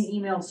 Send me an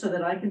email so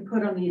that I can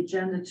put on the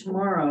agenda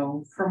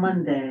tomorrow for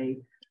Monday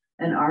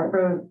an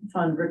ARPA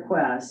fund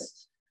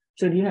request.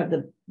 So do you have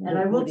the? And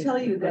I will what he tell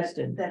you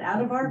requested? that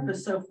out of ARPA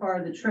so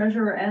far, the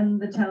treasurer and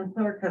the town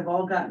clerk have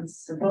both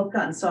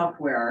gotten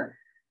software.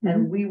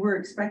 And we were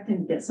expecting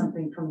to get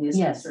something from the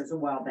Yes. assessors a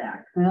while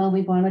back. Well,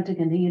 we wanted to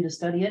continue to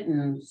study it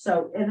and,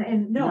 So,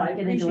 and no, Not I get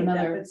into appreciate that,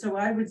 another- but so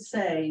I would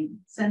say,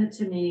 send it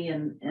to me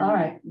and All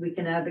right. we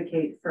can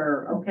advocate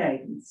for,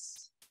 okay,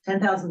 it's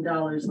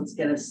 $10,000, let's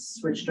get us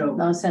switched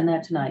over. I'll send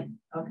that tonight.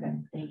 Okay,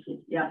 thank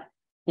you, yeah.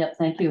 Yep,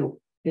 thank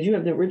you. Cause you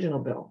have the original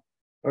bill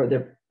or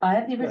the I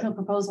have the original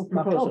proposal from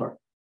proposal. October.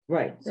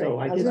 Right, so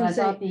Right. I I was guess, gonna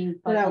say, thought being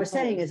what I was 5 months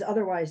saying old. is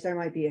otherwise there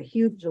might be a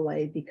huge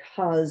delay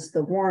because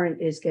the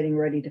warrant is getting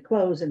ready to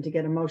close and to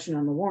get a motion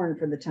on the warrant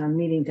for the town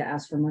meeting to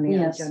ask for money out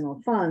of Yes. general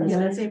funds. Yeah,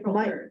 that's April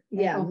Might, 3rd.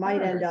 yeah, April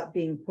might end 3rd. up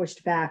being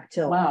pushed back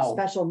till Wow. a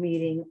special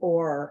meeting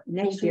or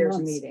next 2 year's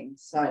months. meeting,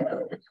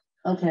 so.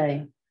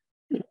 Okay,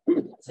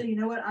 So you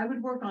know what, I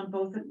would work on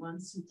both at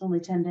once, it's only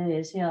 10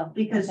 days, yeah.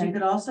 because you Okay.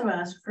 could also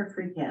ask for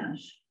free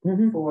cash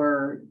Mhm.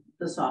 for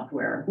the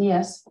software.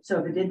 Yes, So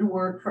if it didn't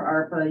work for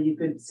ARPA, you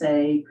could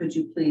say, could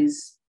you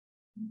please,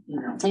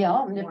 you know,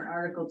 yeah, warrant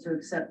article to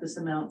accept this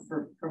amount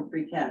from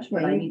free cash,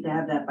 but Yeah, I you- need to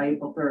have that by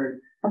April 3rd,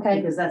 okay,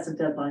 because that's a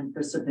deadline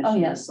for submission to the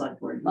yes. select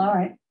board. all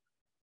right.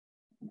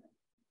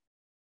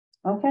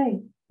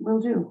 Okay, will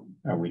do.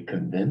 Are we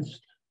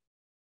convinced?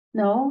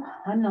 No,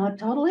 I'm not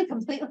totally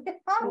completely.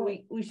 so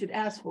we should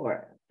ask for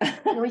it.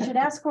 We should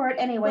ask for it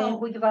anyway. Well-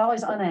 We could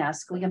always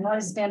unask. We can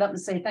always stand up and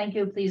say, thank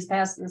you, please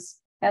pass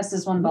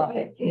this one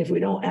by. If we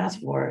don't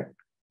ask for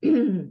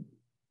it.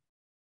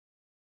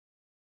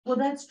 Well,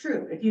 that's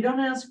true. If you don't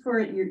ask for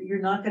it, you're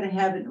not gonna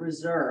have it in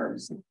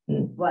reserves.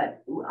 Hmm.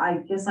 But I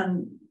guess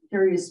I'm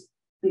curious,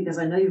 because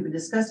I know you've been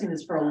discussing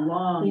this for a We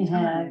long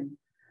have. time.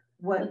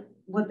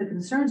 What the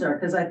concerns are,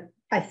 because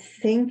I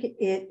think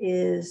it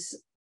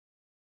is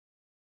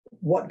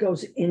what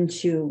goes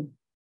into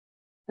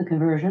The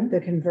conversion,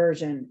 the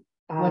conversion.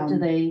 what do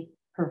they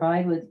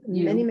provide with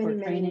you Many, for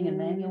many, training and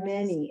many, manuals?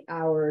 many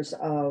hours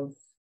of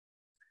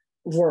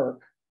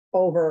work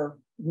over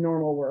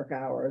normal work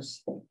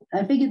hours.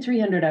 I figured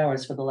 300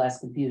 hours for the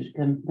last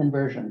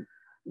conversion.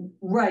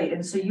 right,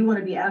 and so you want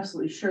to be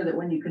absolutely sure that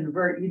when you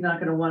convert, you're not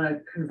gonna want to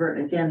convert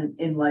again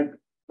in like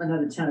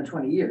another 10 or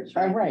 20 years,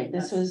 right? Right,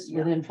 this That's- was yeah.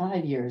 within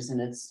 5 years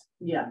and it's,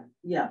 Yeah,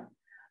 yeah.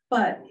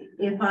 But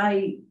if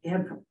I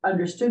have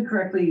understood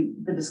correctly,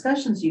 the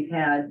discussions you've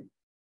had,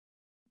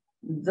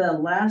 the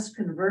last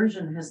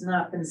conversion has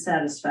not been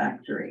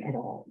satisfactory. At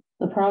all.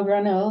 the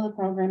program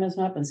has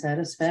not been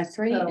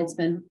satisfactory. So- It's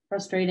been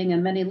frustrating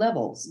in many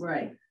levels.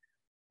 Right.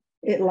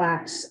 It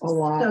lacks a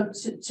lot.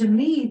 So to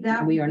me,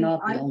 that. We would are be-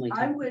 not the I- only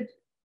I town. would,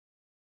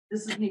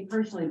 this is me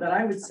personally, but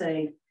I would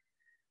say,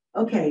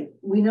 okay,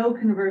 we know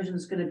conversion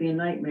is gonna be a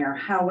nightmare.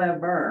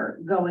 However,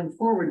 going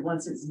forward,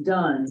 once it's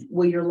done,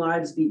 will your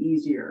lives be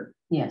easier?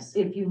 Yes.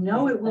 If you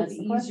know it will That's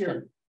be the easier,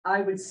 question.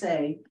 I would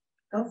say,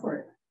 go for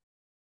it.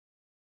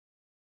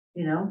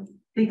 You know,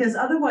 because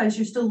otherwise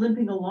you're still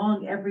limping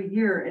along every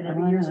year and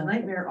every I year's a know.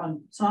 nightmare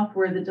on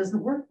software that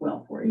doesn't work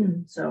well for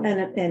you, so.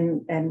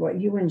 And what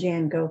you and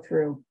Jan go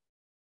through.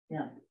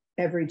 Yeah.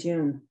 Every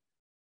June.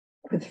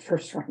 With the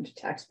first round of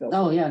tax bills.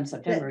 Oh, yeah, in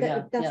September,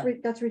 That's yeah.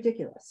 that's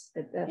ridiculous.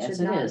 That Yes, should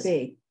it not is.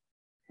 be.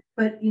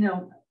 But, you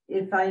know,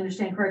 if I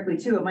understand correctly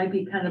too, it might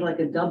be kind of like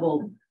a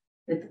double,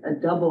 it's a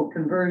double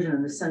conversion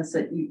in the sense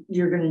that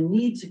you're gonna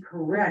need to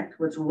correct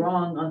what's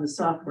wrong on the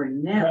software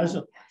now.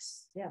 Present.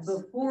 Yes.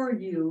 Before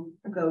you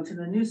go to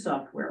the new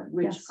software,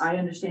 which Yes. I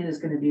understand is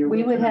gonna be. a We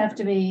real would have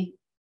to conundrum. be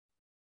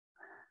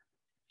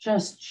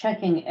just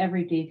checking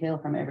every detail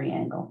from every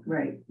angle.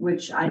 Right,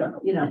 which I,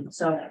 you know,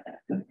 so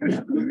And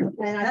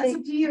I that's think,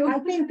 up to you. I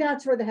think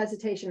that's where the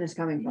hesitation is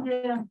coming from,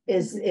 Yeah.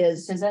 is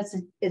Because that's,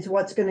 is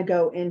what's gonna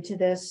go into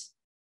this.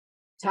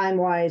 Time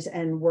wise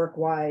and work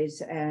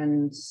wise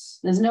and.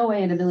 there's no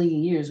way in a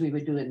million years we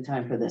would do it in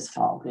time for this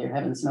fall. Dear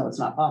heavens, no, it's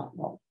not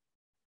possible.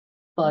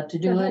 But to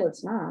do No, it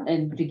it's not.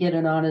 and to get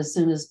it on as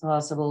soon as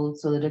possible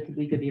so that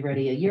we could be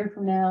ready a year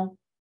from now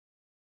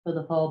for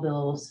the fall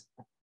bills.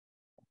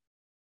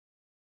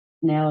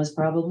 Now is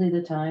probably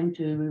the time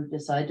to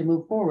decide to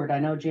move forward. I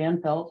know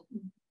Jan felt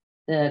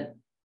that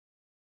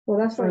Well,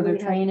 that's why further we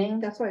had, training,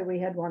 that's why we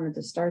had wanted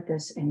to start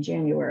this in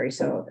January,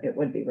 so it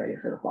would be ready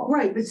for the fall.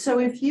 Right, but so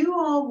if you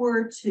all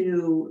were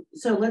to,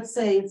 so let's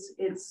say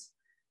it's,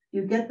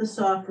 you get the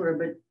software,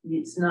 but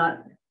it's not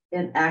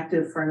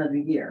inactive for another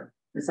year.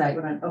 Is that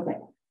what I'm, okay.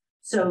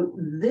 So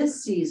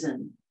this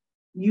season,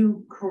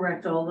 you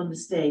correct all the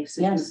mistakes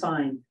that you Yes.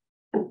 find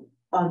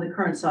on the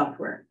current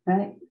software.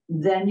 right?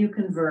 Then you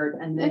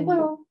convert and then. you-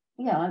 Well,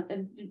 yeah,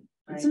 it's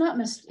Right. not,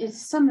 it's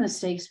some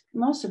mistakes.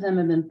 Most of them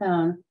have been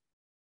found.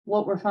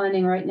 What we're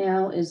finding right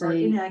now is Or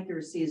a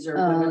inaccuracies or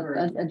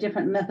whatever, a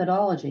different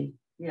methodology.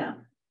 yeah.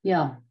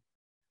 Yeah.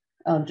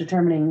 Of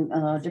determining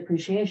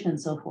depreciation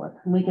and so forth.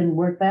 And we can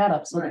work that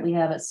up so that Right. we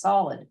have it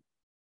solid.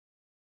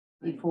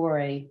 Before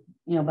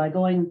by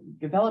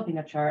developing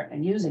a chart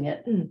and using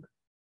it. Mm.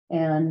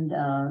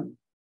 And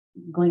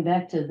going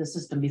back to the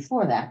system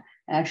before that,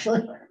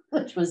 actually,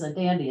 which was a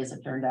dandy as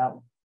it turned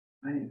out.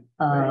 Right.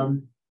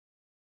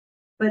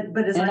 But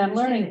But as I and I'm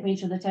learning understand from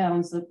each of the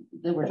towns that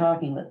we're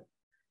talking with.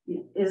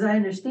 it, as I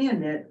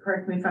understand it,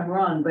 correct me if I'm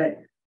wrong, but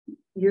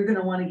you're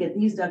gonna wanna get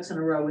these ducks in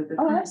a row with the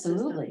Oh, current system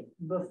absolutely.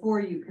 before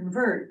you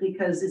convert,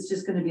 because it's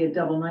just gonna be a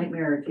double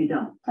nightmare if you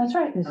don't. That's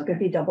right. This could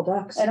be double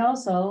ducks. And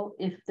also,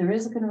 if there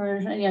is a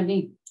conversion, I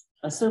mean,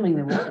 assuming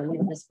there will be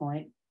at this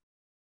point.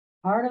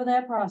 Part of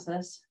that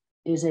process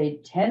is a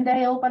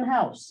 10-day open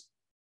house.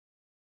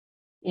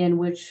 In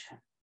which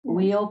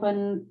we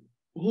open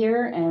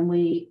here and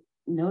we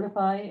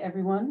notify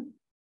everyone.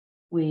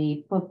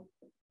 We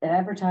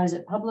advertise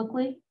it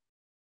publicly.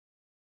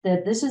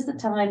 that this is the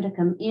time to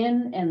come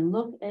in and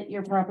look at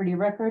your property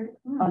record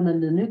on the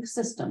nuke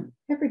system.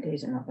 Every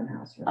day's an open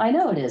house. I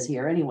know it is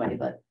here anyway,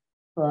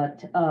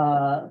 but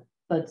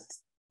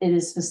it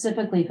is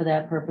specifically for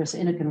that purpose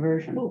in a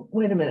conversion. Well,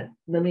 wait a minute,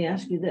 let me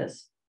ask you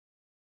this.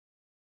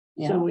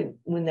 Yeah, So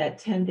when that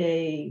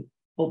 10-day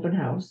open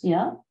house,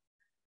 yeah,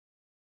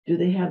 do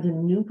they have the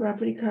new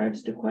property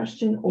cards to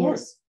question or?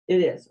 yes, It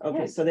is, okay,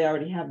 Yes. so they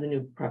already have the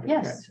new property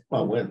Yes. cards.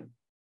 Well, when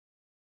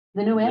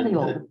the new and the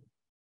old.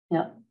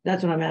 Yeah,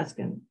 That's what I'm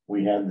asking.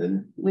 we had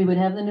the, we would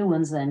have the new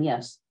ones then,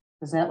 yes,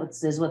 because that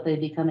is what they'd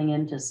be coming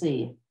in to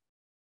see.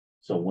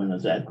 so when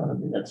is that gonna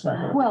be? That's not.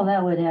 gonna- Well,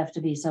 that would have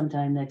to be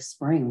sometime next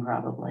spring,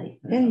 probably.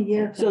 In a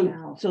year from So,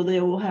 now. so they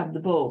will have the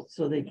both,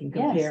 so they can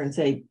compare Yes. and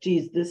say,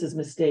 geez, this is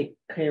mistake,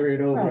 carry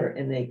it over, Right.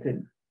 and they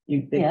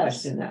Yes.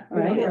 question that. But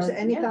of Right. course,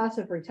 any Yeah. thoughts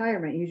of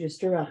retirement, you just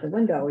threw out the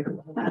window.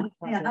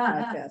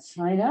 Like this.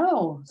 I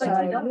know, so But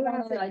I you don't don't want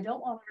have to, to- I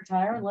don't want to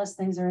retire unless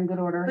things are in good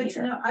order But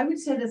you here. know, I would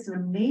say that's an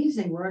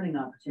amazing learning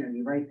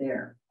opportunity right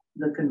there,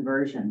 the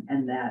conversion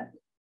and that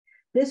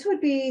This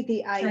would be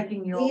the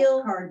checking your ideal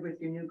old card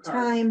with your new card.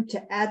 time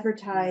to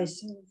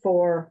advertise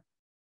for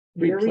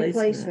your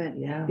replacement.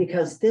 Yeah.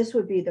 Because this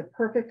would be the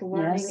perfect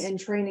learning Yes. and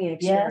training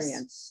Yes.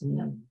 experience.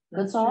 Yeah.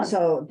 Good thought.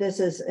 So this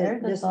is, Very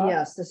good this, thought.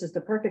 yes, this is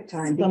the perfect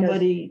time. Because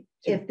Somebody.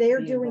 to if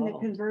they're be doing the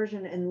involved.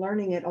 conversion and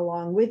learning it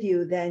along with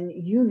you, then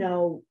you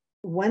know,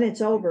 when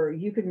it's over,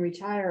 you can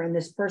retire and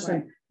this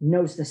person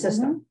knows the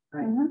system.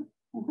 Right. Mhm,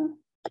 mhm.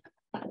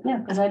 Yeah,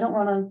 because I don't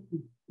want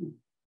to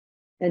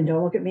And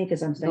don't look at me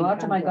because I'm staying. go out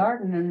to my Conway.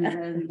 garden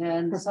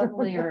and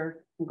suddenly,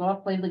 or go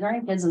off play with the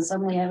grandkids and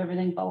suddenly have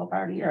everything fall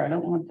apart here. I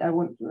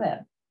wouldn't do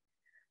that.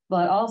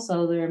 But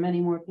also there are many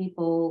more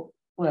people,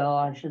 well,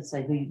 I should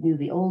say, who knew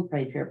the old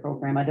trade fair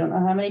program. I don't know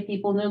how many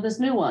people knew this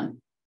new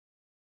one.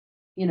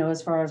 You know,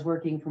 as far as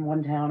working from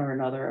one town or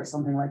another or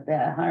something like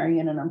that, hiring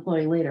in an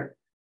employee later.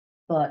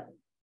 But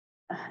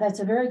that's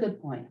a very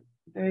good point,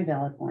 very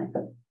valid point.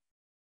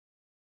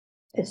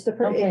 It's the.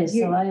 Okay,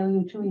 so I owe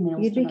you 2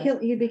 emails. You'd be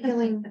tonight. you'd be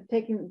killing,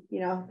 taking,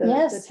 the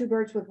Yes. two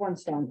birds with one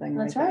stone thing.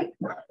 That's right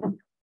right. there.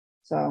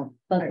 So.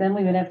 But then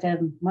we would have to have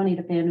money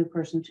to pay a new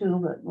person too,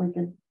 but we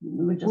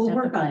would just We'll have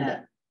to work on find it.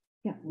 that.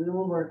 Yeah. We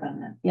will work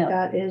on that. Yeah,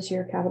 That is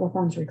your capital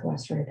funds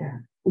request right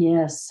there.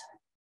 yes.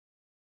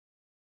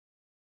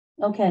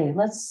 Okay,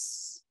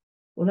 let's.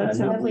 Well, I that's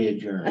move how we we,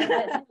 adjourn.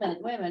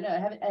 Wait a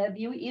minute, have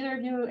you, either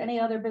of you, any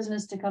other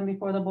business to come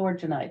before the board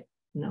tonight?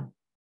 no,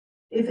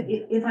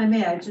 If I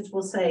may, I just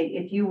will say,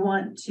 if you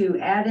want to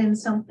add in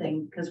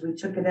something, because we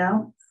took it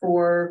out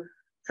for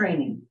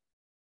training.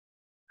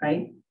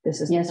 Right? This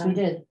is. the Yes, we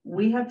time. did.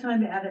 We have time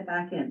to add it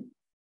back in.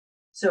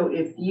 So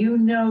if you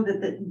know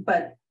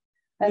but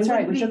That's It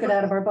right, would we be took it for-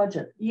 out of our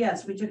budget.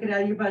 yes, we took it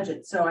out of your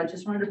budget. So I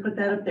just wanted to put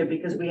that up there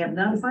because we have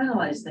not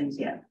finalized things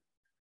yet.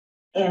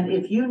 And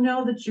if you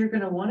know that you're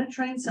gonna want to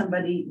train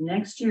somebody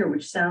next year,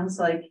 which sounds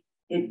like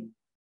it's a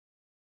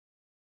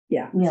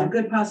Yeah,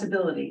 good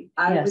possibility,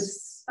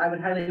 Yes. I would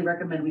highly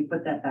recommend we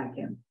put that back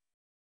in.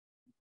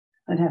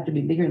 it'd have to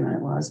be bigger than it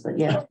was, but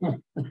yeah,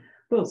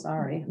 well,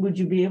 sorry. would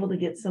you be able to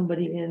get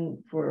somebody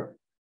in for,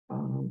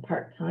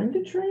 part-time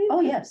to train?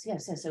 Oh, yes,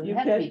 so it You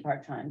had to could- be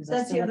part-time, because I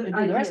That's the still have other to do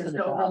the idea, rest is of the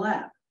to job.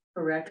 overlap,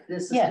 correct?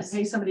 This is Yes. to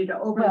pay somebody to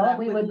overlap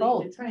we with would Lee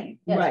both. to train.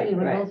 Yes, Right, we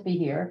would right. both be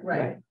here.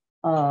 Right.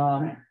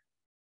 Um,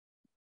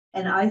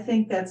 And I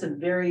think that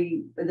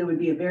would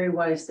be a very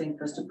wise thing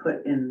for us to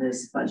put in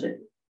this budget,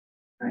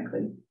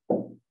 frankly.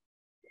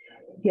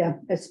 Yeah,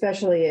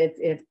 especially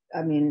if,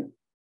 I mean,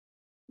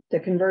 the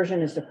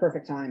conversion is the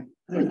perfect time.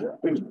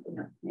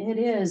 it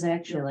is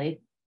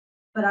actually,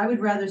 But I would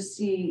rather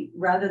see,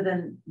 rather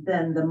than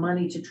the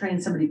money to train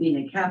somebody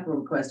being a capital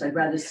request, I'd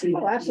rather see.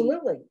 Oh, that be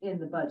absolutely, In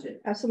the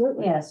budget.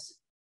 absolutely. yes.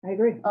 I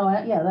agree. Oh,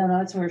 yeah,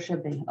 that's where it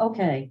should be.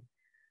 Okay.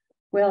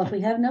 Well, if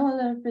we have no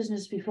other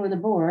business before the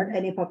board,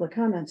 Any public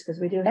comments, because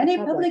we do. have any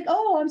public,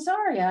 oh, I'm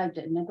sorry, I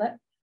didn't neglect.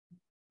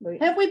 We-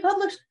 Have we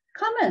public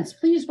comments?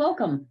 Please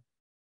welcome.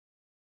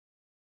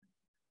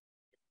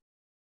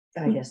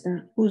 I guess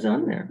not. Who's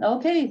on there?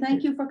 Okay,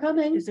 thank you for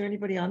coming. Is there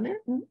anybody on there?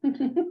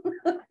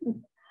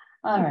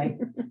 All right.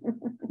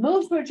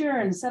 Move to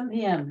adjourn, 7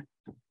 PM.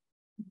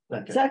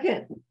 Second.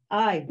 Second,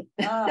 aye.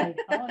 Aye,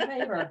 all in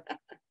favor?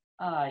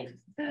 Aye,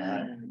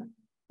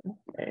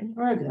 Okay.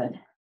 very good.